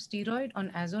 milligrams of steroid on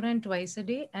Azoran twice a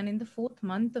day and in the 4th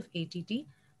month of ATT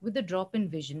with a drop in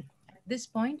vision. At this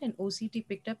point, an OCT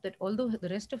picked up that although the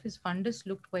rest of his fundus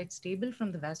looked quite stable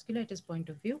from the vasculitis point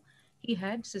of view, he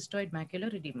had cystoid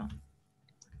macular edema.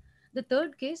 The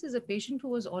third case is a patient who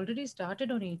was already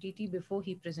started on ATT before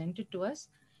he presented to us.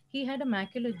 He had a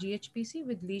macular GHPC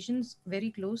with lesions very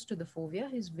close to the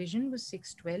fovea. His vision was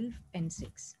 612 and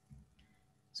 6.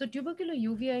 So tubercular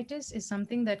uveitis is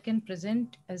something that can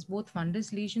present as both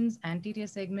fundus lesions, anterior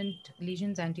segment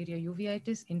lesions, anterior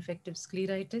uveitis, infective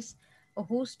scleritis, a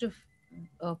host of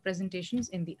presentations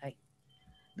in the eye.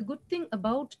 The good thing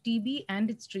about TB and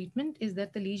its treatment is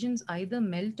that the lesions either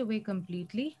melt away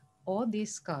completely or they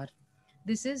scar.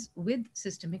 This is with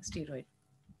systemic steroid.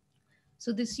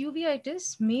 So this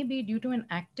uveitis may be due to an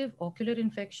active ocular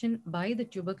infection by the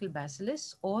tubercle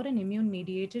bacillus or an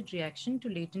immune-mediated reaction to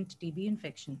latent TB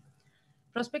infection.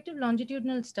 Prospective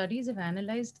longitudinal studies have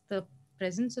analyzed the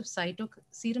presence of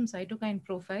serum cytokine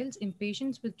profiles in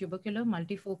patients with tubercular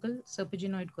multifocal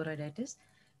serpaginoid choroiditis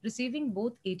receiving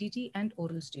both ATT and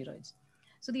oral steroids.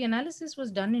 So the analysis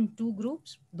was done in 2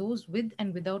 groups, those with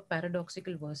and without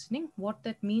paradoxical worsening. What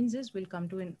that means is we'll come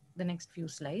to in the next few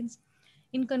slides.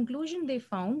 In conclusion, they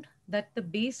found that the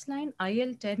baseline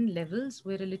IL-10 levels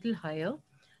were a little higher,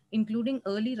 including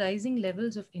early rising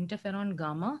levels of interferon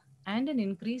gamma and an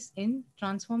increase in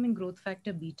transforming growth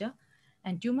factor beta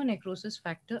and tumor necrosis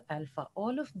factor alpha.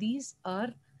 All of these are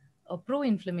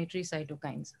pro-inflammatory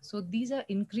cytokines. So these are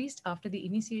increased after the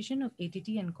initiation of ATT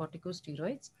and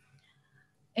corticosteroids.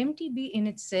 MTB in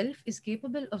itself is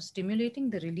capable of stimulating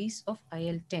the release of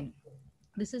IL-10.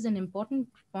 This is an important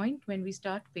point when we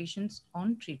start patients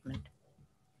on treatment.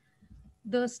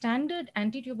 The standard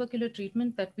anti-tubercular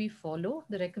treatment that we follow,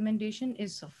 the recommendation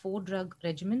is a 4-drug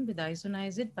regimen with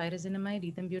isoniazid,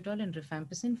 pyrazinamide, ethambutol, and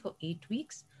rifampicin for 8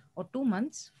 weeks or 2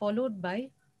 months, followed by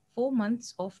 4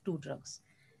 months of 2 drugs.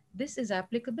 This is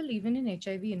applicable even in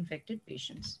HIV-infected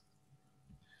patients.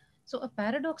 So a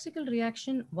paradoxical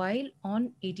reaction while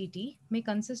on ATT may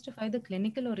consist of either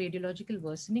clinical or radiological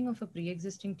worsening of a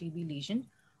pre-existing TB lesion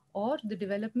or the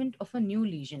development of a new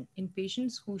lesion in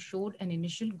patients who showed an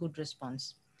initial good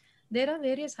response. There are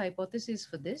various hypotheses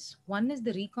for this. One is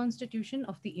the reconstitution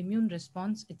of the immune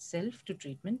response itself to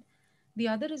treatment. The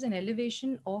other is an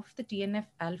elevation of the TNF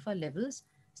alpha levels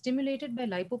stimulated by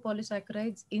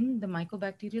lipopolysaccharides in the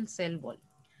mycobacterial cell wall.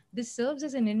 This serves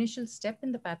as an initial step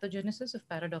in the pathogenesis of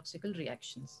paradoxical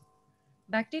reactions.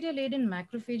 Bacteria-laden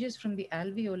macrophages from the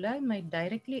alveoli might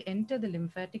directly enter the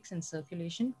lymphatics and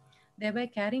circulation, thereby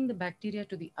carrying the bacteria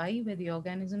to the eye where the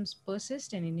organisms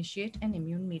persist and initiate an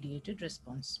immune-mediated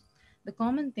response. The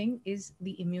common thing is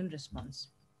the immune response.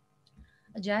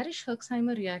 A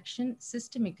Jarisch-Herxheimer reaction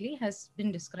systemically has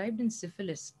been described in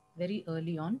syphilis very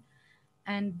early on,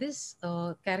 and this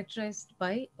characterized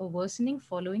by a worsening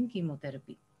following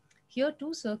chemotherapy. Here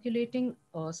too, circulating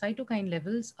cytokine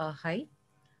levels are high.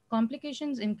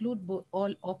 Complications include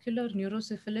all ocular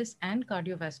neurosyphilis and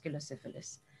cardiovascular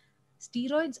syphilis.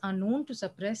 Steroids are known to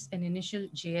suppress an initial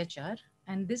JHR,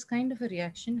 and this kind of a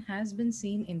reaction has been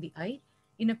seen in the eye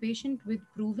in a patient with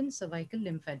proven cervical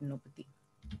lymphadenopathy.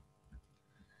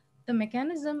 The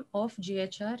mechanism of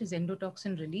JHR is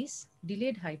endotoxin release,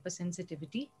 delayed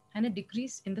hypersensitivity, and a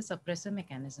decrease in the suppressor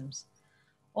mechanisms.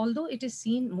 Although it is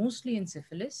seen mostly in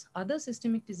syphilis, other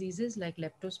systemic diseases like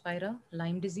leptospira,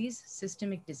 Lyme disease,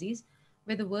 systemic disease,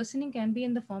 where the worsening can be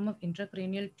in the form of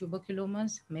intracranial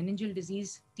tuberculomas, meningeal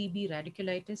disease, TB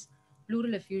radiculitis,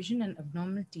 pleural effusion, and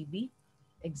abnormal TB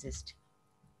exist.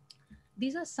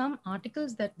 These are some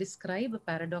articles that describe a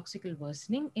paradoxical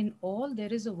worsening. In all,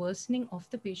 there is a worsening of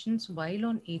the patients while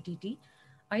on ATT,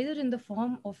 either in the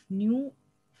form of new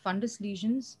fundus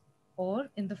lesions or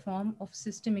in the form of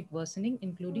systemic worsening,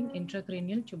 including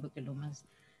intracranial tuberculomas.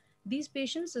 These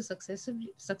patients are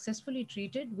successfully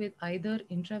treated with either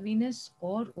intravenous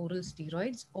or oral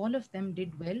steroids. All of them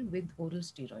did well with oral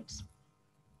steroids.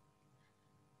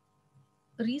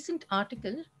 A recent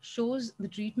article shows the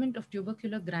treatment of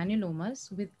tubercular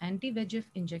granulomas with anti-VEGF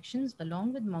injections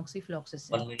along with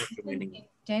moxifloxacin. 1 minute remaining.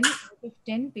 10 out of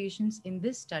 10 patients in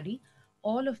this study,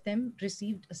 all of them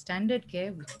received a standard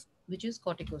care which is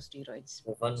corticosteroids.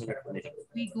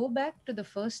 We go back to the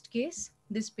first case.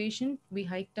 This patient, we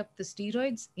hiked up the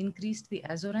steroids, increased the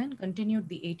azoran, continued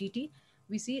the ATT.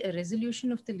 We see a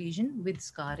resolution of the lesion with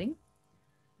scarring.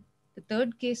 The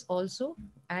third case also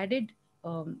added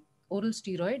oral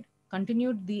steroid,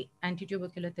 continued the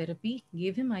antitubercular therapy,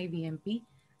 gave him IVMP,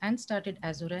 and started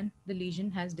azoran. The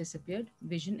lesion has disappeared.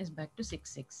 Vision is back to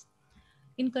 6/6.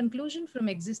 In conclusion, from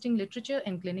existing literature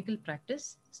and clinical practice,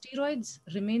 steroids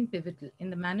remain pivotal in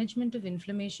the management of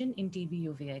inflammation in TB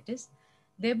uveitis,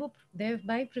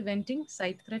 thereby preventing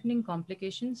sight-threatening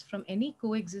complications from any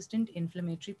coexistent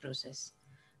inflammatory process.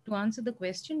 To answer the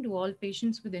question, do all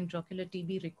patients with intraocular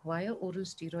TB require oral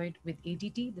steroid with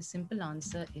ATT? The simple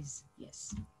answer is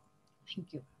yes.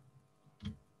 Thank you.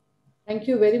 Thank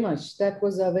you very much. That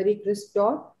was a very crisp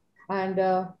talk. And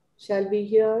shall we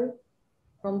hear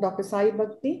from Dr. Sai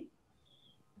Bhakti?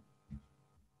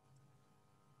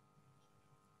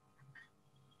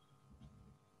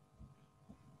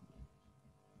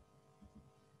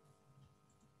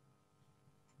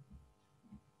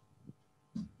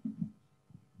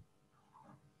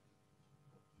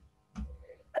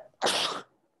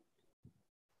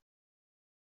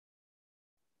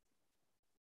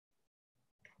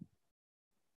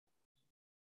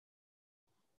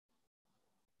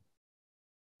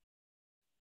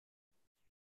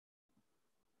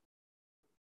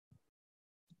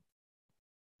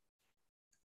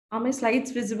 Are my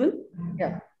slides visible?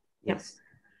 Yeah. Yes.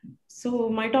 So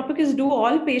my topic is, do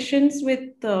all patients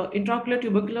with intraocular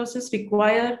tuberculosis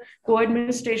require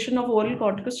co-administration of oral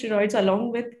corticosteroids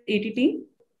along with ATT?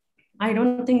 I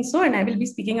don't think so, and I will be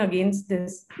speaking against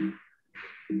this.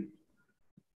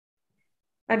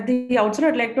 At the outset,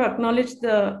 I'd like to acknowledge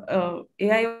the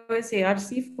AIOS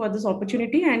ARC for this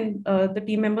opportunity and the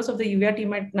team members of the UVEA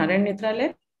team at Narayan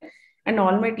Nethralaya and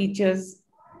all my teachers.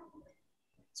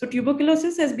 So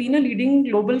tuberculosis has been a leading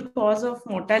global cause of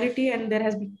mortality, and there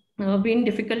has been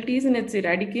difficulties in its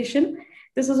eradication.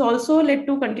 This has also led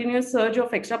to continuous surge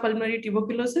of extrapulmonary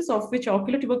tuberculosis, of which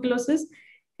ocular tuberculosis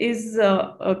is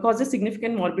causes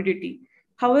significant morbidity.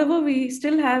 However, we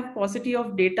still have paucity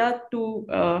of data to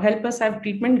help us have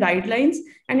treatment guidelines,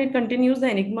 and it continues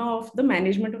the enigma of the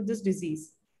management of this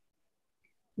disease.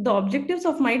 The objectives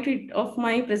of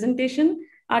my presentation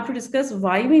are to discuss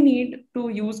why we need to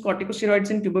use corticosteroids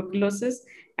in tuberculosis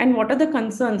and what are the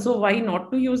concerns, so why not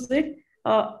to use it,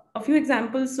 a few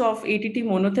examples of ATT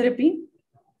monotherapy,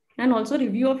 and also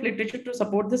review of literature to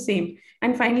support the same.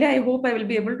 And finally, I hope I will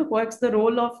be able to coax the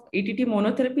role of ATT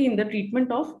monotherapy in the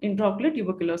treatment of intraocular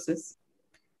tuberculosis.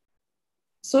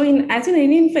 So as in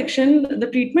any infection, the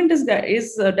treatment is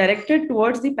directed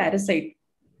towards the parasite.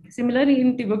 Similarly,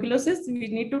 in tuberculosis, we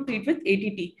need to treat with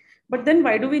ATT. But then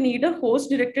why do we need a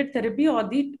host-directed therapy or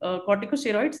the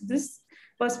corticosteroids?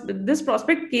 This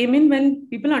prospect came in when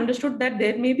people understood that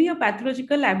there may be a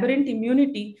pathological aberrant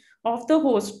immunity of the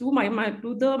host to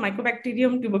the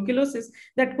Mycobacterium tuberculosis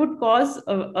that could cause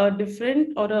a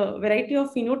different or a variety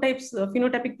of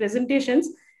phenotypic presentations.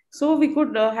 So we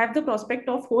could have the prospect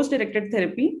of host-directed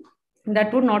therapy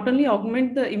that would not only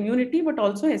augment the immunity, but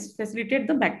also facilitate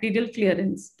the bacterial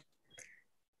clearance.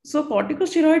 So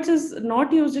corticosteroids is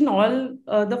not used in all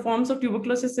the forms of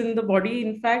tuberculosis in the body.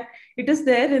 In fact, it is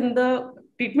there in the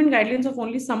treatment guidelines of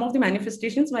only some of the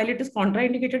manifestations, while it is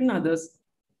contraindicated in others.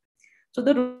 So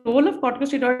the role of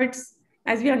corticosteroids,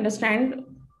 as we understand,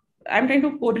 I'm trying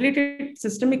to correlate it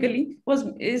systemically,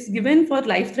 is given for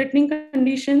life-threatening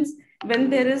conditions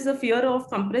when there is a fear of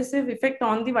compressive effect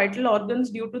on the vital organs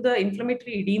due to the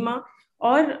inflammatory edema,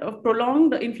 or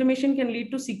prolonged inflammation can lead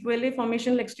to sequelae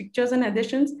formation like strictures and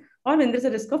adhesions, or when there's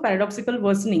a risk of paradoxical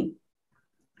worsening.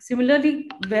 Similarly,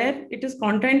 where it is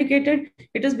contraindicated,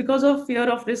 it is because of fear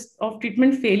of risk of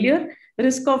treatment failure,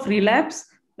 risk of relapse,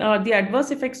 the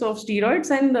adverse effects of steroids,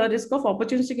 and the risk of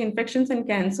opportunistic infections and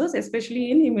cancers,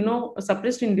 especially in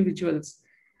immunosuppressed individuals.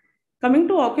 Coming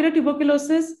to ocular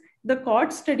tuberculosis, the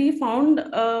CORD study found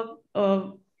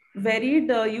varied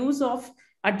use of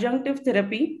adjunctive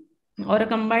therapy or a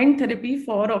combined therapy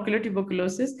for ocular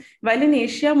tuberculosis. While in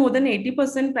Asia, more than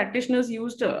 80% practitioners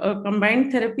used a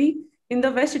combined therapy. In the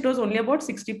West, it was only about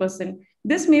 60%.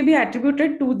 This may be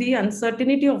attributed to the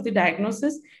uncertainty of the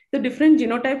diagnosis, the different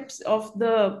genotypes of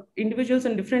the individuals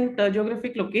in different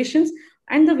geographic locations,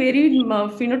 and the varied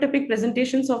phenotypic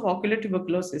presentations of ocular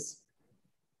tuberculosis.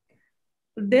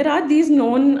 There are these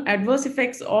known adverse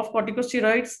effects of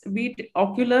corticosteroids, be it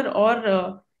ocular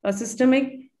or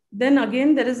systemic. Then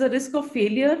again, there is a risk of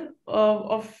failure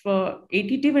of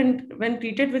ATT when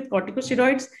treated with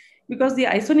corticosteroids, because the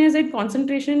isoniazide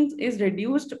concentration is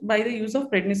reduced by the use of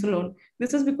prednisolone.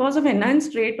 This is because of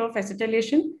enhanced rate of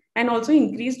acetylation and also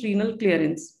increased renal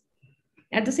clearance.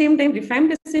 At the same time,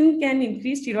 rifampicin can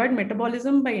increase steroid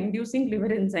metabolism by inducing liver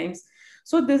enzymes.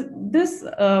 So this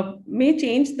may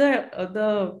change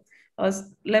the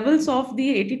levels of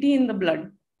the ATT in the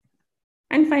blood.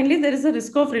 And finally, there is a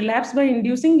risk of relapse by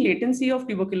inducing latency of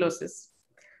tuberculosis.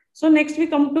 So next we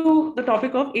come to the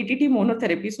topic of ATT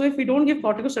monotherapy. So if we don't give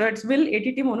corticosteroids, will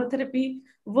ATT monotherapy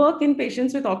work in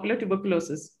patients with ocular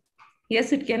tuberculosis?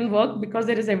 Yes, it can work because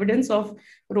there is evidence of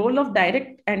role of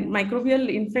direct and microbial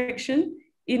infection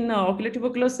in ocular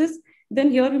tuberculosis.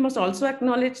 Then here we must also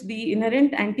acknowledge the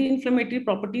inherent anti-inflammatory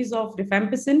properties of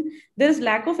rifampicin. There is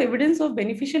lack of evidence of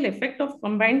beneficial effect of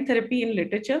combined therapy in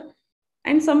literature.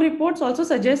 And some reports also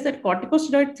suggest that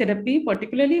corticosteroid therapy,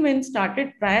 particularly when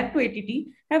started prior to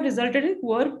ATT, have resulted in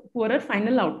poorer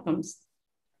final outcomes.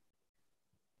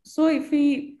 So if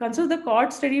we consider the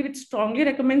CORD study, which strongly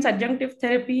recommends adjunctive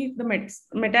therapy, the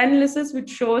meta-analysis which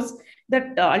shows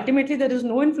that ultimately there is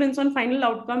no influence on final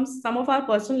outcomes, some of our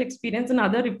personal experience and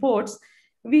other reports,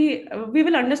 we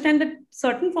will understand that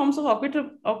certain forms of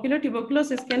ocular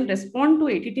tuberculosis can respond to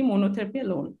ATT monotherapy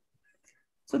alone.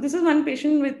 So this is one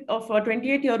patient of a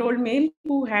 28-year-old male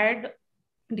who had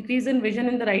decrease in vision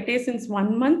in the right eye since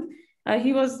 1 month.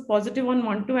 He was positive on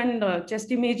Monto and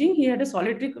chest imaging. He had a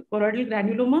solitary choroidal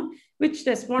granuloma, which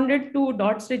responded to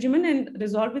DOTS regimen and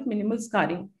resolved with minimal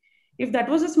scarring. If that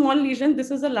was a small lesion,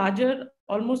 this is a larger,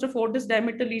 almost a 4-disc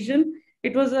diameter lesion.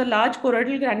 It was a large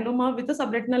choroidal granuloma with a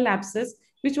subretinal abscess,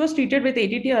 which was treated with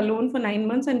ATT alone for 9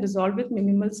 months and resolved with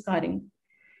minimal scarring.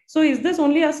 So is this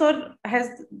only us, or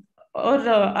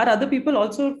are other people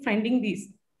also finding these?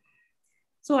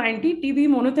 So anti-TB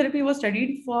monotherapy was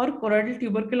studied for choroidal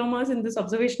tuberculomas in this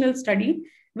observational study,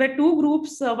 where 2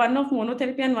 groups, one of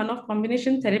monotherapy and one of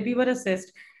combination therapy, were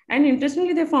assessed. And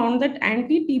interestingly, they found that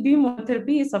anti-TB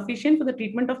monotherapy is sufficient for the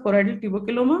treatment of choroidal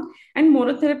tuberculoma, and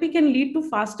monotherapy can lead to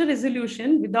faster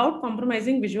resolution without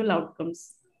compromising visual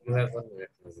outcomes.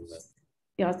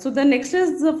 Yeah, so the next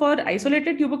is for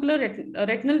isolated tubercular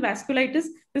retinal vasculitis.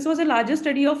 This was a larger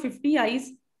study of 50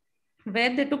 eyes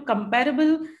where they took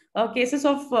comparable cases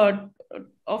of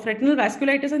retinal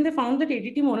vasculitis, and they found that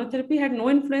ATT monotherapy had no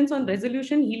influence on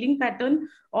resolution, healing pattern,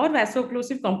 or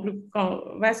vaso-occlusive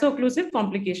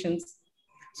complications.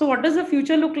 So what does the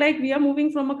future look like? We are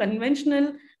moving from a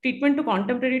conventional treatment to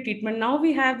contemporary treatment. Now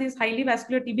we have these highly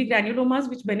vascular TB granulomas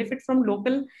which benefit from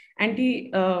local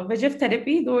anti-VEGF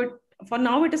therapy, though for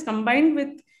now it is combined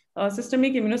with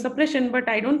systemic immunosuppression, but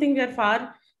I don't think we are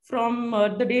far from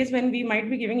the days when we might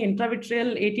be giving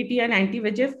intravitreal ATT and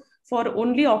anti-VEGF for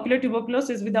only ocular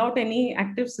tuberculosis without any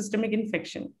active systemic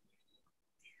infection.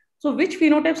 So which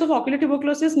phenotypes of ocular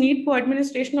tuberculosis need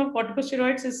co-administration of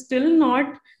corticosteroids is still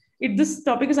not, this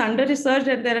topic is under research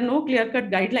and there are no clear-cut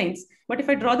guidelines. But if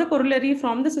I draw the corollary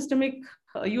from the systemic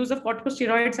use of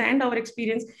corticosteroids and our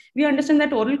experience, we understand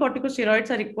that oral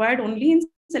corticosteroids are required only in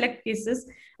select cases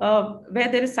where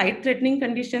there is sight-threatening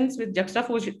conditions with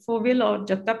juxtafoveal or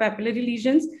juxtapapillary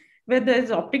lesions, where there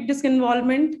is optic disc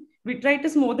involvement,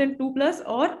 vitritis more than 2+,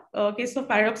 or case of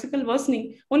paradoxical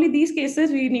worsening. Only these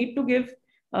cases we need to give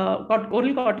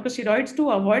oral corticosteroids to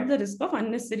avoid the risk of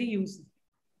unnecessary use.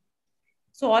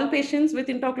 So all patients with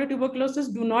intraocular tuberculosis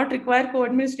do not require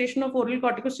co-administration of oral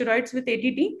corticosteroids with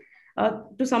ATT.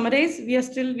 To summarize, we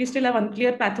still have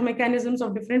unclear pathomechanisms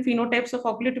of different phenotypes of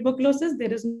ocular tuberculosis.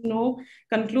 There is no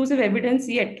conclusive evidence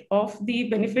yet of the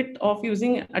benefit of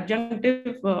using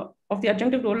adjunctive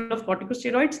role of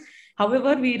corticosteroids.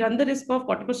 However, we run the risk of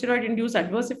corticosteroid-induced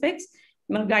adverse effects.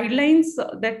 Guidelines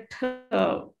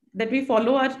that we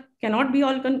follow cannot be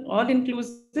all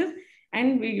inclusive,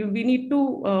 and we need to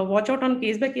watch out on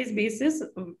case-by-case basis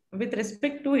with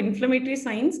respect to inflammatory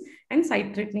signs and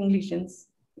sight-threatening lesions.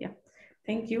 Yeah,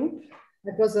 thank you.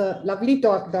 That was a lovely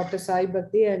talk, Dr. Sai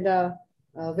Bhakti, and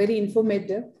very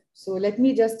informative. So let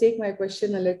me just take my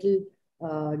question a little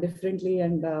differently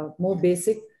and more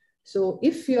basic. So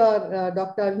if you are,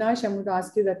 Dr. Avinash, I'm going to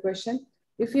ask you that question.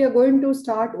 If you are going to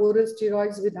start oral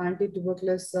steroids with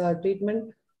anti-tuberculous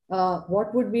treatment,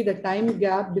 what would be the time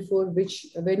gap before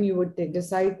when you would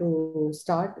decide to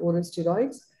start oral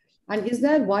steroids? And is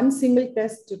there one single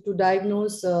test to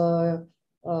diagnose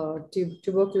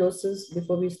tuberculosis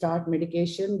before we start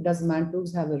medication? Does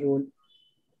Mantoux have a role?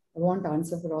 I want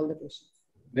answer for all the questions.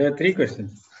 There are 3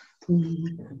 questions.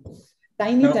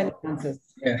 Tiny answers.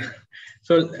 Yeah.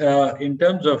 So in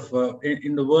terms of,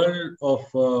 in the world of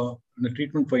the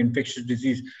treatment for infectious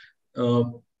disease,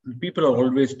 people are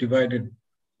always divided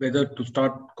whether to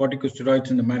start corticosteroids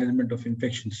in the management of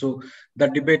infection. So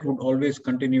that debate would always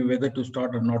continue whether to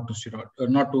start or not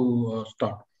to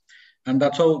start. And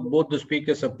that's how both the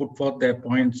speakers have put forth their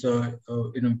points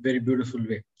in a very beautiful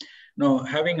way. Now,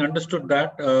 having understood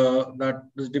that, that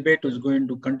this debate is going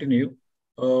to continue,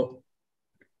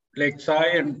 like Sai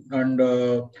and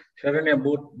Sharanya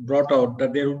both brought out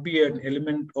that there would be an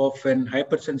element of an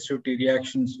hypersensitivity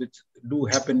reactions which do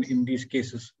happen in these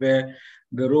cases, where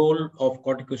the role of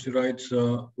corticosteroids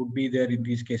would be there in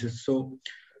these cases. So,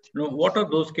 what are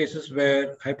those cases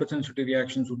where hypersensitivity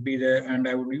reactions would be there? And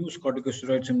I would use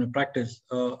corticosteroids in my practice.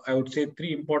 I would say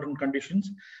 3 important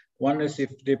conditions. One is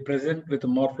if they present with a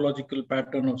morphological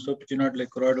pattern of serpeginoid-like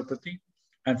choroidopathy.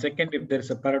 And second, if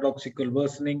there's a paradoxical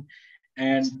worsening.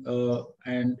 And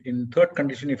in third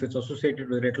condition, if it's associated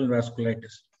with retinal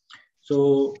vasculitis.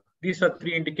 So these are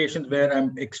 3 indications where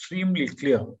I'm extremely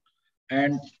clear.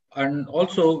 And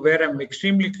also where I'm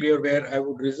extremely clear, where I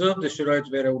would reserve the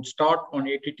steroids, where I would start on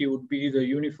ATT would be the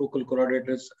unifocal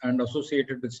choroiditis and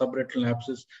associated with subretinal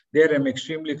abscess. There I'm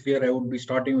extremely clear I would be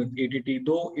starting with ATT,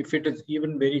 though if it is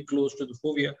even very close to the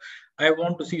fovea, I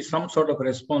want to see some sort of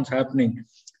response happening.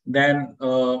 Then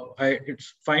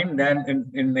it's fine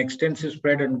then in extensive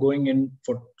spread and going in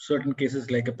for certain cases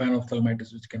like a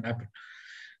panophthalmitis, which can happen.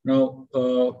 Now,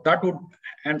 that would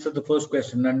answer the first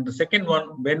question. And the second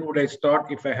one, when would I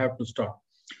start if I have to start?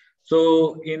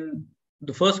 So in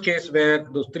the first case where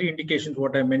those 3 indications,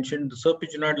 what I mentioned, the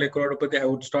serpeginoid-like choroidopathy, I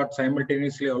would start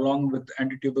simultaneously along with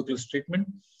antituberculous treatment.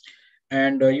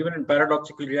 And even in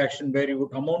paradoxical reaction, where you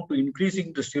would amount to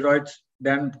increasing the steroids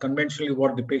than conventionally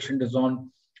what the patient is on.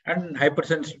 And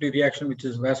hypersensitivity reaction, which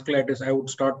is vasculitis, I would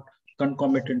start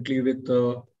concomitantly with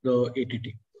the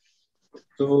ATT.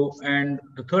 So, and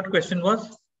the third question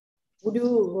was? Would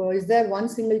you, is there one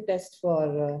single test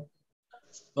for?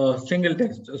 Single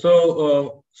test.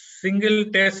 So, single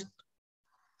test,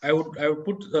 I would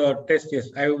put test, yes.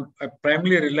 I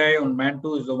primarily rely on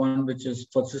MAN2 is the one which is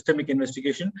for systemic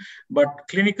investigation, but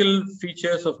clinical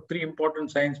features of 3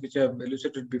 important signs which I've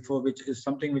elucidated before, which is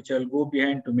something which I'll go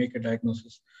behind to make a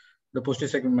diagnosis, the posterior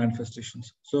segment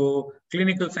manifestations. So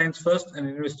clinical signs first and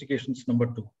investigations number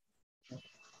 2.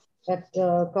 That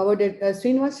covered it.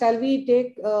 Srinivas, shall we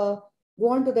take, go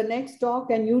on to the next talk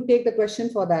and you take the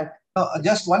question for that?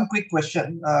 Just one quick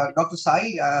question. Dr.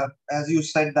 Sai, as you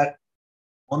said that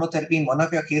monotherapy in one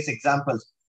of your case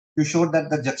examples, you showed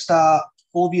that the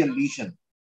juxtafoveal lesion,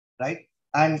 right?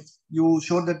 And you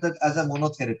showed that as a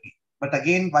monotherapy. But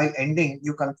again, while ending,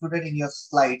 you concluded in your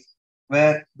slide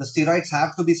where the steroids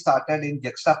have to be started in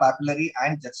juxtapapillary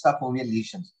and juxtafoveal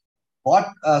lesions. What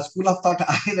school of thought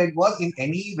I read was in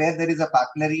any where there is a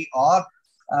papillary or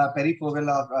perifoveal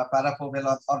or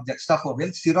parafoveal or juxtafoveal,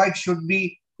 steroids should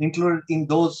be included in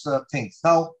those things.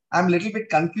 Now, I'm a little bit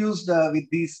confused with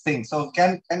these things. So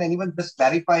can anyone just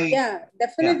clarify? Yeah,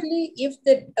 definitely. Yeah. If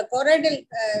the choroidal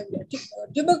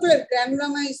tubercular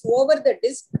granuloma is over the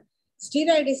disc,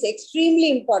 steroid is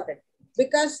extremely important.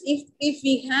 Because if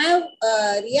we have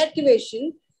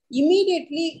reactivation,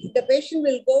 immediately the patient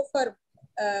will go for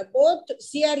both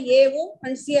CRAO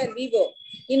and CRVO.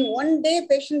 In one day,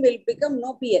 patient will become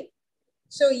no PL.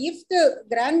 So if the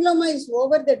granuloma is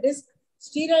over the disc,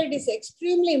 steroid is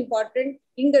extremely important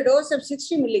in the dose of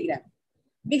 60 milligram.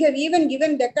 We have even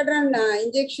given Decadron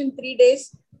injection 3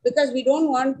 days because we don't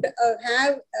want to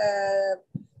have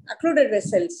occluded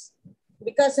vessels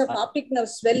because of optic nerve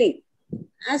swelling.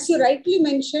 As you rightly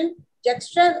mentioned,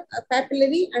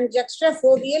 juxtapapillary and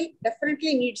juxtafoveal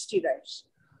definitely need steroids.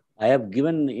 I have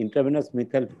given intravenous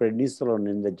methylprednisolone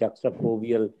in the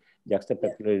juxtafoveal,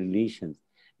 juxtapapillary lesions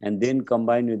and then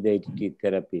combined with the ATT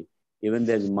therapy. Even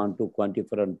there's MAN2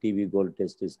 quantiferon and TV gold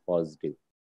test is positive.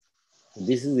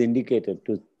 This is indicated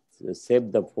to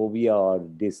save the fovea or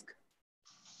disc.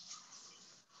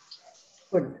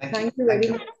 Good. Thank you very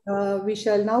much. We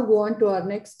shall now go on to our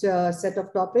next set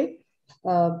of topic.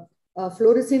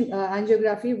 Fluorescein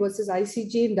angiography versus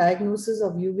ICG in diagnosis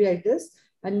of uveitis.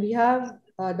 And we have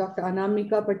Dr.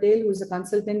 Anamika Patel, who is a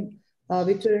consultant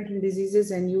vitreoretinal diseases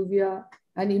and UVEA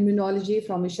and immunology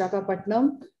from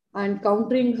Visakhapatnam. And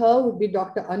countering her would be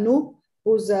Dr. Anup,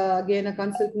 who's again a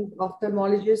consultant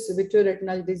ophthalmologist,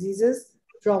 vitreoretinal diseases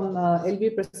from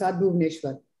LV Prasad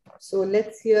Bhubaneswar. So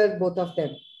let's hear both of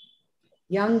them.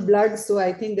 Young blood, so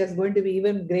I think there's going to be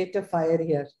even greater fire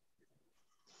here.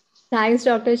 Thanks,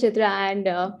 Dr. Chitra and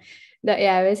the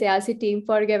AIOS ARC team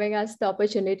for giving us the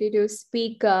opportunity to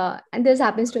speak. And this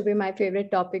happens to be my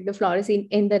favorite topic, the fluorescein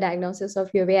in the diagnosis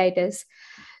of uveitis.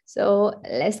 So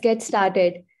let's get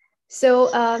started. So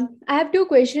I have 2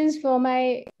 questions for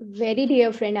my very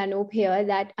dear friend Anup here.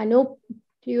 That Anup,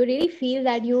 do you really feel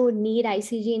that you need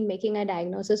ICG in making a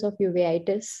diagnosis of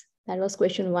uveitis? That was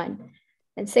question 1.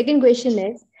 And second question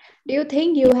is, Do you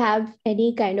think you have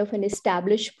any kind of an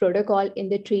established protocol in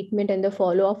the treatment and the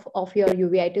follow-up of your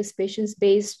uveitis patients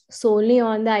based solely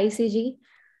on the ICG?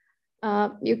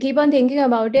 You keep on thinking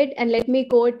about it, and let me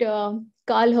quote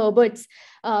Carl Herbert's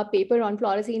paper on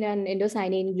fluorescein and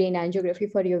indocyanine brain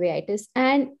angiography for uveitis.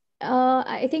 And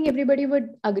I think everybody would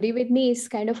agree with me, it's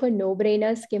kind of a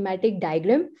no-brainer schematic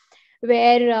diagram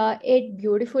where it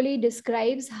beautifully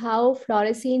describes how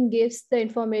fluorescein gives the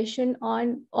information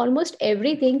on almost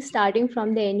everything, starting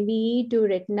from the NVE to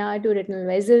retina to retinal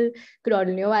vessel,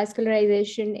 choroidal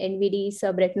neovascularization, NVD,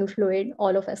 subretinal fluid,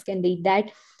 all of us can read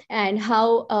that, and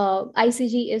how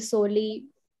ICG is solely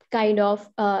kind of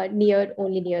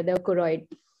only near the choroid.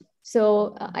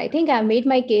 So I think I've made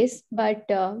my case, but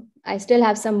I still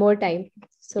have some more time.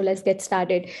 So let's get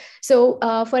started. So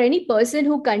for any person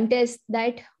who contests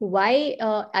that why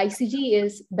ICG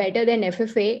is better than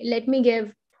FFA, let me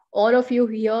give all of you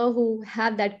here who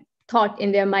have that thought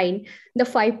in their mind the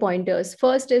 5 pointers.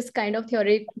 First is kind of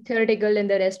theoretical and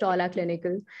the rest all are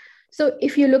clinical. So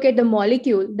if you look at the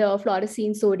molecule, the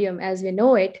fluorescein sodium as we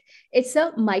know it, it's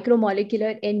a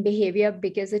micromolecular in behavior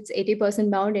because it's 80%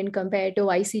 bound in compared to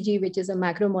ICG, which is a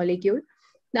macromolecule.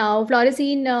 Now,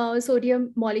 fluorescein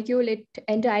sodium molecule, it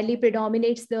entirely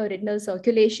predominates the retinal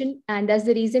circulation, and that's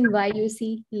the reason why you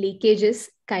see leakages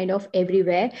kind of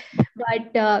everywhere.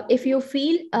 But if you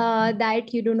feel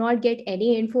that you do not get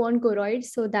any info on choroids,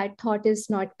 so that thought is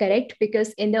not correct,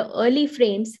 because in the early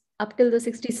frames, up till the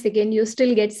 60-second, you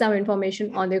still get some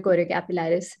information on the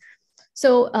choriocapillaris.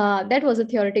 So that was a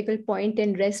theoretical point,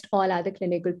 and rest all other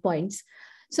clinical points.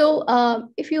 So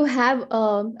if you have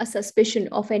a suspicion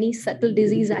of any subtle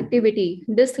disease activity,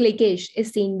 this leakage is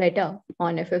seen better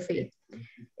on FFA.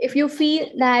 If you feel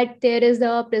that there is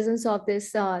the presence of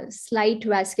this slight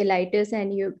vasculitis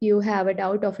and you have a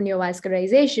doubt of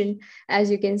neovascularization, as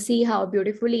you can see how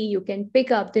beautifully you can pick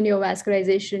up the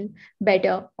neovascularization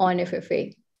better on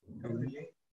FFA.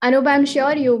 Anup, I'm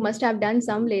sure you must have done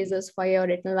some lasers for your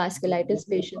retinal vasculitis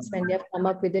patients when they have come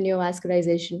up with the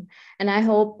neovascularization. And I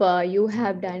hope you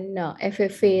have done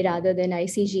FFA rather than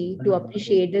ICG to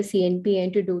appreciate the CNP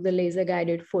and to do the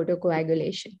laser-guided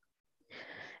photocoagulation.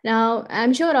 Now,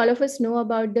 I'm sure all of us know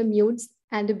about the mutes,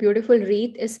 and the beautiful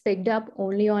wreath is picked up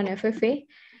only on FFA.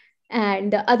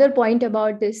 And the other point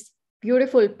about this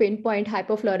beautiful pinpoint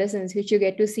hypofluorescence, which you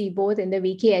get to see both in the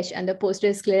VKH and the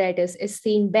posterior scleritis, is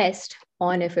seen best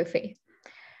on FFA.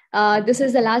 This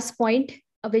is the last point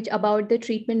which about the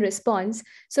treatment response.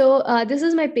 So this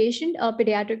is my patient, a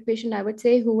pediatric patient, I would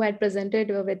say, who had presented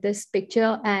with this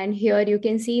picture. And here you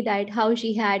can see that how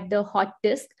she had the hot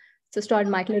disc, cystoid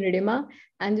macular edema,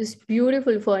 and this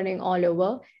beautiful furring all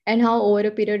over, and how over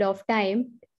a period of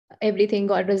time, everything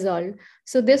got resolved.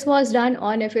 So this was done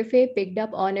on FFA, picked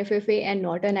up on FFA and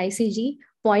not on ICG.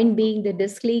 Point being the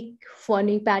disc leak,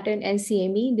 furring pattern, and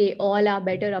CME, they all are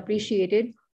better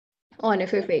appreciated on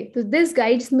FFA. So this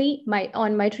guides me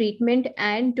on my treatment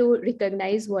and to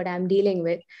recognize what I'm dealing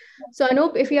with. So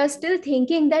Anup, if you are still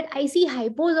thinking that I see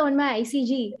hypos on my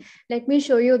ICG, let me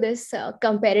show you this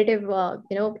comparative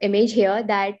image here,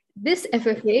 that this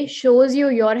FFA shows you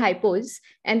your hypos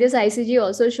and this ICG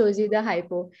also shows you the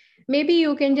hypo. Maybe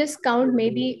you can just count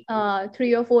maybe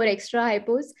 3 or 4 extra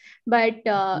hypos. But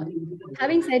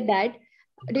having said that,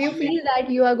 do you feel that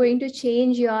you are going to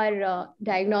change your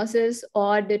diagnosis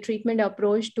or the treatment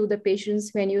approach to the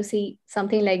patients when you see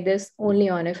something like this only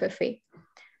on FFA?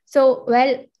 So,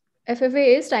 well,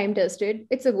 FFA is time tested.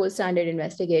 It's a gold standard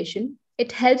investigation.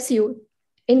 It helps you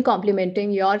in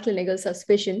complementing your clinical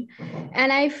suspicion.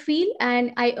 And I feel,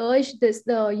 and I urge the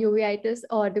uveitis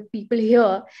or the people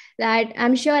here, that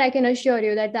I'm sure I can assure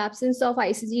you that the absence of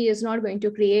ICG is not going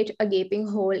to create a gaping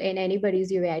hole in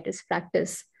anybody's uveitis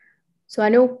practice. So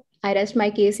Anup, I rest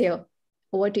my case here.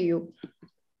 Over to you.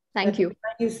 Thank you.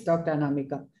 Thank you, Dr.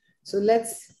 Anamika. So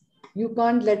you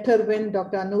can't let her win,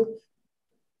 Dr. Anup.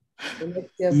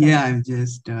 So yeah, I'm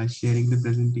just sharing the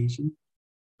presentation.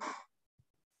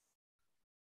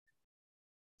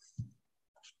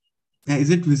 Yeah,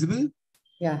 is it visible?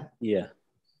 Yeah. Yeah.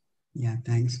 Yeah,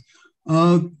 thanks.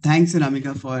 Thanks,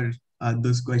 Anamika, for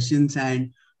those questions.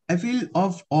 And I feel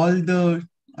of all the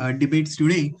debates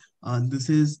today, this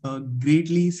is a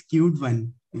greatly skewed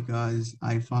one because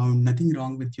I found nothing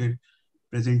wrong with your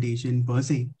presentation per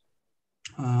se.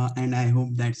 And I hope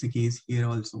that's the case here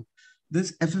also.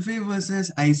 This FFA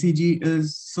versus ICG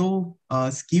is so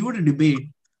skewed a debate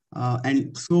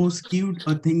and so skewed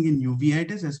a thing in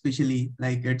uveitis, especially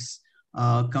like it's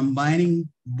combining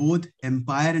both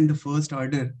empire and the first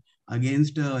order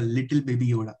against a little baby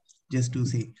Yoda, just to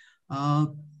say.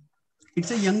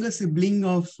 It's a younger sibling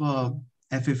of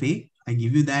FFA, I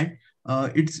give you that,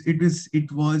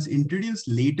 It was introduced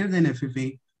later than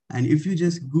FFA. And if you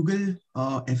just Google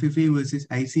FFA versus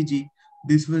ICG,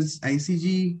 this was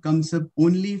ICG comes up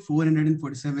only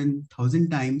 447,000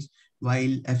 times, while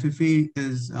FFA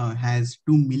has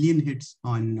 2 million hits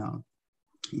on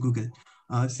Google.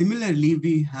 Similarly,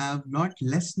 we have lot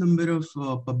less number of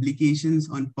publications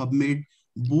on PubMed,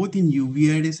 both in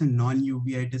uveitis and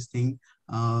non-uveitis thing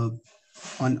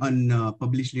on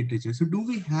published literature. So do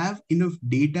we have enough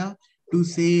data to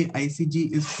say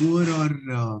ICG is poor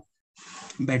or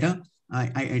better?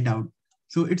 I doubt.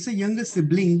 So it's a younger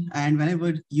sibling, and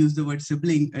whenever use the word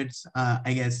sibling, it's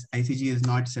I guess ICG is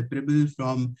not separable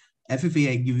from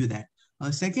FFA. I give you that.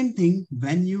 Second thing,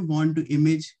 when you want to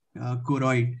image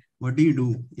choroid, what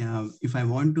do? If I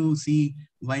want to see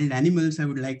wild animals, I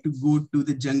would like to go to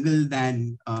the jungle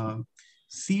than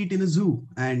see it in a zoo.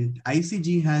 And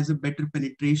ICG has a better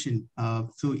penetration.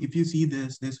 So if you see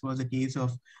this was a case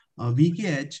of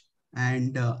VKH,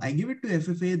 and I give it to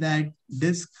FFA that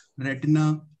disc,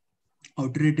 retina,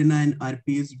 outer retina, and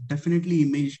RP is definitely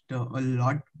imaged a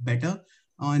lot better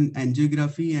on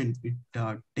angiography, and it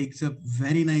takes up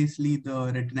very nicely the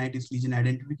retinitis lesion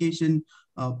identification,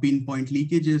 pinpoint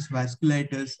leakages,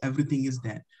 vasculitis, everything is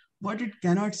there. What it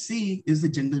cannot see is the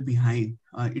jungle behind.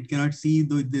 It cannot see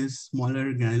these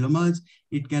smaller granulomas.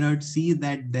 It cannot see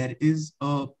that there is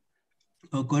a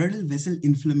choroidal vessel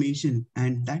inflammation,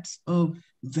 and that's a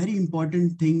very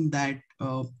important thing that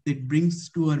it brings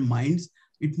to our minds.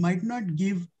 It might not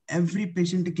give every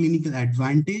patient a clinical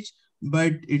advantage,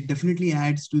 but it definitely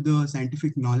adds to the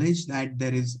scientific knowledge that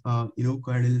there is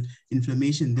choroidal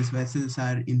inflammation. These vessels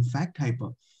are in fact hyper,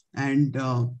 and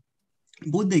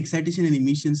both the excitation and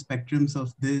emission spectrums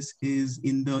of this is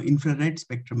in the infrared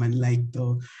spectrum, unlike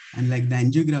the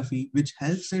angiography, which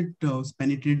helps it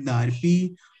penetrate the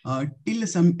RP till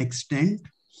some extent.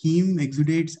 Heme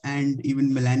exudates and even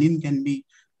melanin can be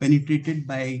penetrated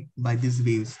by these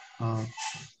waves of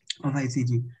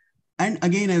ICG. And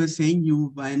again, I was saying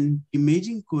when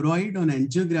imaging choroid on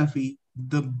angiography,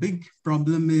 the big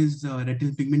problem is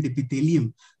retinal pigment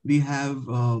epithelium. We have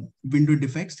window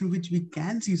defects through which we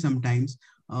can see sometimes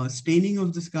staining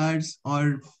of the scars,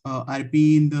 or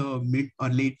RP in the mid or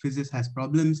late phases has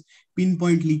problems.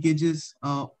 Pinpoint leakages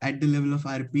at the level of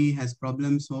RP has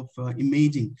problems of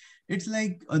imaging. It's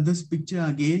like this picture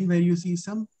again, where you see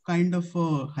some kind of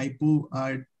hypo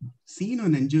are seen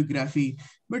on angiography,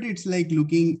 but it's like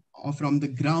looking from the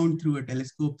ground through a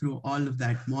telescope through all of the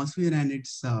atmosphere, and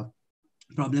it's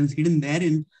problems hidden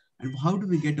therein. And how do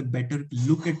we get a better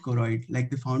look at choroid? Like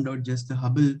they found out just the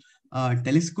Hubble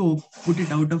telescope, put it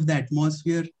out of the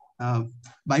atmosphere,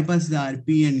 bypass the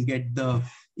RP, and get the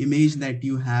image that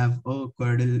you have a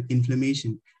choroidal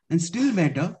inflammation. And still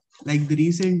better, like the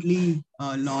recently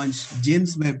launched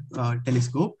James Webb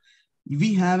telescope,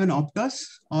 we have an Optos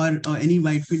or any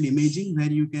wide field imaging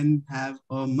where you can have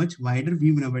a much wider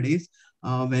view nowadays,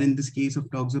 where in this case of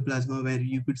toxoplasma, where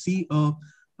you could see a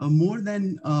more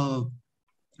than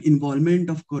involvement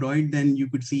of choroid than you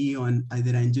could see on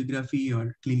either angiography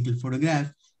or clinical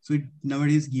photograph. So it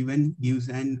nowadays gives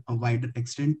a wider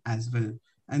extent as well.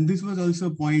 And this was also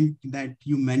a point that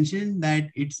you mentioned, that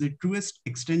it's the truest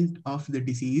extent of the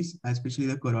disease, especially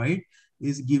the choroid,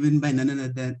 is given by none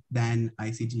other than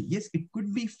ICG. Yes, it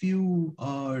could be few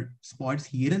spots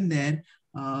here and there,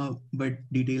 but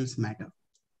details matter.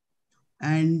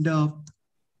 And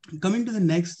coming to the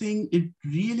next thing, it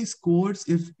really scores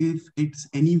if it's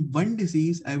any one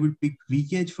disease. I would pick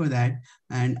VKH for that.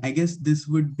 And I guess this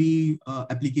would be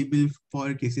applicable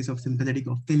for cases of sympathetic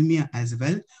ophthalmia as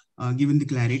well, given the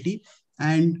clarity.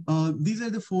 And these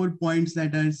are the 4 points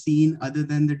that are seen other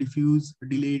than the diffuse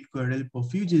delayed choroidal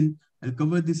perfusion. I'll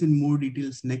cover this in more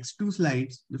details next 2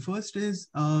 slides. The first is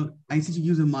ICG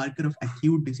gives a marker of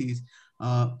acute disease,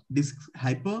 disc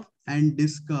hyper and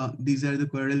disc, these are the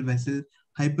choroidal vessel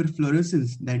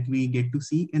hyperfluorescence that we get to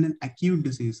see in an acute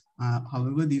disease.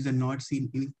 However, these are not seen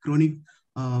in chronic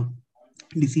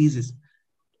diseases.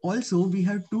 Also, we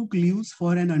have 2 clues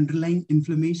for an underlying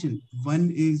inflammation.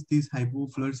 One is these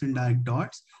hypofluorescent dark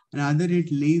dots, another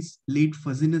it lays late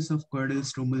fuzziness of choroidal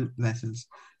stromal vessels.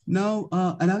 Now,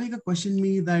 Anamika questioned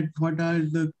me that what are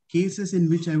the cases in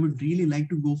which I would really like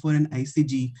to go for an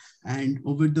ICG, and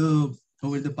over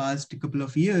the past couple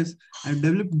of years, I've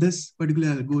developed this particular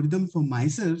algorithm for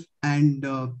myself, and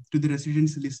to the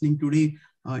residents listening today,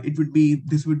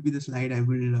 this would be the slide I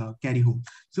will carry home.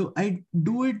 So I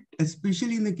do it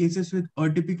especially in the cases with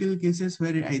atypical cases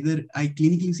where either I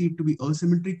clinically see it to be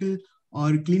asymmetrical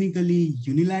or clinically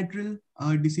unilateral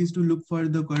disease to look for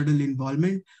the choroidal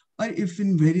involvement. or if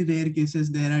in very rare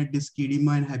cases there are disc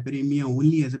edema and hyperemia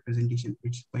only as a presentation,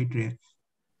 which is quite rare.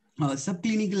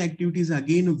 Subclinical activities,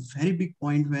 again, a very big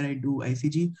point where I do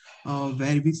ICG,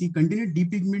 where we see continued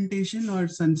depigmentation or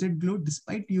sunset glow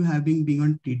despite you having been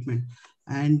on treatment.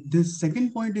 And the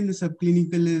second point in the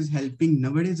subclinical is helping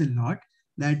nowadays a lot.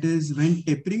 That is when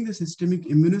tapering the systemic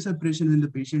immunosuppression when the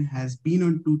patient has been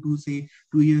on 2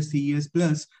 years, 3 years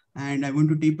plus, and I want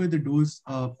to taper the dose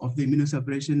of the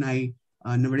immunosuppression. I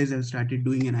nowadays have started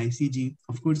doing an ICG,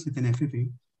 of course, with an FFA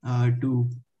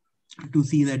to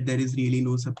see that there is really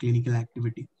no subclinical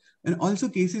activity. And also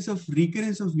cases of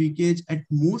recurrence of leakage at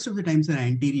most of the times are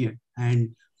anterior,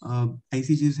 and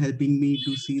ICG is helping me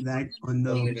to see that on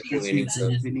the history if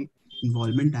there is any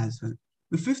involvement as well.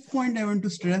 The fifth point I want to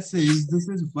stress is this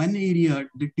is one area,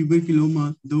 the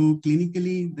tuberculoma, though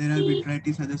clinically there are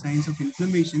vitritis, other signs of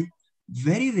inflammation,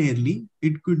 very rarely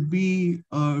it could be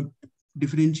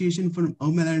differentiation from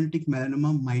amelanolitic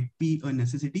melanoma might be a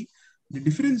necessity. The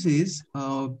difference is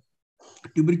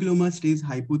tuberculoma stays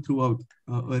hypo throughout,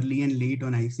 early and late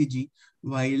on ICG,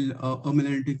 while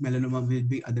amelanolitic melanoma will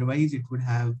be otherwise, it would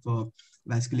have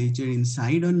vasculature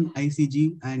inside on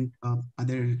ICG and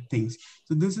other things.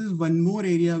 So this is one more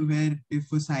area where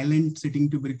if a silent sitting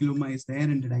tuberculoma is there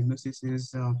and the diagnosis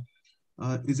is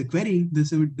a query,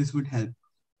 this would help.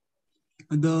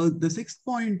 The sixth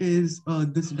point is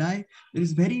this dye. There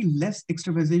is very less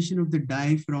extravasation of the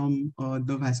dye from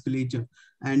the vasculature,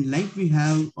 and like we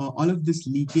have all of this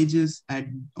leakages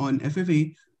on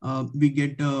FFA, we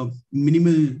get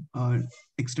minimal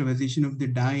extravasation of the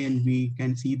dye, and we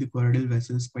can see the choroidal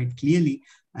vessels quite clearly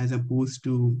as opposed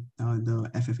to the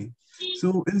FFA.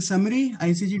 So in summary,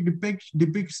 ICG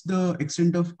depicts the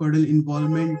extent of choroidal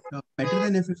involvement better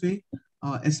than FFA.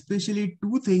 Especially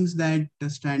two things that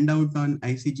stand out on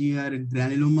ICG are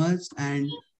granulomas and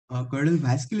choroidal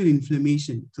vascular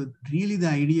inflammation. So really the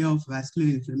idea of vascular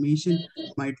inflammation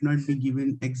might not be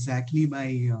given exactly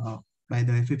by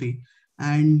the FFA.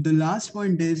 And the last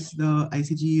point is the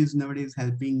ICG is nowadays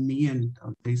helping me, and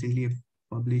recently I've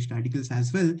published articles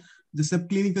as well, the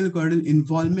subclinical choroidal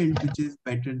involvement, which is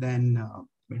better than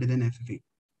FFA.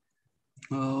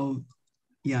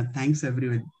 Yeah, thanks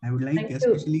everyone. I would like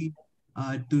especially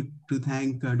to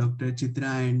thank Dr.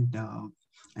 Chitra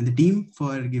and the team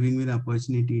for giving me the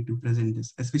opportunity to present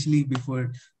this, especially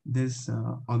before this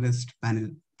August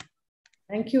panel.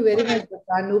 Thank you very much, Dr.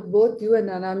 Anup. Both you and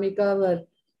Anamika were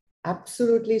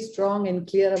absolutely strong and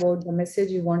clear about the message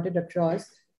you wanted across.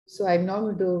 So I'm now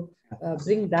going to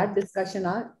bring that discussion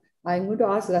on. I'm going to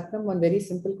ask Ratnam one very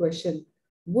simple question.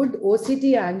 Would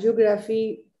OCT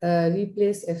angiography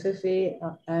replace FFA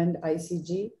and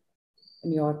ICG?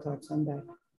 And your thoughts on that?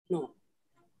 No.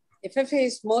 FFA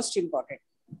is most important.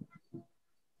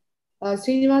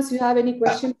 Srinivas, you have any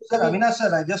questions? Avinash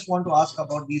sir, I just want to ask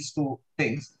about these two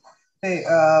things. Say,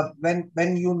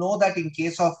 when you know that in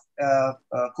case of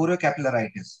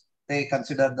choriocapillaritis, they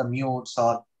consider the mutes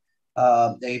or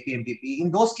the APMPP.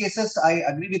 In those cases, I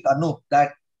agree with Anup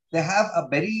that they have a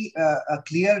very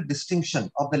clear distinction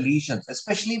of the lesions,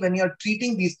 especially when you're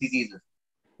treating these diseases.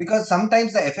 Because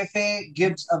sometimes the FFA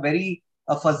gives a very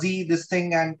fuzzy this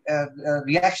thing, and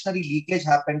reactionary leakage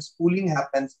happens, pooling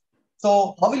happens.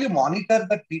 So how will you monitor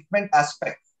the treatment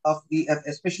aspect of the,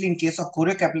 especially in case of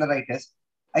choriocapillaritis?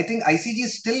 I think ICG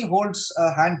still holds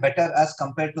a hand better as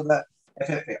compared to the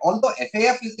FFA. Although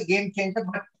FAF is the game changer,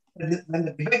 but when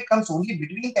the debate comes only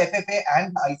between the FFA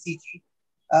and the ICG,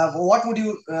 what would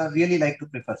you really like to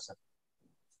prefer, sir?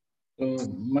 So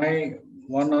my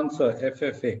one answer,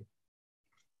 FFA.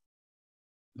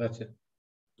 That's it.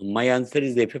 My answer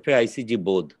is FFA, ICG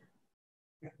both.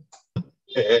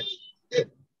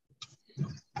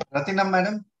 Ratinam,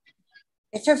 madam?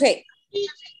 FFA.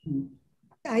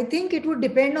 I think it would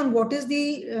depend on what is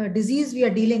the disease we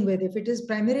are dealing with. If it is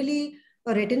primarily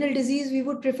a retinal disease, we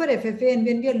would prefer FFA. And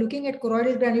when we are looking at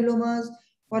choroidal granulomas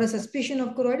or a suspicion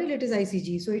of choroidal, it is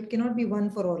ICG. So it cannot be one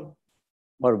for all.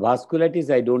 For vasculitis,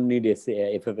 I don't need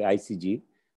FFA, ICG,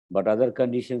 but other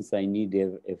conditions, I need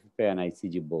FFA and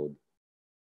ICG both.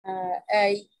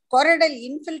 Choroidal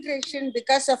infiltration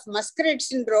because of Muscarette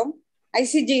syndrome,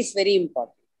 ICG is very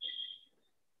important.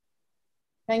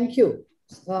 Thank you.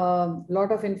 A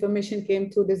lot of information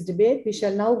came through this debate. We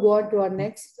shall now go on to our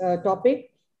next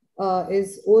topic,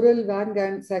 is oral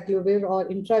vancomycin or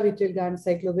intravitreal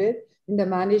vancomycin in the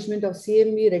management of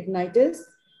CMV retinitis.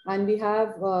 And we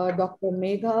have Dr.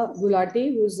 Megha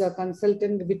Gulati, who's a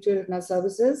consultant vitreal retina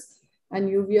services and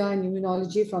UVEA and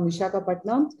immunology from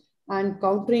Visakhapatnam. And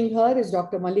countering her is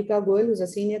Dr. Malika Goel, who's a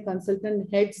senior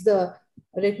consultant, heads the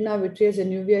retina, vitreous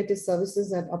and uveitis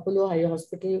services at Apollo Eye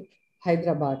Hospital,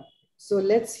 Hyderabad. So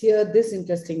let's hear this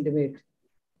interesting debate.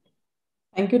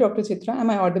 Thank you, Dr. Chitra.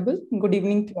 Am I audible? Good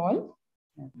evening to all.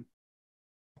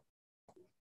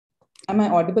 Am I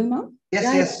audible now? Yes,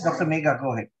 yes, Dr. Megha,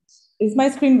 go ahead. Is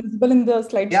my screen visible in the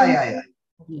slideshow?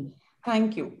 Yeah.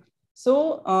 Thank you.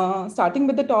 So starting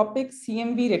with the topic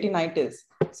CMV retinitis.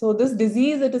 So this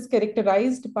disease, it is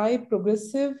characterized by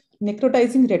progressive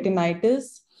necrotizing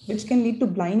retinitis, which can lead to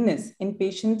blindness in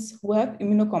patients who have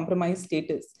immunocompromised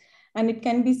status. And it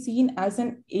can be seen as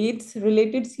an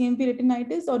AIDS-related CMV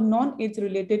retinitis or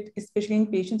non-AIDS-related, especially in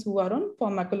patients who are on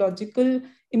pharmacological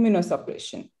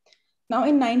immunosuppression. Now,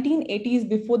 in 1980s,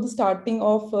 before the starting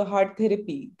of heart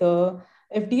therapy, the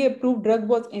FDA-approved drug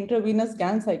was intravenous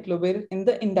ganciclovir in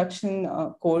the induction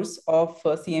course of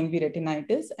CMV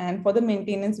retinitis. And for the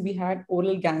maintenance, we had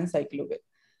oral ganciclovir.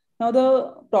 Now,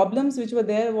 the problems which were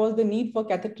there was the need for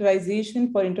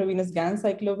catheterization for intravenous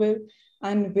ganciclovir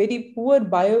and very poor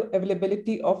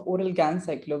bioavailability of oral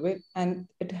ganciclovir. And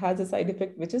it has a side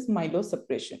effect, which is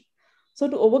myelosuppression. So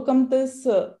to overcome this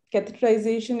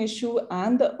catheterization issue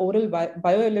and the oral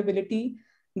bioavailability,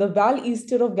 the Val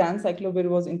ester of ganciclovir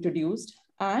was introduced.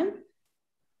 And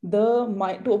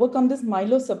to overcome this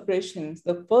myelosuppression,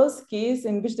 the first case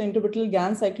in which the intravitreal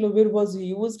ganciclovir was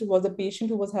used was a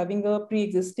patient who was having a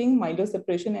pre-existing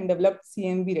myelosuppression and developed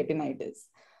CMV retinitis.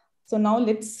 So now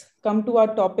let's come to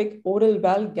our topic, oral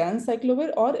Val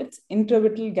ganciclovir or its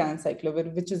intravitreal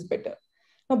ganciclovir, which is better.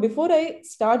 Now, before I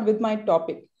start with my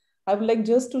topic, I would like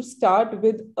just to start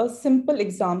with a simple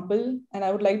example, and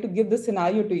I would like to give the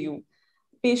scenario to you.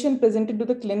 Patient presented to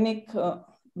the clinic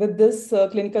with this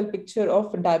clinical picture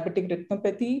of diabetic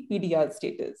retinopathy, PDR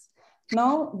status.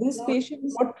 Now, this patient,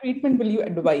 what treatment will you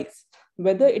advise?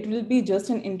 Whether it will be just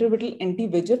an intravitreal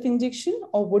anti-VEGF injection,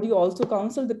 or would you also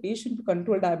counsel the patient to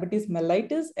control diabetes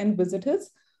mellitus and visit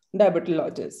his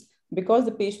diabetologist? Because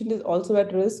the patient is also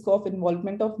at risk of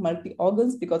involvement of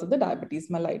multi-organs because of the diabetes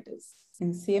mellitus.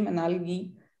 In same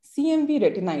analogy, CMV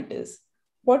retinitis,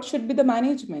 what should be the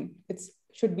management? It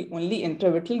should be only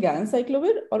intravitreal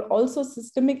ganciclovir or also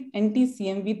systemic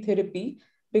anti-CMV therapy,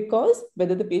 because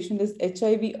whether the patient is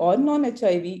HIV or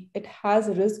non-HIV, it has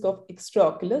a risk of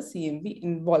extraocular CMV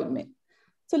involvement.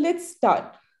 So let's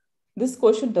start. This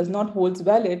question does not hold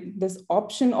valid. This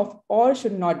option of or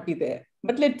should not be there,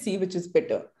 but let's see which is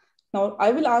better. Now,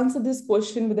 I will answer this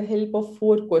question with the help of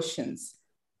 4 questions.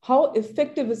 How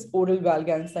effective is oral Val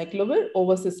ganciclovir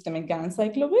over systemic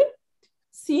ganciclovir?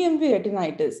 CMV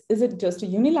retinitis, is it just a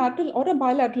unilateral or a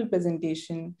bilateral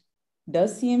presentation?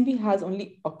 Does CMV has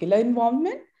only ocular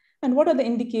involvement? And what are the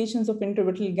indications of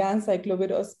intravitreal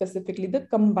ganciclovir or specifically the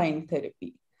combined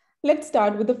therapy? Let's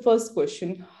start with the first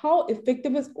question. How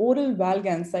effective is oral Val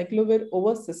ganciclovir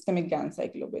over systemic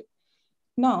ganciclovir?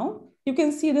 Now, you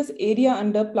can see this area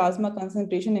under plasma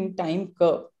concentration in time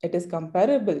curve. It is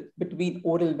comparable between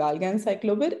oral Val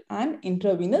ganciclovir and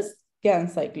intravenous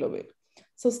ganciclovir.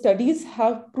 So studies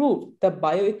have proved the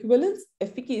bioequivalence,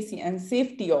 efficacy, and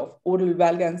safety of oral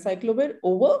Val ganciclovir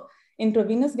over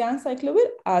intravenous ganciclovir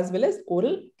as well as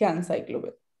oral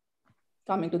ganciclovir.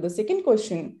 Coming to the second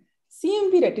question,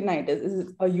 CMV retinitis, is it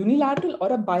a unilateral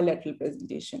or a bilateral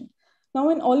presentation? Now,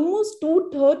 in almost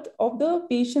 2/3 of the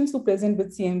patients who present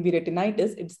with CMV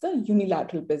retinitis, it's the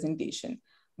unilateral presentation,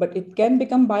 but it can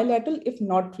become bilateral if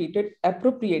not treated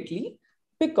appropriately,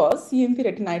 because CMV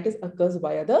retinitis occurs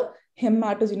via the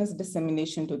hematogenous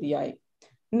dissemination to the eye.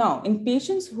 Now, in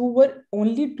patients who were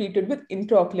only treated with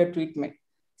intraocular treatment,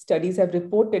 studies have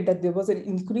reported that there was an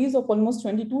increase of almost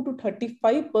 22 to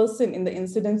 35% in the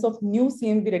incidence of new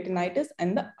CMV retinitis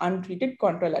and the untreated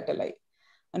contralateral eye.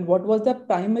 And what was the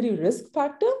primary risk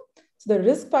factor? So the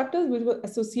risk factors which were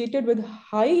associated with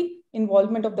high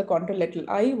involvement of the contralateral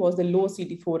eye was the low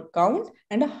CD4 count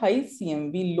and a high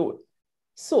CMV load.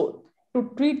 So to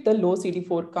treat the low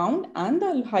CD4 count and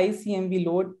the high CMV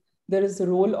load, there is a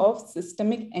role of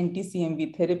systemic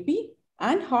anti-CMV therapy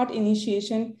and heart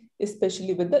initiation,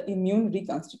 especially with the immune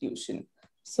reconstitution.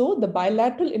 So the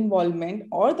bilateral involvement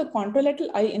or the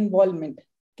contralateral eye involvement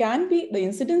can be, the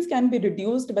incidence can be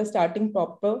reduced by starting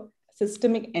proper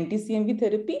systemic anti-CMV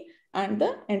therapy and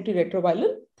the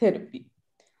antiretroviral therapy.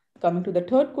 Coming to the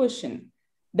third question,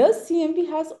 does CMV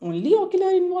has only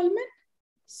ocular involvement?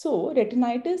 So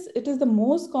retinitis, it is the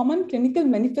most common clinical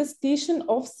manifestation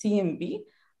of CMV,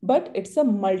 but it's a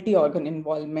multi-organ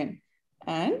involvement.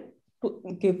 And to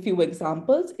give few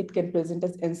examples, it can present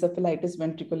as encephalitis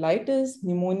ventriculitis,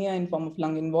 pneumonia in form of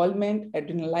lung involvement,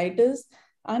 adrenalitis,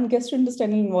 and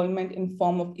gastrointestinal involvement in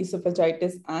form of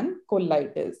esophagitis and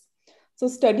colitis. So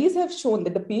studies have shown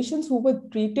that the patients who were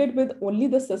treated with only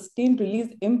the sustained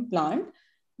release implant,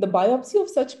 The biopsy of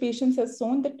such patients has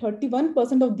shown that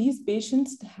 31% of these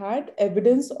patients had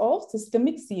evidence of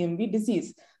systemic CMV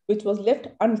disease, which was left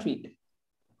untreated.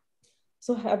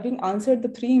 So having answered the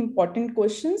three important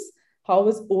questions, how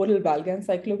is oral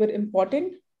valganciclovir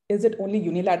important? Is it only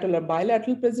unilateral or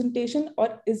bilateral presentation,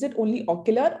 or is it only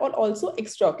ocular or also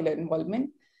extraocular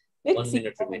involvement? Let's see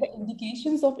the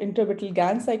indications of intravitreal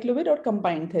ganciclovir or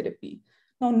combined therapy.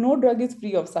 Now, no drug is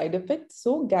free of side effects,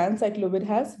 so ganciclovir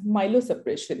has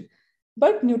myelosuppression,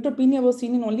 but neutropenia was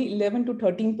seen in only 11 to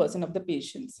 13% of the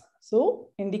patients. So,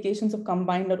 indications of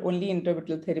combined or only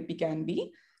intravitreal therapy can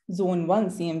be zone 1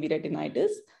 CMV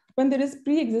retinitis. When there is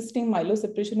pre-existing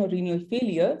myelosuppression or renal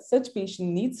failure, such patient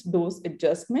needs dose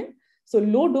adjustment. So,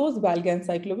 low-dose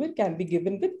valganciclovir can be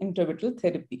given with intravitreal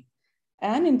therapy.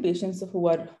 And in patients who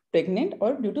are pregnant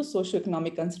or due to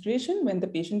socioeconomic consideration when the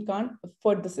patient can't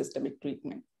afford the systemic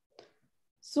treatment.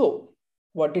 So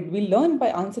what did we learn by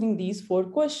answering these 4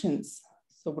 questions?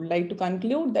 So I would like to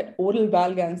conclude that oral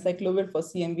valganciclovir for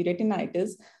CMV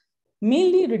retinitis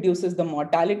mainly reduces the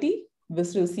mortality,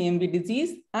 visceral CMV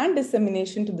disease, and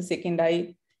dissemination to the second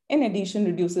eye. In addition,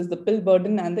 reduces the pill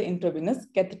burden and the intravenous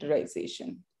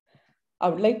catheterization. I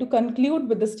would like to conclude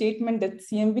with the statement that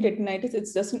CMV retinitis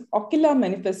is just an ocular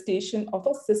manifestation of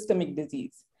a systemic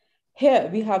disease. Here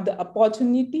we have the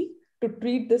opportunity to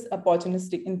treat this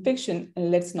opportunistic infection,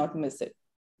 and let's not miss it.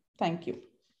 Thank you.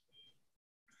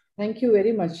 Thank you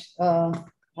very much.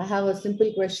 I have a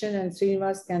simple question and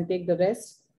Srinivas can take the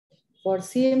rest. For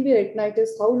CMV retinitis,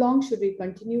 how long should we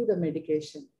continue the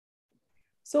medication?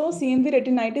 So CMV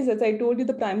retinitis, as I told you,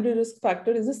 the primary risk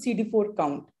factor is the CD4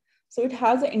 count. So it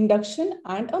has an induction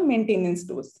and a maintenance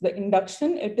dose. The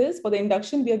induction, for the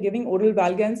induction, we are giving oral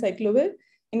valganciclovir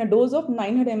in a dose of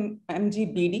 900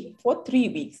 mg BD for 3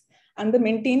 weeks. And the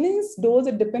maintenance dose,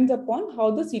 it depends upon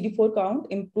how the CD4 count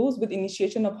improves with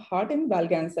initiation of heart and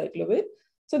valganciclovir.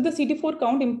 So if the CD4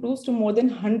 count improves to more than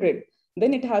 100,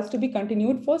 then it has to be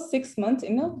continued for 6 months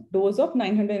in a dose of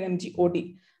 900 mg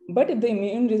OD. But if the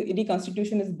immune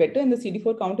reconstitution is better and the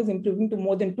CD4 count is improving to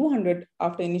more than 200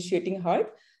 after initiating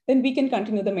heart, then we can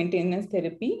continue the maintenance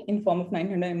therapy in form of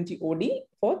 900 mg OD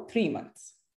for 3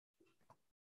 months.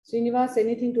 Srinivas,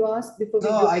 anything to ask before we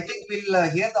go? No, I think we'll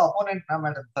hear the opponent,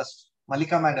 madam, first.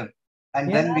 Malika, madam.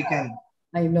 And then we can...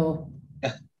 I know.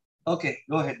 Yeah. Okay,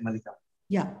 go ahead, Malika.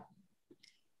 Yeah.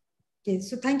 Okay,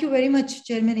 so thank you very much,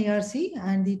 Chairman ARC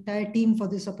and the entire team for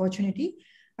this opportunity.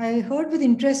 I heard with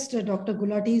interest Dr.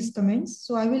 Gulati's comments,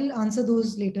 so I will answer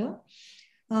those later.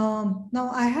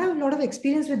 Now, I have a lot of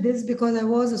experience with this because I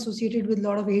was associated with a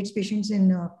lot of AIDS patients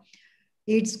in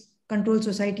AIDS Control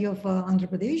Society of Andhra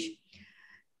Pradesh.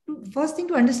 First thing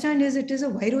to understand is it is a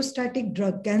virostatic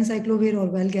drug, ganciclovir or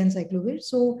valganciclovir.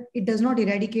 So it does not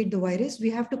eradicate the virus.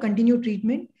 We have to continue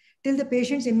treatment till the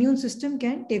patient's immune system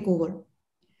can take over.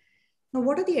 Now,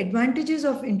 what are the advantages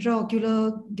of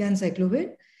intraocular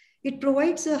ganciclovir? It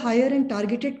provides a higher and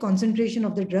targeted concentration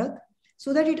of the drug,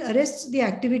 so that it arrests the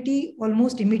activity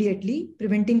almost immediately,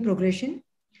 preventing progression.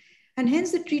 And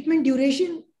hence the treatment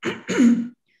duration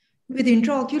with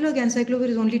intraocular ganciclovir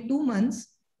is only 2 months,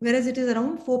 whereas it is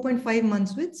around 4.5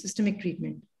 months with systemic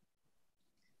treatment.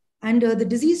 And the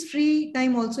disease-free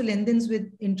time also lengthens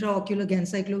with intraocular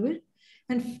ganciclovir,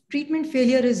 and treatment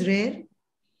failure is rare.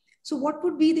 So what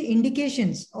would be the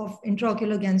indications of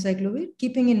intraocular ganciclovir,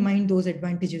 keeping in mind those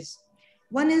advantages?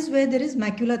 One is where there is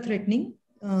macula threatening,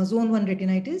 zone 1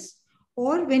 retinitis,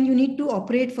 or when you need to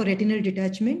operate for retinal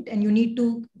detachment and you need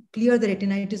to clear the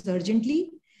retinitis urgently,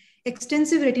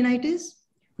 extensive retinitis,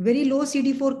 very low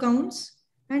CD4 counts,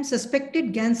 and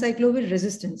suspected ganciclovir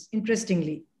resistance,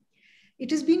 interestingly. It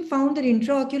has been found that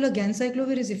intraocular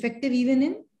ganciclovir is effective even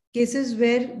in cases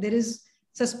where there is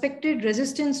suspected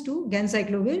resistance to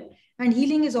ganciclovir, and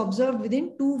healing is observed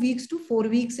within 2 weeks to 4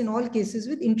 weeks in all cases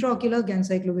with intraocular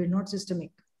ganciclovir, not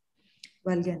systemic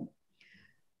Valgan.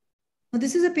 Now,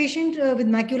 this is a patient with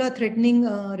macula-threatening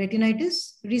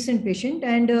retinitis, recent patient,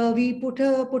 and we put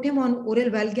him on oral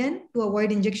Valgan to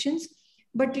avoid injections,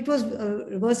 but it was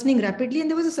worsening rapidly, and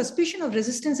there was a suspicion of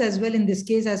resistance as well in this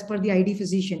case as per the ID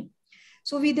physician.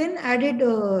 So we then added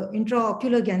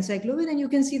intraocular ganciclovir, and you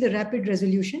can see the rapid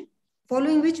resolution,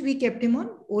 following which we kept him on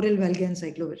oral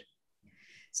valganciclovir.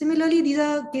 Similarly, these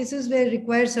are cases where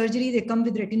require surgery. They come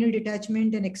with retinal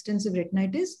detachment and extensive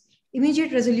retinitis,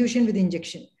 immediate resolution with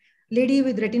injection. Lady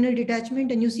with retinal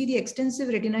detachment, and you see the extensive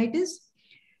retinitis.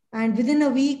 And within a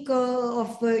week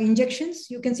of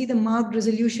injections, you can see the marked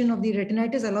resolution of the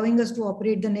retinitis, allowing us to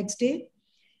operate the next day.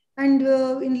 And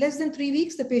in less than 3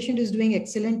 weeks, the patient is doing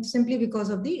excellent simply because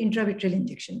of the intravitreal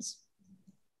injections.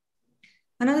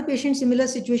 Another patient, similar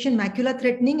situation, macula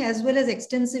threatening as well as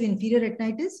extensive inferior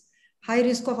retinitis, high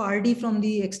risk of RD from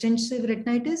the extensive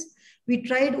retinitis. We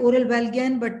tried oral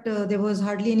Valgan, but there was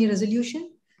hardly any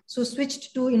resolution. So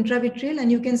switched to intravitreal,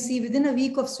 and you can see within a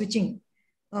week of switching,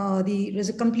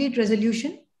 the complete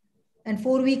resolution. And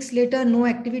 4 weeks later, no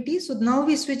activity. So now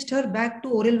we switched her back to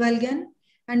oral Valgan.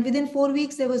 And within 4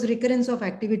 weeks, there was recurrence of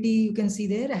activity. You can see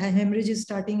there, hemorrhage is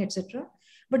starting, etc.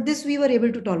 But this we were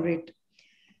able to tolerate.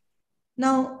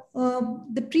 Now,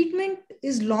 the treatment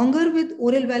is longer with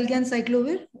oral Valgan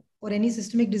cyclovir or any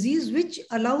systemic disease, which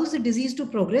allows the disease to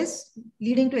progress,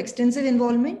 leading to extensive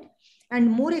involvement. And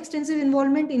more extensive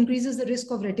involvement increases the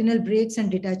risk of retinal breaks and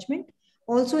detachment.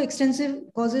 Also, extensive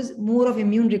causes more of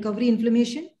immune recovery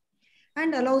inflammation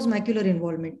and allows macular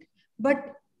involvement.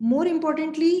 But more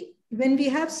importantly, when we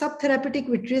have subtherapeutic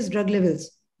vitreous drug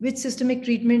levels, which systemic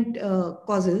treatment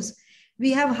causes,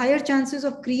 we have higher chances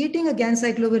of creating a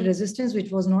ganciclovir resistance,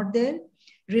 which was not there,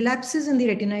 relapses in the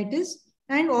retinitis,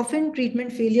 and often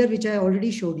treatment failure, which I already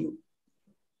showed you.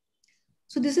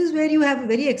 So this is where you have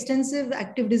very extensive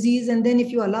active disease. And then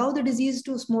if you allow the disease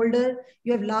to smolder,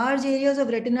 you have large areas of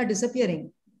retina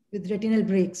disappearing with retinal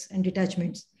breaks and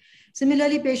detachments.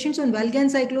 Similarly, patients on Valgan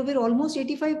cyclovir, almost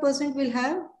 85% will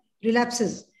have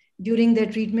relapses during their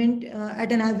treatment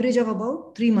at an average of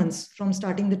about 3 months from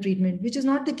starting the treatment, which is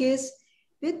not the case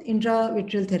with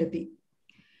intravitreal therapy.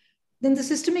 Then the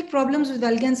systemic problems with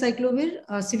Valgan cyclovir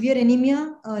are severe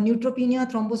anemia, neutropenia,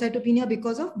 thrombocytopenia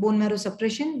because of bone marrow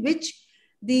suppression, which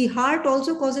the heart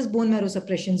also causes bone marrow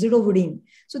suppression, zidovudine.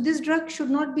 So this drug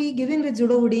should not be given with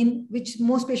zidovudine, which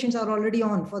most patients are already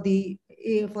on for the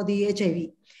HIV.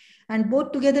 And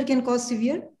both together can cause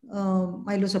severe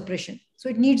myelosuppression. So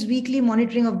it needs weekly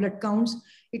monitoring of blood counts.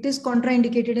 It is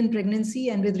contraindicated in pregnancy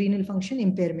and with renal function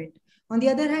impairment. On the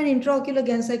other hand, intraocular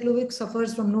ganciclovir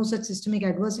suffers from no such systemic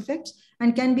adverse effects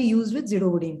and can be used with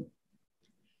zidovudine.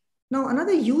 Now,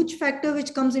 another huge factor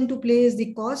which comes into play is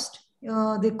the cost.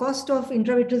 The cost of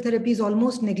intravitreal therapy is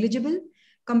almost negligible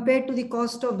compared to the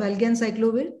cost of Valgan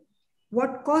cyclovir.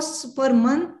 What costs per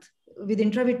month with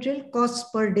intravitreal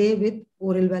costs per day with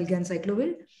oral Valgan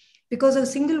cyclovir, because a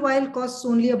single vial costs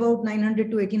only about 900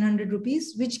 to 1800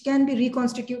 rupees, which can be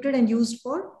reconstituted and used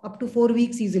for up to 4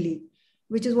 weeks easily,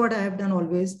 which is what I have done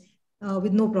always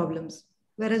with no problems,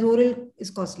 whereas oral is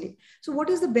costly. So what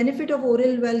is the benefit of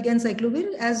oral Valgan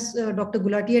cyclovir? As Dr.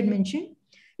 Gulati had mentioned,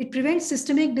 it prevents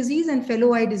systemic disease and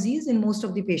fellow eye disease in most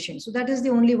of the patients. So that is the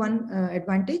only one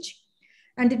advantage.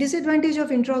 And the disadvantage of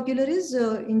intraocular is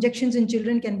injections in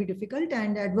children can be difficult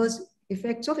and adverse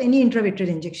effects of any intravitreal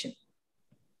injection.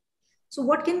 So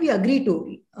what can we agree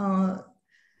to?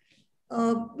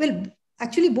 Well,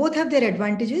 actually both have their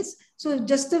advantages. So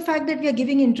just the fact that we are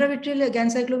giving intravitreal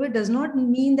ganciclovir does not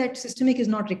mean that systemic is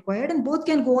not required, and both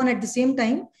can go on at the same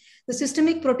time. The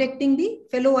systemic protecting the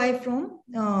fellow eye from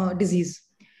disease.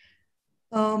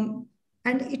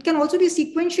 And it can also be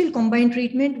sequential combined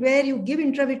treatment where you give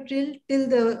intravitreal till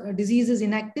the disease is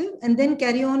inactive and then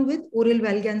carry on with oral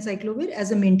Valgan cyclovir as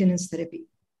a maintenance therapy.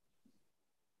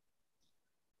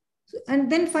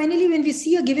 And then finally, when we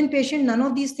see a given patient, none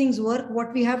of these things work.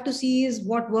 What we have to see is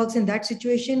what works in that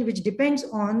situation, which depends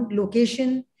on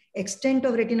location, extent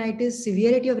of retinitis,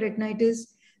 severity of retinitis,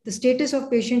 the status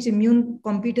of patient's immune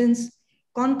competence,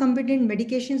 concomitant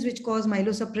medications which cause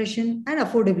myelosuppression, and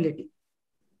affordability.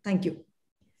 Thank you.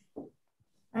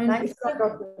 And thanks,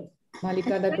 Dr.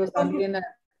 Malika. That was again.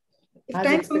 If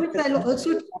time permits, I'll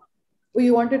also. Oh,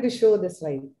 you wanted to show the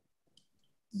slide?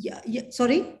 Yeah.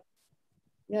 Sorry.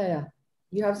 Yeah.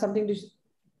 You have something to.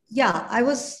 Yeah, I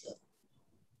was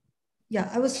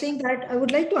saying that I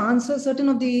would like to answer certain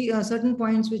of the certain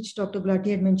points which Dr.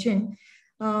 Gulati had mentioned.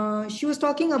 She was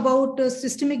talking about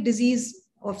systemic disease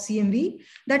of CMV.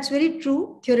 That's very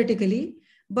true theoretically.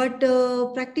 But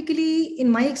practically, in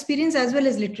my experience, as well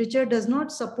as literature, does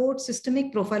not support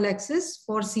systemic prophylaxis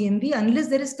for CMV unless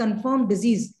there is confirmed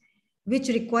disease, which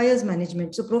requires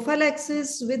management. So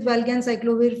prophylaxis with Valgan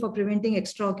cyclovir for preventing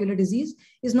extraocular disease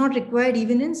is not required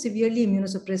even in severely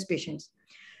immunosuppressed patients.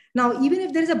 Now, even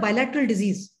if there is a bilateral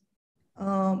disease,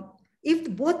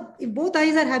 if both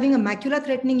eyes are having a macula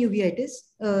threatening uveitis,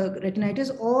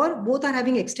 retinitis, or both are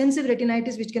having extensive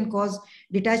retinitis, which can cause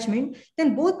detachment,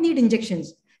 then both need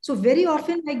injections. So very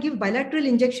often I give bilateral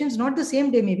injections, not the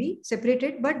same day maybe,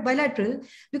 separated, but bilateral,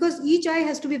 because each eye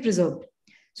has to be preserved.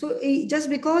 So just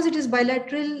because it is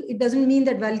bilateral, it doesn't mean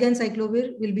that Valgan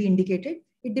cyclovir will be indicated.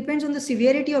 It depends on the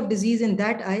severity of disease in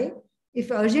that eye.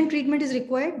 If urgent treatment is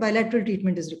required, bilateral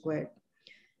treatment is required.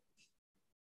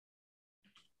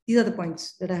 These are the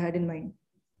points that I had in mind.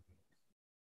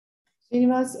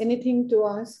 Srinivas, anything to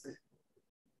ask?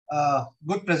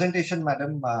 Good presentation,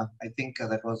 madam. I think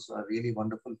that was really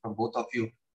wonderful from both of you.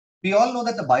 We all know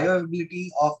that the bioavailability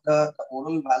of the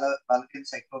oral Valerian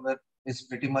cyclovir is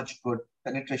pretty much good.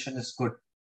 Penetration is good.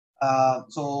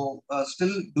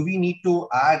 Still, do we need to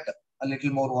add a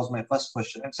little more was my first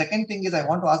question. And second thing is I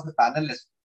want to ask the panelists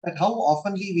that how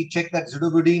oftenly we check that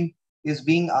zidovudine is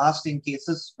being asked in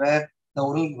cases where the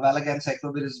oral Valerian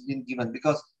cyclovir is being given,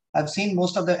 because I've seen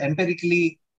most of the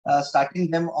empirically starting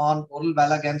them on oral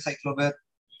Valerian cyclovir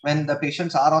when the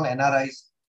patients are on NRIs.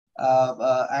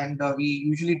 We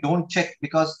usually don't check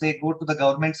because they go to the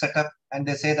government setup and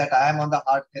they say that I am on the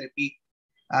heart therapy,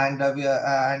 and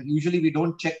usually we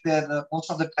don't check their most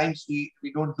of the times we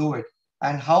don't do it.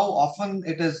 And how often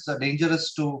it is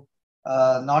dangerous to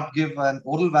not give an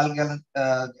oral Valerian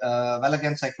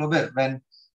cyclovir when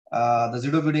the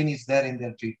zidovudine is there in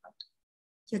their treatment.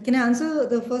 Yeah, can I answer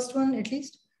the first one at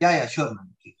least? Yeah, sure,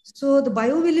 ma'am. So the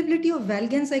bioavailability of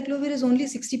valganciclovir is only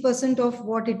 60% of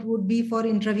what it would be for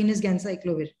intravenous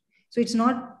ganciclovir. So it's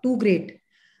not too great.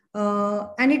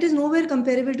 And it is nowhere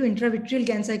comparable to intravitreal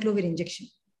ganciclovir injection.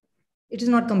 It is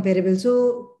not comparable.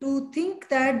 So to think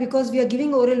that because we are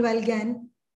giving oral Valgan,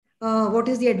 what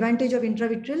is the advantage of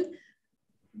intravitreal?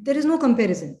 There is no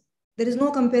comparison. There is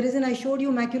no comparison. I showed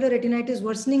you macular retinitis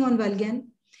worsening on Valgan.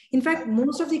 In fact,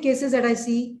 most of the cases that I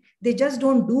see, they just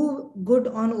don't do good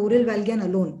on oral Valgan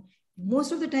alone.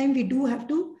 Most of the time, we do have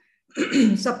to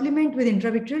supplement with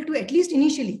intravitreal to at least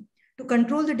initially to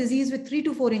control the disease with 3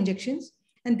 to 4 injections.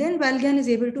 And then Valgan is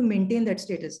able to maintain that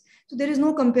status. So there is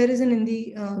no comparison in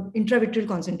the intravitreal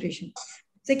concentration.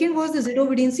 Second was the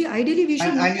zidovudine. See, ideally we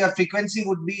should... And your frequency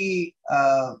would be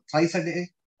twice a day,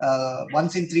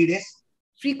 once in 3 days?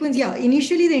 Frequency, yeah.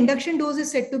 Initially, the induction dose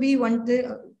is set to be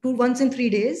once in 3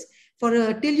 days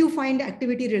for till you find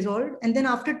activity resolved. And then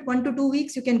after 1 to 2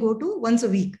 weeks, you can go to once a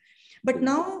week. But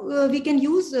now we can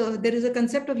use, there is a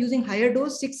concept of using higher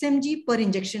dose, 6 mg per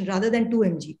injection rather than 2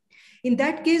 mg. In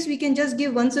that case, we can just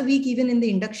give once a week, even in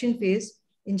the induction phase,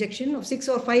 injection of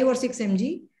 5 or 6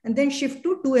 mg, and then shift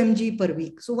to 2 mg per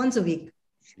week. So once a week,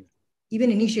 even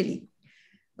initially.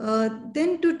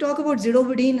 Then to talk about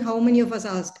zidovudine, how many of us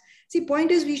asked? See,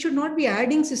 point is we should not be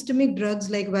adding systemic drugs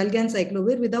like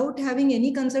valganciclovir without having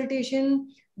any consultation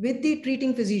with the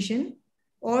treating physician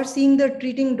or seeing the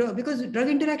treating drug, because drug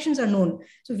interactions are known.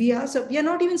 So we are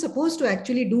not even supposed to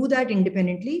actually do that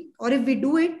independently. Or if we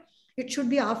do it, it should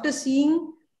be after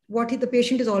seeing what the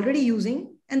patient is already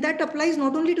using. And that applies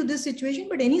not only to this situation,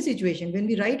 but any situation. When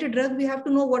we write a drug, we have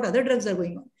to know what other drugs are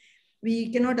going on.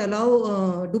 We cannot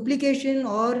allow duplication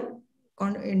or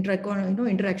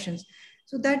interactions.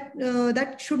 So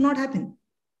that should not happen.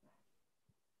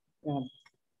 Yeah.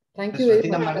 Thank you very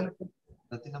much.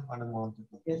 Ratina madam wanted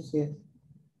to. Yes.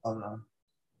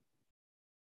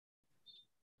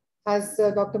 Has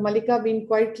Dr. Malika been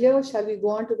quite clear? Shall we go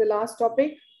on to the last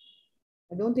topic?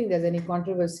 I don't think there's any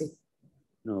controversy.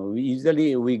 No,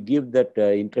 we give that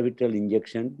intravitreal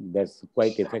injection. That's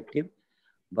quite effective.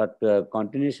 But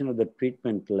continuation of the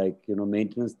treatment, like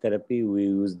maintenance therapy, we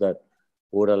use that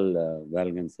oral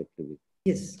valganciclovir.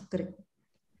 Yes, correct.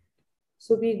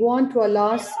 So we go on to our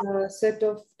last set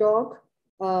of talk,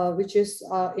 which is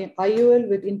IOL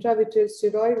with intravitreal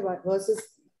steroid versus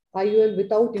IOL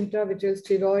without intravitreal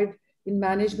steroid in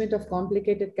management of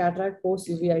complicated cataract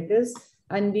post-uveitis.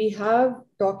 And we have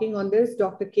talking on this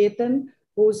Dr. Ketan,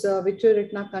 who's a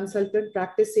vitreoretina consultant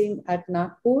practicing at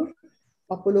Nagpur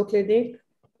Apollo Clinic.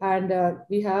 And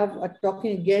we have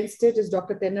talking against it is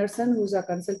Dr. Tenerson, who's a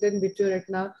consultant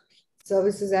vitreoretina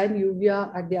services and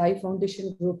UVEA at the Eye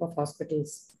Foundation group of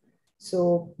hospitals.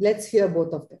 So let's hear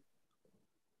both of them.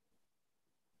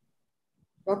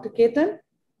 Dr. Ketan?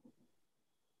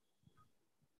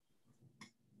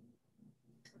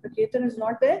 Dr. Ketan is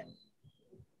not there?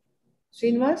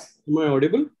 Srinivas? Am I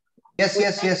audible?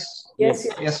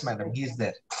 Yes, madam. He is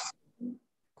there.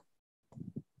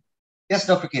 Yes,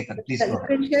 Dr. Ketan, please go ahead.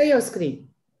 You can share your screen.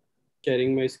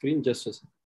 Carrying my screen, just a second.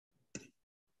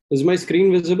 Is my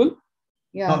screen visible?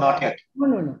 Yeah. No, not yet.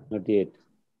 No. Not yet.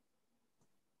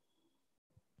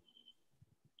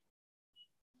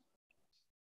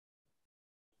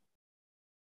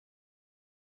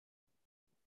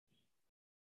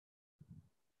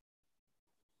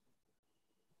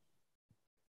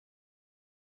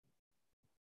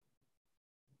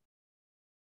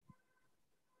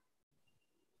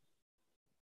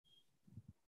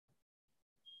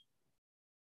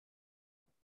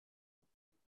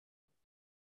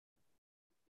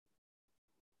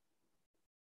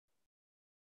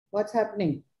 What's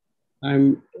happening?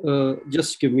 I'm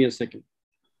just give me a second.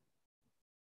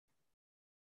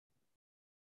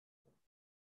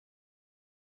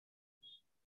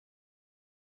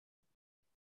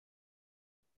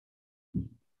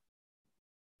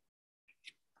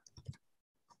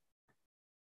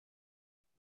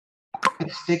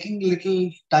 it's taking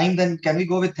little time, then can we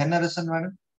go with 10 Arasan,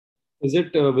 madam? Is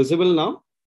it visible now?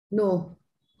 No.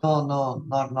 No,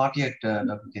 not yet,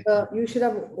 Dr. Ketan. You should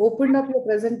have opened up your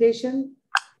presentation.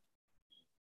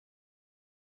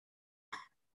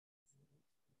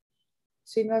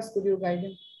 Srinivas, could you guide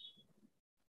him?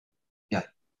 Yeah.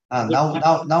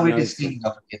 Now it is seen,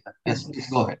 Dr. Ketan. Yes, please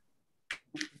go ahead.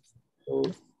 So,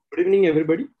 good evening,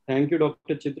 everybody. Thank you,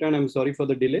 Dr. Chitra, and I'm sorry for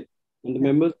the delay. And the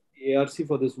members of the ARC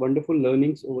for this wonderful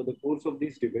learnings over the course of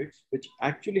these debates, which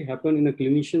actually happen in a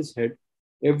clinician's head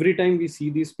every time we see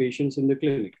these patients in the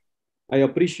clinic. I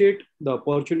appreciate the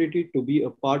opportunity to be a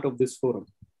part of this forum.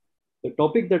 The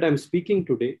topic that I'm speaking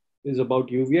today is about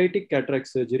uveitic cataract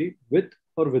surgery with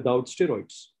or without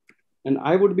steroids. And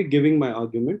I would be giving my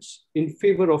arguments in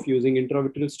favor of using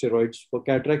intravitreal steroids for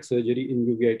cataract surgery in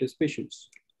uveitis patients.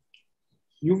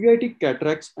 Uveitic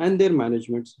cataracts and their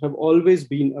managements have always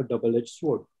been a double-edged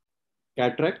sword.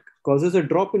 Cataract causes a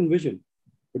drop in vision,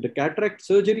 but the cataract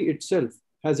surgery itself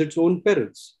has its own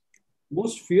perils,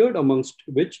 most feared amongst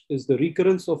which is the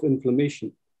recurrence of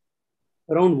inflammation.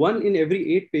 Around 1 in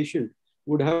every 8 patients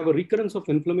would have a recurrence of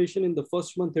inflammation in the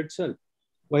first month itself,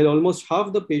 while almost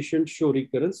half the patients show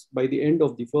recurrence by the end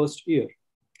of the first year.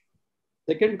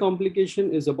 Second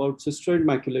complication is about cystoid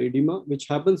macular edema, which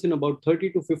happens in about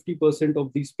 30 to 50%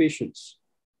 of these patients.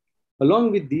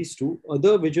 Along with these two,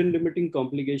 other vision limiting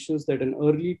complications that an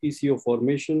early PCO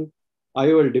formation,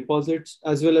 IOL deposits,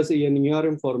 as well as an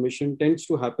ERM formation tends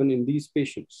to happen in these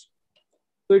patients.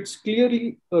 So it's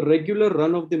clearly a regular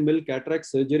run-of-the-mill cataract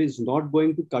surgery is not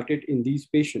going to cut it in these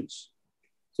patients.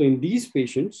 So in these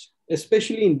patients,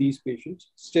 especially in these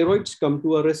patients, steroids come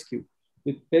to our rescue,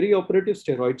 with perioperative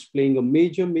steroids playing a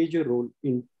major role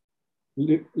in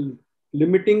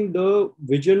limiting the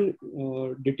vision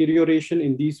deterioration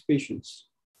in these patients.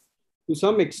 To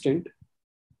some extent,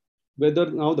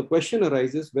 now the question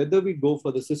arises whether we go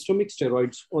for the systemic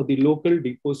steroids or the local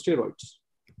depot steroids.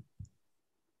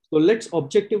 So let's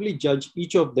objectively judge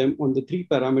each of them on the 3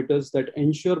 parameters that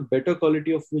ensure better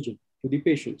quality of vision to the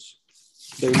patients: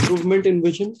 the improvement in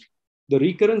vision, the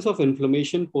recurrence of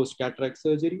inflammation post-cataract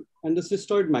surgery, and the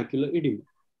cystoid macular edema.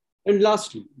 And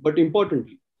lastly, but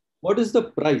importantly, what is the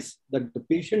price that the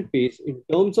patient pays in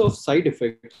terms of side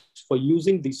effects for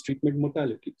using these treatment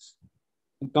modalities?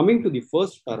 And coming to the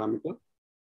first parameter,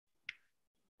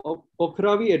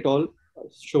 Pokhravi et al.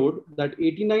 Showed that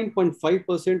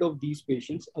 89.5% of these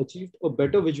patients achieved a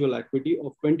better visual acuity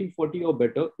of 20/40 or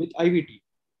better with IVT.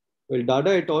 Well,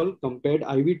 Dada et al. Compared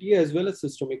IVT as well as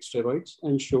systemic steroids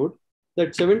and showed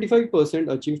that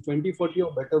 75% achieved 20/40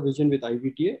 or better vision with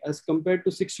IVTA as compared to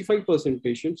 65%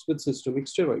 patients with systemic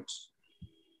steroids.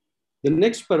 The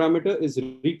next parameter is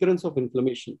recurrence of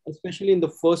inflammation, especially in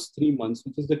the first 3 months,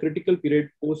 which is the critical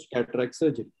period post-cataract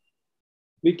surgery.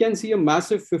 We can see a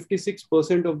massive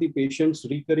 56% of the patients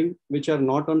recurring, which are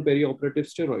not on perioperative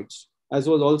steroids, as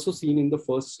was also seen in the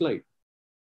first slide.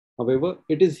 However,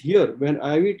 it is here when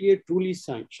IVTA truly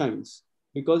shines,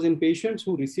 because in patients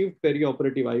who received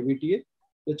perioperative IVTA,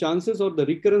 the chances of the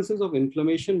recurrences of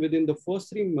inflammation within the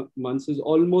first 3 months is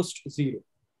almost 0,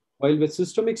 while with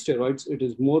systemic steroids, it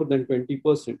is more than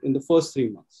 20% in the first 3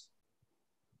 months.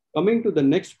 Coming to the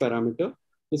next parameter,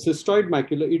 the cystoid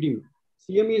macular edema.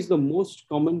 CME is the most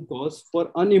common cause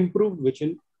for unimproved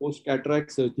vision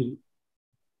post-cataract surgery.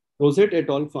 Rosette et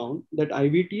al. Found that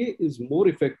IVTA is more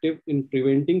effective in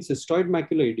preventing cystoid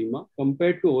macular edema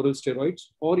compared to oral steroids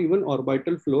or even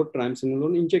orbital floor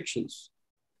triamcinolone injections.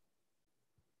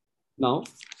 Now,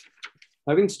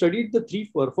 having studied the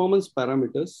 3 performance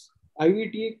parameters,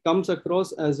 IVTA comes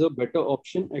across as a better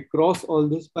option across all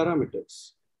these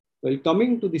parameters. Well,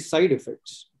 coming to the side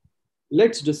effects,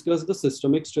 let's discuss the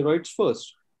systemic steroids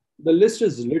first. The list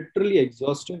is literally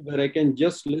exhaustive, where I can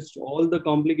just list all the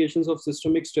complications of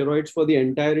systemic steroids for the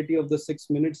entirety of the 6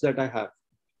 minutes that I have.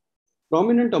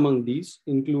 Prominent among these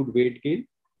include weight gain,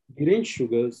 deranged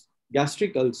sugars,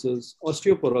 gastric ulcers,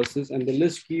 osteoporosis, and the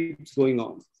list keeps going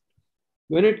on.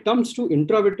 When it comes to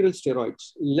intravitreal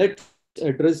steroids, let's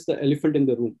address the elephant in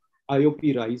the room: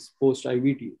 IOP rise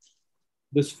post-IVT.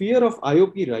 This fear of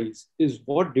IOP rise is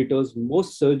what deters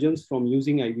most surgeons from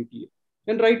using IVTA,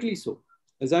 and rightly so,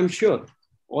 as I'm sure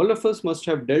all of us must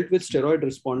have dealt with steroid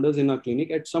responders in our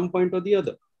clinic at some point or the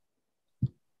other.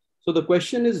 So the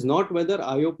question is not whether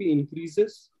IOP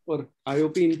increases or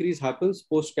IOP increase happens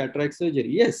post-cataract surgery.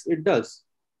 Yes, it does.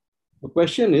 The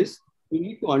question is, we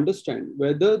need to understand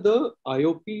whether the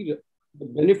IOP, the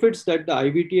benefits that the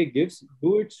IVTA gives,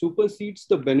 do it supersedes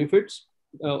the benefits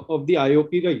of the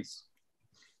IOP rise?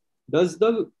 Does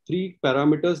the 3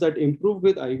 parameters that improve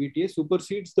with IVTA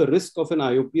supersedes the risk of an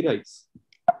IOP rise?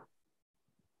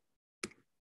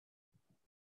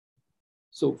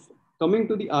 So coming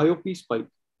to the IOP spike,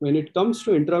 when it comes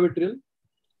to intravitreal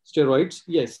steroids,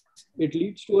 yes, it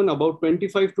leads to an about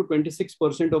 25 to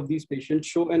 26% of these patients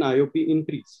show an IOP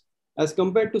increase, as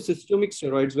compared to systemic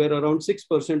steroids, where around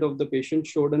 6% of the patients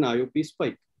showed an IOP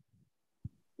spike.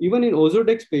 Even in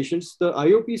Ozurdex patients, the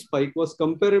IOP spike was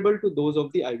comparable to those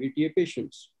of the IVTA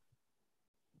patients.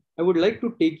 I would like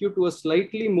to take you to a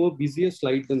slightly more busier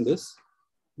slide than this.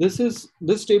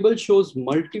 This table shows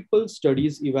multiple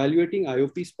studies evaluating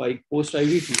IOP spike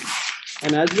post-IVTA.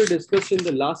 And as we discussed in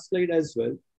the last slide as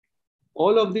well,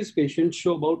 all of these patients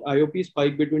show about IOP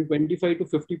spike. Between 25 to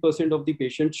 50% of the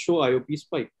patients show IOP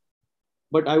spike.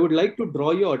 But I would like to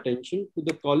draw your attention to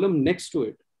the column next to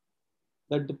it,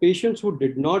 that the patients who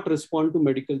did not respond to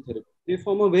medical therapy, they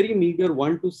form a very meager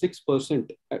 1 to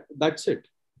 6%. That's it.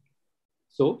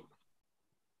 So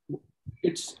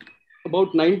it's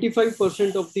about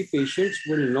 95% of the patients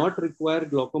will not require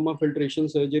glaucoma filtration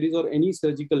surgeries or any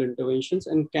surgical interventions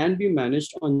and can be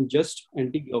managed on just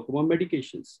anti-glaucoma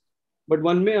medications. But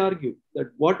one may argue that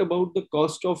what about the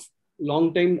cost of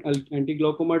long-time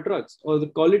anti-glaucoma drugs or the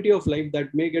quality of life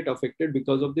that may get affected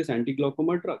because of this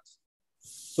anti-glaucoma drugs?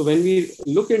 So when we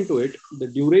look into it, the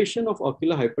duration of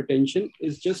ocular hypertension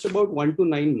is just about 1 to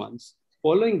 9 months,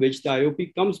 following which the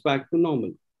IOP comes back to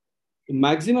normal. The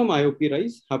maximum IOP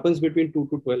rise happens between 2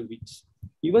 to 12 weeks.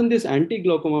 Even these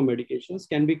anti-glaucoma medications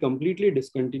can be completely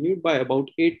discontinued by about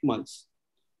 8 months.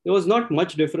 There was not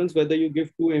much difference whether you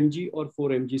give 2 mg or 4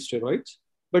 mg steroids.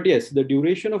 But yes, the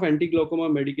duration of anti-glaucoma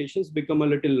medications become a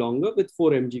little longer with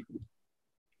 4 mg group.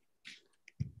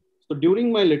 So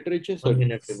during my literature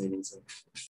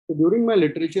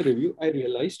review, I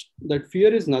realized that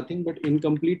fear is nothing but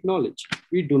incomplete knowledge.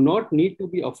 We do not need to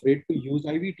be afraid to use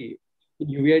IVTA in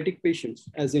uveitic patients,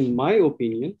 as in my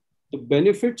opinion, the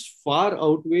benefits far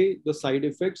outweigh the side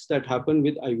effects that happen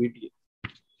with IVTA.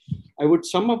 I would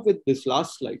sum up with this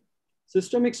last slide.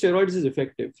 Systemic steroids is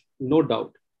effective, no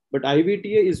doubt, but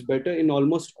IVTA is better in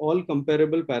almost all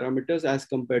comparable parameters as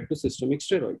compared to systemic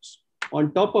steroids.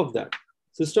 On top of that,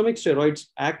 systemic steroids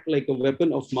act like a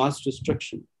weapon of mass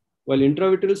destruction, while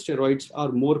intravitreal steroids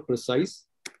are more precise.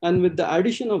 And with the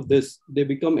addition of this, they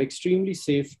become extremely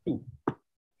safe too.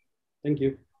 Thank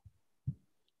you.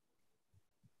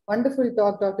 Wonderful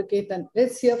talk, Dr. Ketan.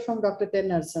 Let's hear from Dr.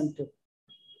 Tenarsan too.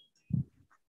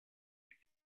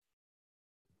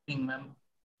 Ma'am.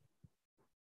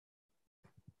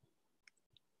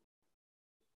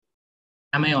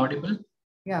 Am I audible?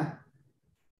 Yeah.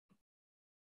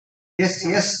 Yes,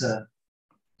 yes, sir.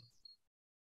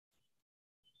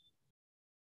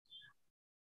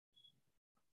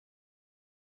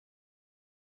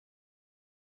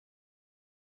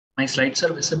 My slides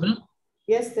are visible?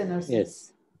 Yes, Tenarsan.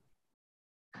 Yes.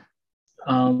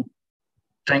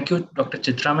 Thank you, Dr.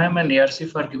 Chitra ma'am and ARC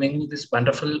for giving me this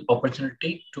wonderful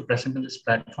opportunity to present on this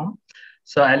platform.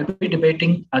 So I'll be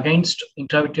debating against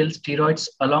intravitreal steroids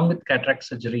along with cataract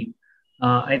surgery.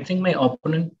 I think my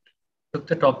opponent took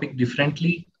the topic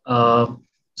differently.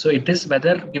 So it is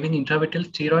whether giving intravitreal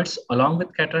steroids along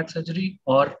with cataract surgery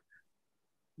or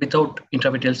without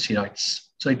intravitreal steroids.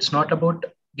 So it's not about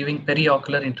giving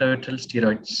periocular intravitreal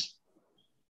steroids.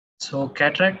 So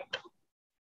cataract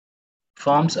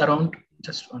forms around,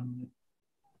 just 1 minute.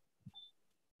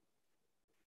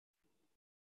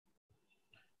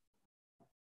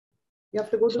 You have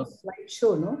to go to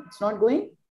slideshow, no? It's not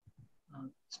going?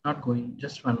 It's not going,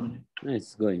 just 1 minute. No,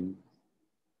 it's going.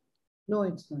 No,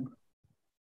 it's not.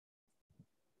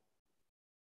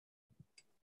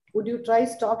 Would you try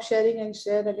stop sharing and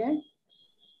share again?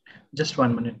 Just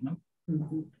 1 minute, ma'am.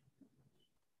 Mm-hmm.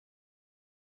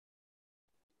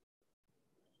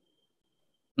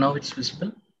 Now it's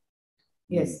visible?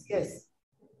 Yes, yes.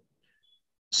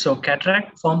 So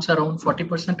cataract forms around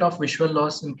 40% of visual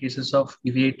loss in cases of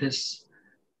uveitis,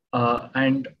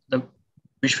 and the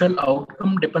visual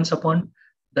outcome depends upon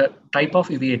the type of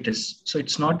uveitis. So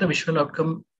it's not the visual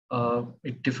outcome,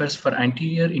 it differs for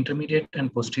anterior, intermediate,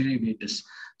 and posterior uveitis.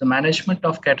 The management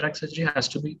of cataract surgery has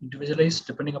to be individualized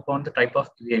depending upon the type of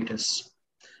uveitis.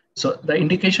 So the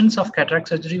indications of cataract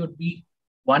surgery would be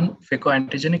 1,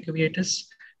 phacoantigenic uveitis,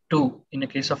 2, in a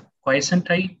case of quiescent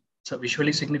eye, so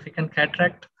visually significant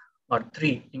cataract, or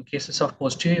 3, in cases of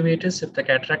posterior uveitis, if the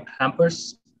cataract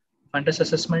hampers fundus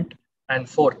assessment, and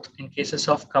 4th, in cases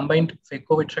of combined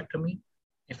phaco-vitrectomy,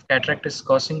 if cataract is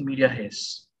causing media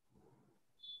haze.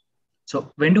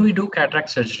 So when do we do cataract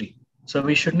surgery? So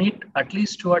we should need at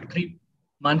least 2 or 3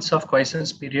 months of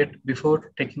quiescence period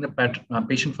before taking the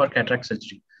patient for cataract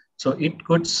surgery. So it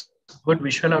gives good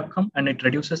visual outcome and it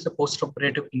reduces the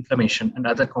post-operative inflammation and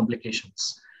other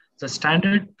complications. The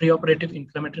standard preoperative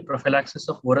inflammatory prophylaxis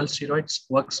of oral steroids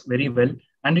works very well,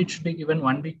 and it should be given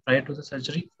 1 week prior to the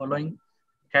surgery. Following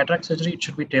cataract surgery, it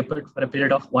should be tapered for a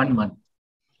period of 1 month.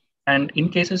 And in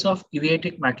cases of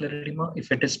uveitic macular edema,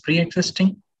 if it is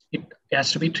pre-existing, it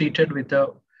has to be treated with a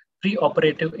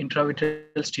pre-operative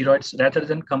intravitreal steroids rather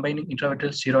than combining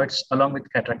intravitreal steroids along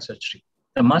with cataract surgery.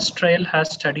 The MUST trial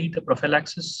has studied the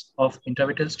prophylaxis of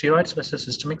intravitreal steroids versus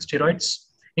systemic steroids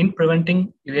in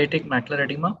preventing uveitic macular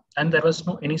edema, and there was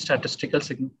no any statistical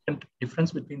significant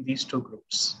difference between these two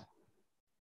groups.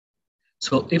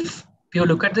 So if you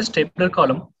look at this tabular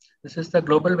column, this is the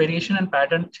global variation and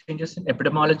pattern changes in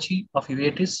epidemiology of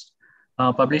uveitis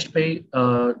published by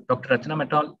Dr. Ratnam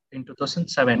et al. In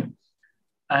 2007.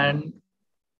 And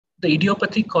the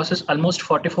idiopathic causes almost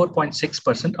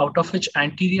 44.6%, out of which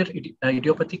anterior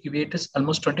idiopathic uveitis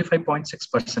almost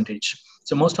 25.6%.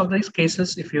 So most of these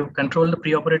cases, if you control the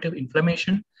preoperative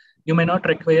inflammation, you may not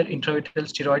require intravitreal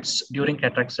steroids during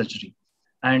cataract surgery.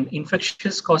 And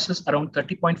infectious causes around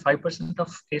 30.5%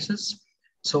 of cases.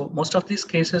 So most of these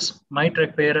cases might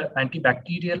require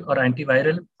antibacterial or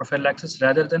antiviral prophylaxis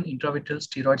rather than intravitreal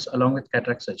steroids along with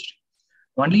cataract surgery.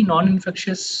 Only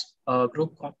non-infectious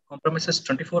group compromises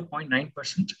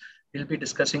 24.9%. We'll be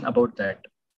discussing about that.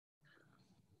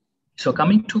 So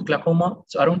coming to glaucoma,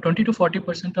 so around 20 to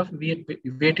 40% of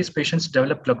uveitis patients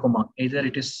develop glaucoma. Either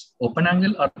it is open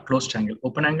angle or closed angle.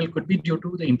 Open angle could be due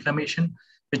to the inflammation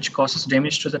which causes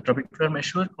damage to the trabecular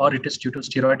meshwork, or it is due to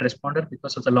steroid responder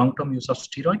because of the long-term use of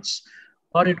steroids,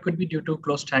 or it could be due to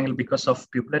closed angle because of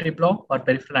pupillary block or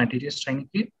peripheral anterior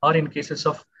steinicate, or in cases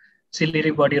of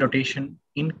ciliary body rotation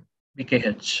in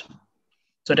VKH.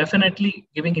 So definitely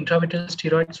giving intravitreal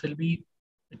steroids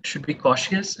it should be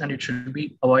cautious and it should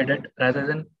be avoided, rather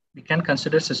than we can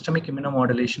consider systemic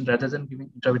immunomodulation rather than giving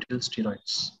intravitreal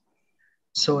steroids.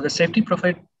 So the safety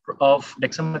profile of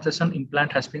dexamethasone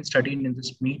implant has been studied in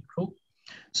this MEAD group.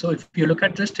 So if you look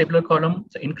at this tabular column,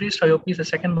 the increased IOP is the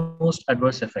second most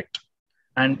adverse effect.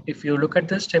 And if you look at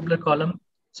this tabular column,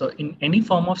 so in any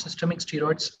form of systemic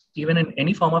steroids, even in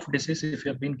any form of disease, if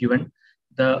you have been given,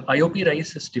 the IOP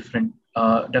rise is different.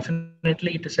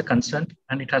 Definitely it is a concern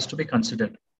and it has to be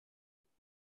considered.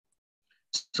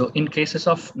 So in cases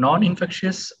of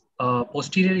non-infectious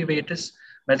posterior uveitis,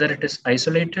 whether it is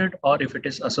isolated or if it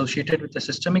is associated with a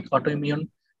systemic autoimmune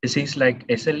disease like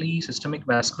SLE, systemic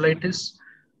vasculitis,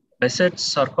 Behçet's,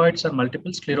 sarcoids, or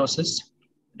multiple sclerosis,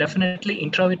 definitely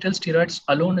intravitreal steroids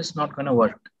alone is not going to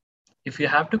work. If you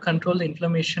have to control the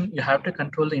inflammation, you have to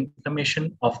control the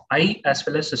inflammation of eye as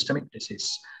well as systemic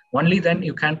disease. Only then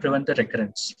you can prevent the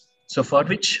recurrence. So for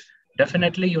which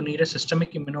definitely you need a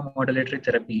systemic immunomodulatory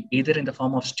therapy, either in the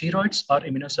form of steroids or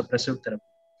immunosuppressive therapy.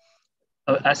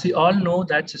 As we all know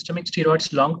that systemic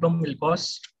steroids long-term will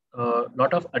cause a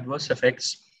lot of adverse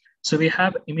effects. So we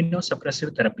have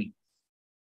immunosuppressive therapy.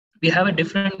 We have a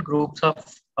different groups of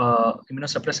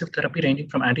immunosuppressive therapy ranging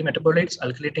from antimetabolites,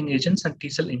 alkylating agents, and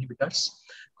T-cell inhibitors.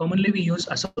 Commonly, we use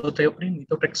azathioprine,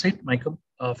 methotrexate,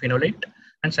 mycophenolate,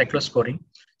 and cyclosporine.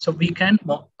 So we can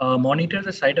monitor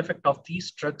the side effect of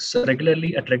these drugs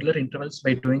regularly at regular intervals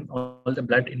by doing all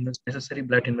the necessary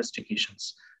blood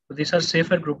investigations. So these are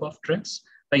safer group of drugs.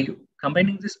 By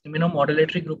combining this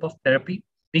immunomodulatory group of therapy,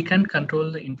 we can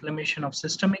control the inflammation of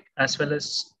systemic as well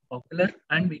as ocular,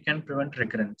 and we can prevent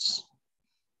recurrence.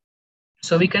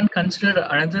 So we can consider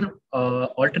another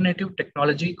alternative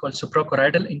technology called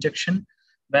suprachoroidal injection,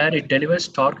 where it delivers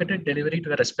targeted delivery to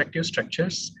the respective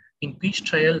structures. In PEACH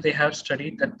trial, they have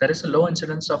studied that there is a low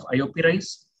incidence of IOP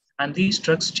rise, and these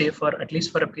drugs stay for at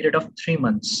least for a period of 3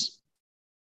 months.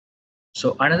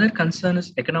 So another concern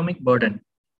is economic burden.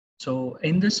 So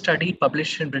in this study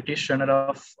published in British Journal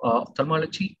of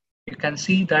Ophthalmology, you can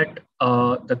see that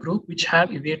the group which have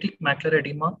uveitic macular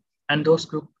edema and those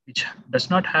group which does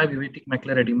not have uveitic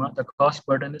macular edema, the cost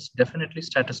burden is definitely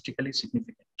statistically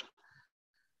significant.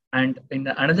 And in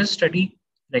another study,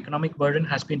 the economic burden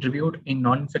has been reviewed in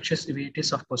non-infectious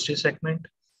uveitis of posterior segment,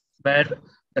 where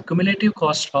the cumulative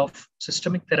cost of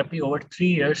systemic therapy over 3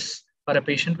 years for a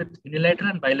patient with unilateral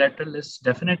and bilateral is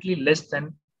definitely less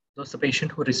than those the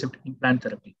patient who received implant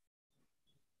therapy.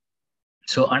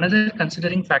 So another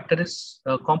considering factor is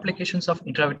complications of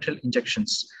intravitreal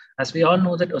injections. As we all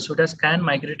know that OSUDAs can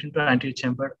migrate into anterior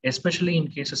chamber, especially in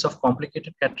cases of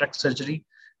complicated cataract surgery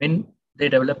when they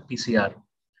develop PCR.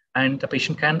 And the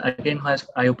patient can again have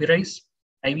IOP rise.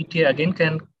 IVT again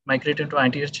can migrate into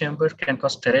anterior chamber, can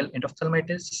cause sterile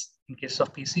endophthalmitis. In case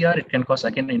of PCR, it can cause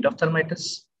again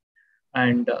endophthalmitis.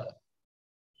 And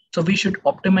so we should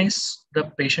optimize the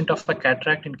patient of a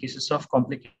cataract in cases of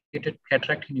complicated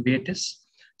cataract in uveitis.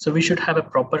 So we should have a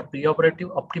proper preoperative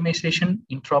optimization,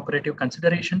 intraoperative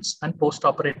considerations, and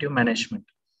postoperative management.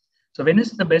 So when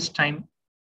is the best time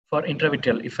for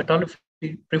intravitreal? If at all, if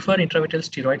we prefer intravitreal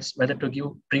steroids, whether to give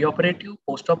preoperative,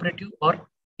 postoperative, or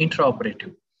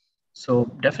intraoperative. So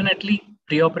definitely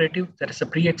preoperative, there is a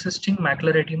pre-existing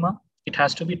macular edema. It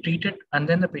has to be treated, and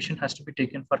then the patient has to be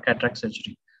taken for cataract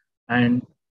surgery. And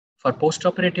for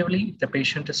postoperatively, if the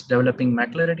patient is developing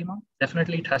macular edema,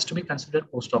 definitely it has to be considered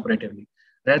postoperatively,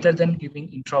 rather than giving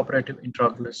intraoperative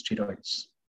intraocular steroids.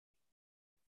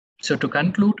 So to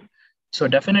conclude, so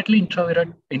definitely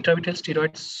intravitreal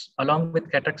steroids along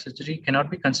with cataract surgery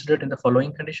cannot be considered in the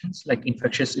following conditions, like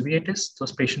infectious uveitis,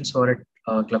 those patients who are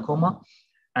at glaucoma,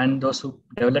 and those who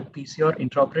develop PCR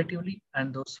intraoperatively,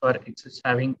 and those who are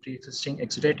having pre-existing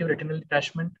exudative retinal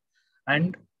detachment,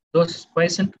 and those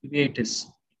quiescent uveitis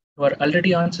who are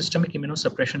already on systemic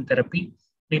immunosuppression therapy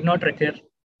need not require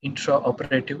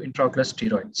intraoperative intraocular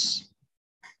steroids.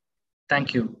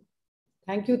 Thank you.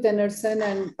 Thank you, Tenerson,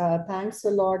 and thanks a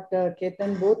lot,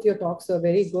 Ketan. Both your talks are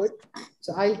very good.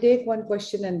 So I'll take one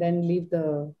question and then leave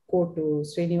the court to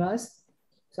Srinivas.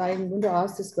 So I'm going to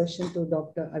ask this question to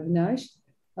Dr. Avinash.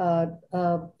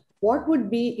 What would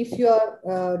be, if you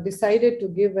are decided to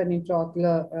give an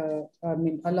intraocular,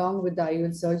 along with the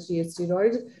IOL surgery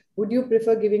steroids, would you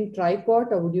prefer giving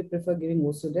Tricort or would you prefer giving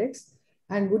Osidex?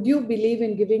 And would you believe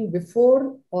in giving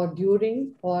before or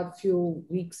during or few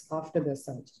weeks after the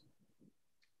surgery?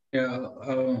 Yeah,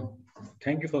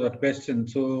 thank you for that question.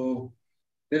 So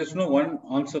there is no one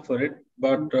answer for it,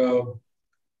 but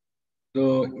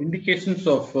the indications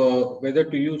of whether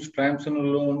to use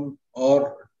triamcinolone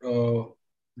or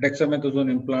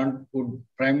dexamethasone implant would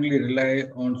primarily rely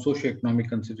on socioeconomic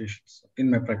considerations in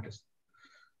my practice.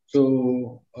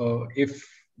 So if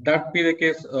that be the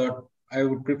case, I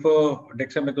would prefer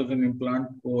dexamethasone implant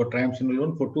over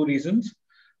triamcinolone for two reasons.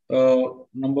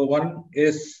 Number one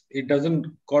is it doesn't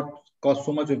cause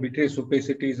so much of vitreous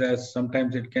opacities as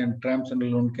sometimes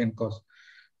triamcinolone can cause.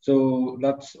 So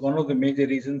that's one of the major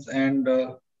reasons. And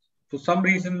for some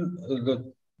reason,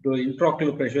 the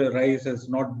intraocular pressure rise has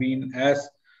not been as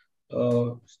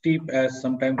steep as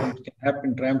sometimes it can happen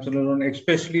in triamcinolone,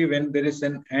 especially when there is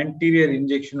an anterior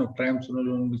injection of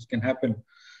triamcinolone, which can happen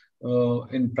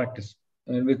in practice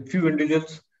with few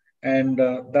individuals. And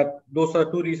those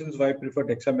are two reasons why I prefer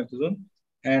dexamethasone.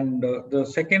 And the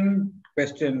second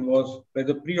question was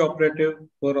whether preoperative,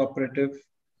 postoperative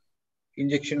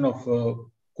injection of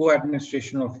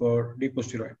co-administration of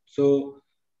deposteroid. So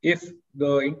if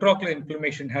the intraocular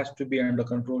inflammation has to be under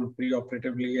control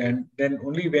preoperatively, and then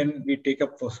only when we take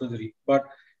up for surgery. But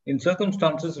in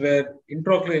circumstances where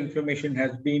intraocular inflammation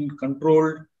has been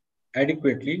controlled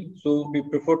adequately, so we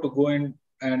prefer to go in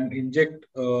and inject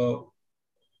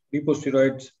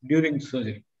deposteroids during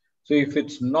surgery. So if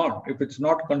it's not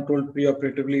controlled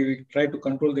preoperatively, we try to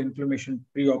control the inflammation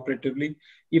preoperatively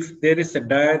if there is a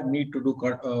dire need to do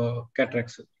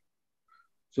cataract surgery.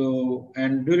 So,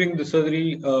 and during the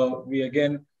surgery, we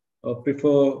again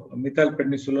prefer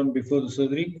methylprednisolone before the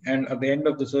surgery, and at the end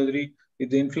of the surgery, if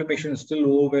the inflammation is still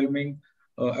overwhelming,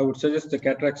 I would suggest the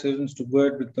cataract surgeons to go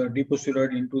ahead with the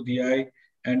deposteroid into the eye,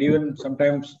 and even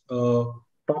sometimes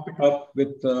top it up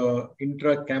with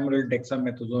intracameral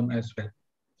dexamethasone as well.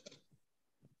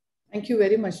 Thank you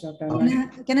very much, Dr.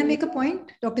 Can I make a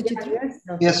point, Dr. Chitra?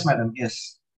 Yes, madam.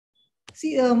 Yes.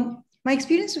 See, my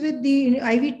experience with the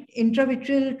IV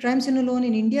intravitreal triamcinolone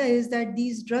in India is that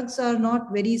these drugs are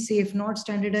not very safe, not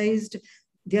standardized.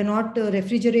 They are not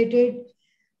refrigerated.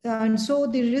 And so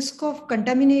the risk of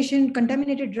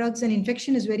contaminated drugs and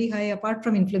infection is very high apart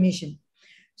from inflammation.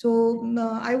 So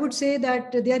I would say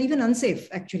that they are even unsafe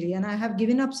actually. And I have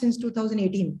given up since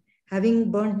 2018, having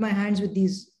burnt my hands with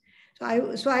these.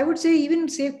 So I would say even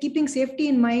keeping safety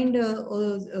in mind,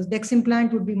 Dex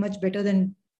implant would be much better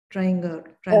than trying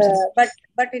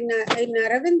but in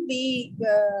Aravind, we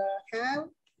have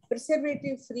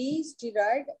preservative-free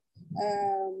steroid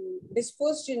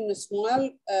disposed in small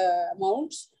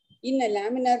amounts in a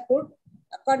laminar hood.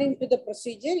 According to the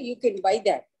procedure, you can buy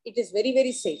that. It is very,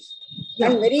 very safe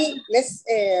and very less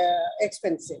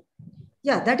expensive.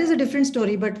 Yeah, that is a different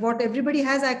story. But what everybody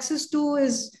has access to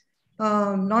is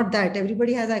not that.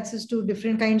 Everybody has access to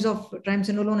different kinds of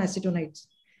triamcinolone acetonides,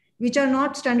 which are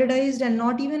not standardized, and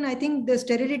not even, I think the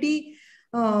sterility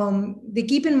they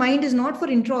keep in mind is not for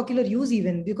intraocular use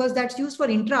even, because that's used for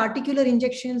intra-articular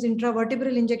injections,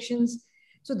 intravertebral injections.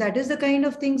 So that is the kind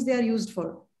of things they are used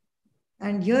for.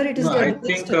 And here it is. No, I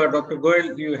think, Dr.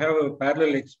 Goyal, you have a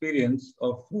parallel experience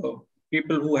of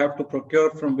people who have to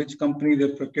procure from which company they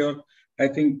procure. I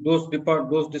think those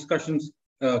discussions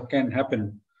can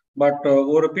happen. But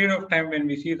over a period of time, when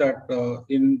we see that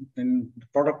in the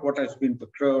product what has been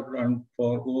procured and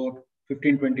for over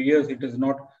 15, 20 years, it has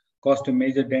not caused a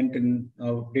major dent in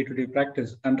day-to-day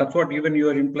practice. And that's what even you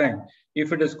are implying.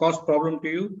 If it has caused problem to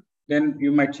you, then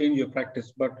you might change your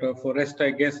practice. But for rest,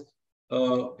 I guess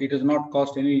it has not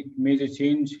caused any major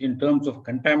change in terms of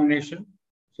contamination.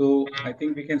 So I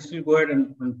think we can still go ahead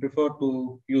and prefer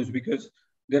to use, because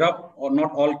there are, or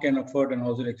not all can afford an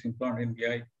Osirex implant in the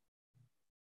eye.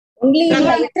 Only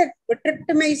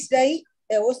vitrectomized eye,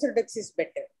 Osirex is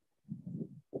better.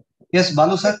 Yes,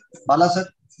 Balu sir. Bala sir.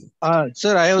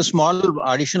 Sir, I have a small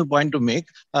additional point to make.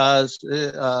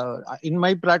 In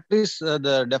my practice,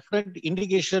 the definite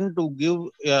indication to give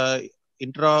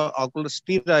intraocular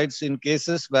steroids in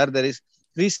cases where there is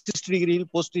 360-degree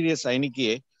posterior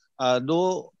synechia,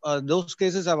 though those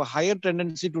cases have a higher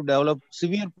tendency to develop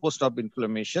severe post-op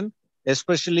inflammation,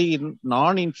 especially in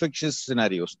non-infectious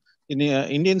scenarios. In the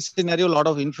Indian scenario, a lot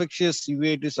of infectious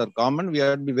uveitis are common. We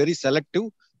have to be very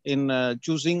selective in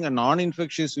choosing a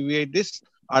non-infectious uveitis,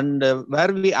 and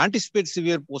where we anticipate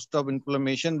severe post-op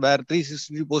inflammation, where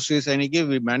 360 posterior synechia,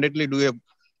 we mandatorily do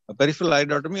a peripheral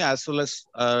iridotomy as well as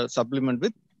supplement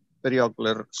with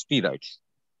periocular steroids.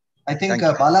 I think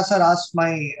Bala sir asked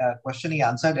my question, he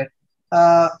answered it.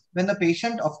 When the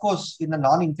patient, of course, in the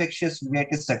non-infectious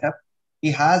uveitis setup,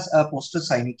 he has a posterior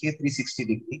synechia 360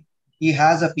 degree. He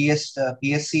has a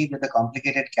PSC with a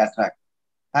complicated cataract,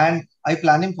 and I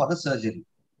plan him for the surgery.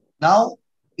 Now,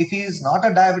 if he is not a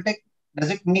diabetic,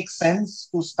 does it make sense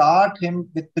to start him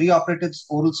with preoperative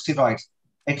oral steroids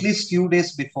at least few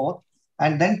days before,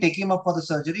 and then take him up for the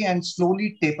surgery and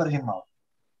slowly taper him out?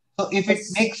 So if it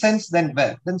makes sense, then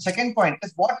well. Then second point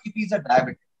is, what if he's a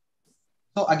diabetic?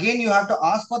 So again, you have to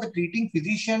ask for the treating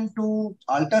physician to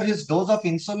alter his dose of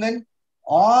insulin,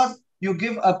 or you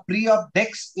give a pre-op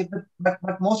dex. But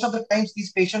most of the times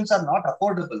these patients are not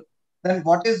affordable. Then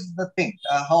what is the thing?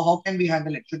 How can we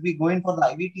handle it? Should we go in for the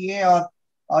IVTA,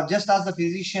 or just ask the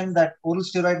physician that oral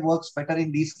steroid works better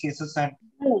in these cases? And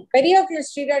periocular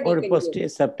steroid or posterior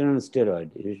subtenon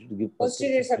steroid. You should give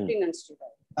posterior subtenon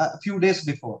steroid. A few days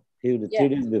before. 3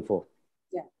 days before.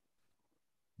 Yeah.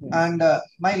 And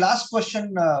my last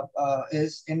question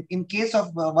is, in case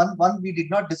of one we did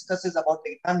not discuss is about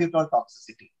the ethambutol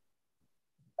toxicity,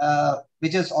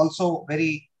 which is also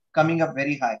coming up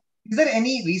very high. Is there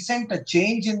any recent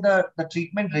change in the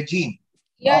treatment regime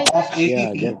of ATT?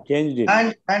 Yeah, they've changed it.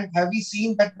 And have we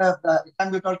seen that the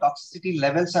ethambutol toxicity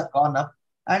levels have gone up?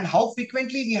 And how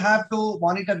frequently we have to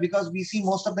monitor, because we see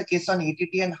most of the cases on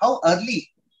ATT, and how early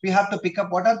we have to pick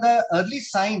up? What are the early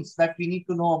signs that we need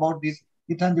to know about this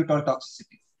ethambutol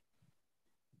toxicity?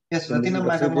 Yes, Ratina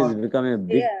madam. It is becoming a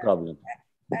big problem.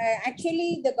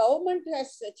 Actually, the government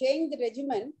has changed the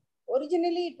regimen.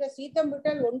 Originally, it was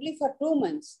ethambutol only for 2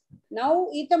 months. Now,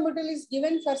 ethambutol is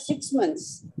given for 6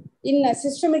 months in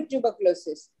systemic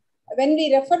tuberculosis. When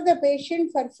we refer the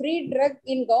patient for free drug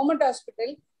in government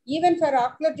hospital, even for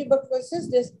ocular tuberculosis,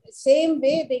 the same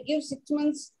way they give 6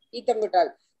 months ethambutol.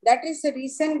 That is the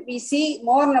reason we see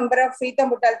more number of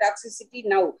ethambutol toxicity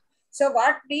now. So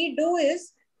what we do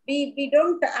is, we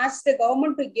don't ask the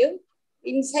government to give.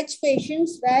 In such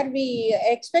patients where we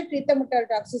expect ethambutol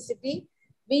toxicity,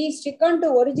 we stick on to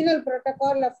original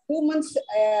protocol of 2 months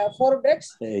 4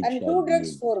 drugs and 2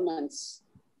 drugs 4 months.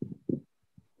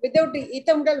 Without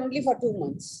ethambutol only for 2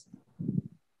 months.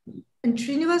 And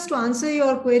Srinivas, to answer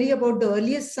your query about the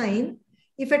earliest sign,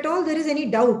 if at all there is any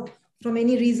doubt from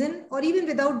any reason, or even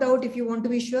without doubt, if you want to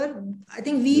be sure, I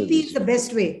think VEP is the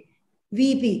best way.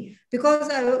 VEP, because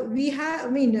we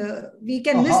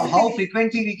can miss. How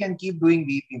frequently we can keep doing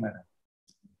VEP,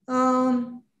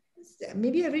 madam?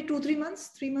 Maybe every 2-3 months,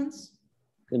 3 months.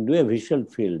 You can do a visual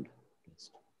field.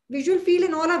 Visual field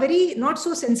and all are very not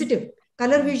so sensitive.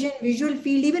 Color vision, visual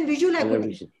field, even visual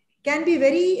acuity can be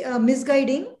very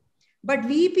misguiding. But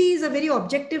VEP is a very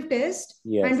objective test,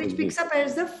 and which picks up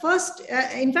as the first.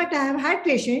 In fact, I have had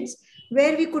patients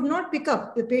where we could not pick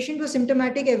up. The patient was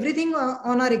symptomatic. Everything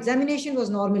on our examination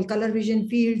was normal. Color vision,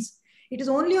 fields. It is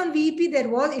only on VEP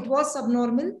it was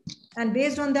subnormal, and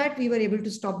based on that, we were able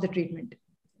to stop the treatment.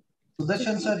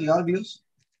 Sudarshan sir, your views?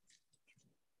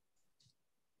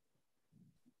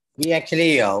 We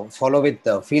actually follow with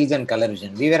fields and color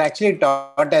vision. We were actually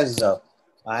taught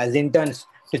as interns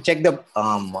to check the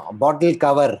bottle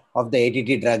cover of the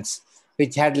ATT drugs,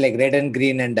 which had like red and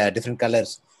green and different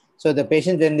colors. So the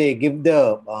patients, when they give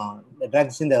the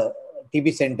drugs in the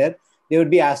TB center, they would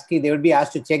be asked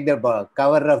to check the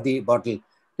cover of the bottle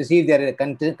to see if they are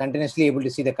continuously able to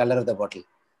see the color of the bottle,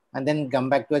 and then come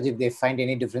back to us if they find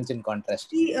any difference in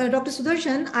contrast. See, Dr.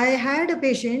 Sudarshan, I had a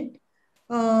patient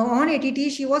on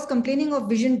ATT, she was complaining of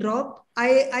vision drop.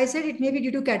 I said it may be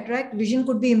due to cataract. Vision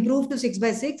could be improved to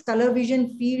 6/6. Color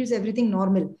vision, fields, everything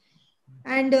normal.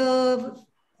 And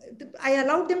I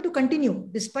allowed them to continue.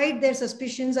 Despite their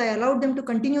suspicions, I allowed them to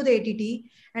continue the ATT.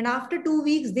 And after 2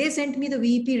 weeks, they sent me the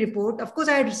VEP report. Of course,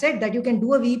 I had said that you can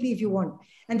do a VEP if you want.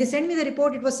 And they sent me the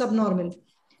report, it was subnormal.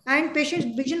 And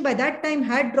patient's vision by that time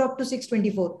had dropped to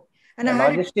 6/24. And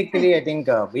logistically, I think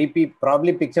VP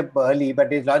probably picks up early,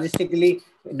 but is logistically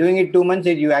doing it 2 months,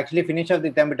 you actually finish off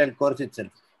the ethambutol course itself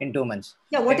in 2 months.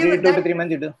 Yeah, whatever. Maybe 2 to 3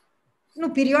 months you do. No,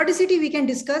 periodicity we can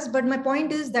discuss, but my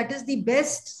point is that is the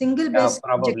best, single best.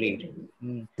 Probably.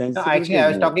 No, actually, I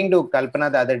was talking to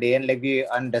Kalpana the other day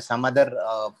and some other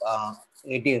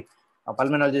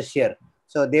pulmonologists here.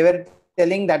 So they were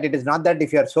telling that it is not that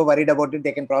if you are so worried about it,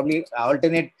 they can probably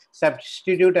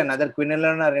substitute another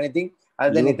quinolone or anything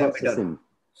other than ethambutol.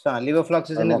 So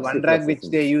levofloxacin is one drug which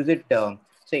they use it. So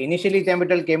initially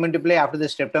ethambutol came into play after the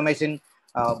streptomycin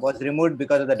was removed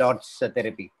because of the DOTS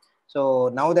therapy. So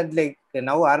now that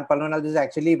now our pulmonologists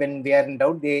actually, when we are in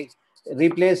doubt, they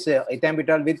replace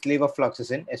ethambutol with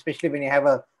levofloxacin, especially when you have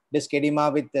a disc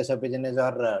edema with serpiginous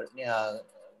or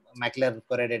macular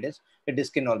choroiditis, a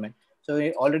disc involvement. So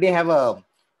you already have a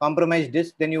compromised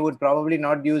disc, then you would probably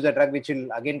not use a drug which will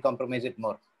again compromise it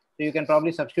more. So you can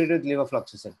probably substitute with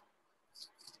levofloxacin.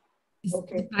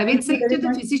 Okay. Private sector,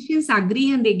 the physicians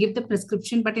agree and they give the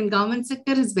prescription, but in government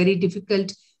sector is very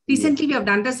difficult. Recently, we have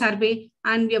done the survey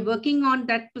and we are working on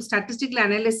that to statistical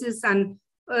analysis and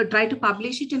try to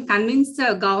publish it and convince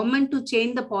the government to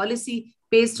change the policy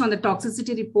based on the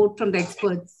toxicity report from the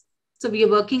experts. So we are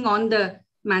working on the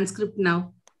manuscript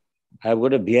now. I've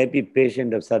got a VIP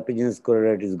patient of serpiginous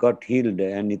choroiditis, got healed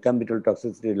and ethambutol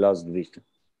toxicity lost vision.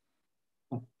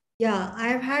 Yeah, I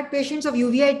have had patients of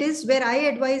uveitis where I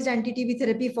advised anti-TB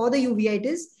therapy for the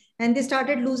uveitis and they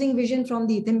started losing vision from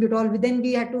the ethambutol. Then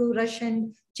we had to rush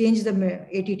and change the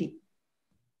ATT.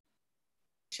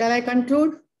 Shall I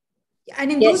conclude?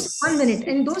 And in those 1 minute,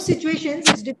 in those situations,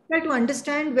 it's difficult to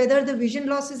understand whether the vision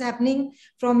loss is happening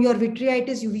from your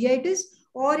vitritis, uveitis,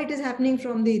 or it is happening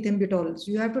from the ethambutol.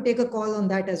 So you have to take a call on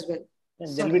that as well.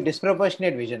 There will be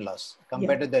disproportionate vision loss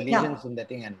compared to the lesions in the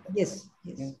thing. And yes.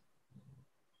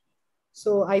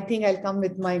 So I think I'll come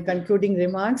with my concluding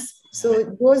remarks. So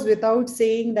it goes without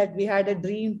saying that we had a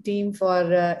dream team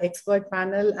for expert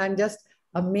panel and just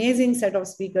amazing set of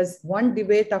speakers, one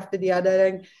debate after the other.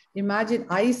 And imagine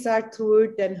I sat through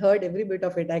it and heard every bit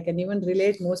of it. I can even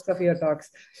relate most of your talks.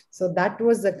 So that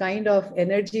was the kind of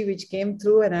energy which came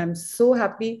through. And I'm so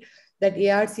happy that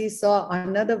ARC saw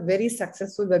another very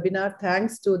successful webinar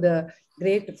thanks to the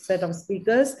great set of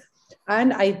speakers.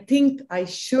 And I think I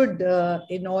should,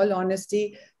 in all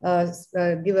honesty,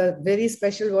 give a very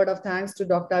special word of thanks to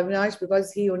Dr. Avinash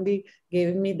because he only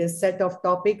gave me this set of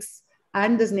topics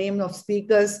and this name of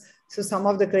speakers. So some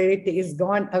of the credit is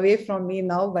gone away from me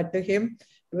now, but to him,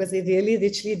 because he really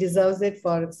richly deserves it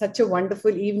for such a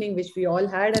wonderful evening, which we all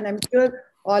had. And I'm sure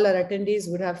all our attendees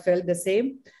would have felt the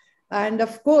same. And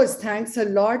of course, thanks a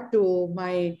lot to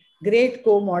my great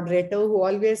co-moderator who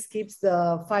always keeps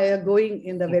the fire going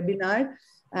in the webinar.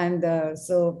 And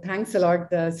so thanks a lot,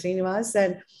 Srinivas.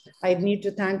 And I need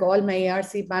to thank all my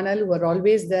ARC panel who are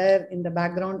always there in the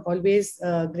background, always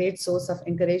a great source of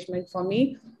encouragement for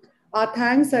me. Our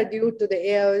thanks are due to the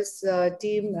AIOS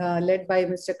team led by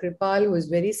Mr. Kripal, who is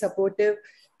very supportive,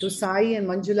 to Sai and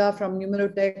Manjula from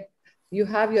Numerotech. You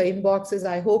have your inboxes.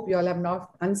 I hope you all have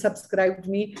not unsubscribed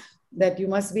me, that you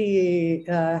must be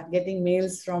getting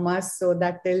mails from us. So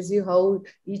that tells you how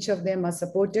each of them are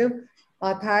supportive.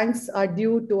 Our thanks are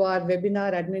due to our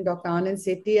webinar admin, Dr. Anand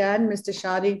Sethi and Mr.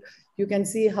 Sharik. You can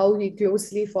see how he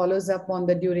closely follows up on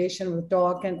the duration of the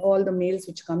talk and all the mails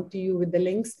which come to you with the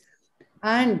links.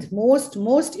 And most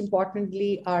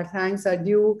importantly, our thanks are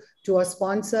due to our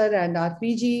sponsor, and our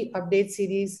PG update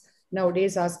series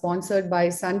nowadays are sponsored by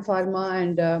Sun Pharma,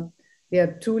 and they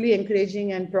are truly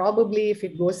encouraging. And probably if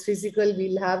it goes physical,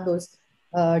 we'll have those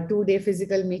 2-day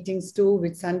physical meetings too,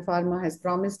 which Sun Pharma has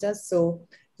promised us. So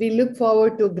we look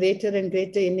forward to greater and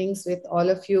greater innings with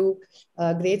all of you,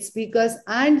 great speakers.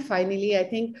 And finally, I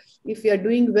think if you're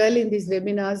doing well in these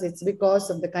webinars, it's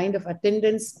because of the kind of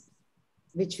attendance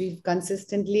which we've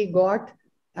consistently got.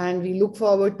 And we look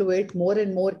forward to it more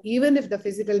and more, even if the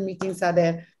physical meetings are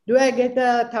there. Do I get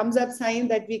a thumbs up sign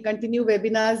that we continue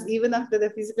webinars even after the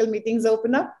physical meetings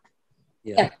open up?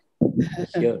 Yeah,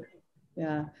 sure.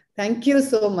 Yeah. Thank you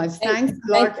so much. Thanks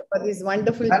a lot for this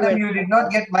wonderful. Madam, you did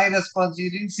not get my response. You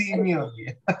didn't see me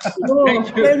only. No,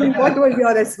 tell me, what was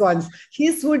your response?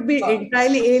 His would be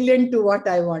entirely alien to what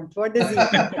I want. What does he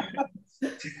want?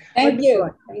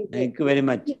 Thank you very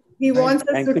much. He wants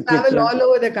us to travel all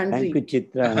over the country. Thank you,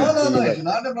 Chitra. No, it's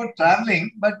not about traveling,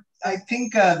 but I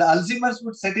think the Alzheimer's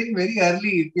would set in very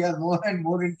early if we are more and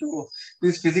more into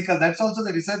this physical. That's also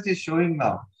the research is showing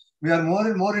now. We are more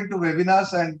and more into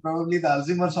webinars, and probably the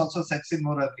Alzheimer's also sets in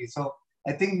more early. So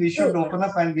I think we should open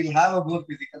up and we'll have a more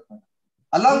physical one,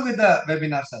 along with the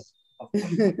webinars as well.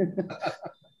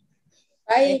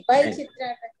 Bye, Chitra.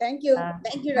 Thank you.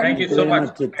 Thank you, Dr. Thank you so much,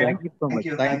 Chitra. Thank you so much.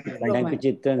 Thank you,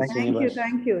 Chitra and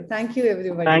Srinivas. Thank you,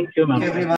 everybody. Thank you, ma'am.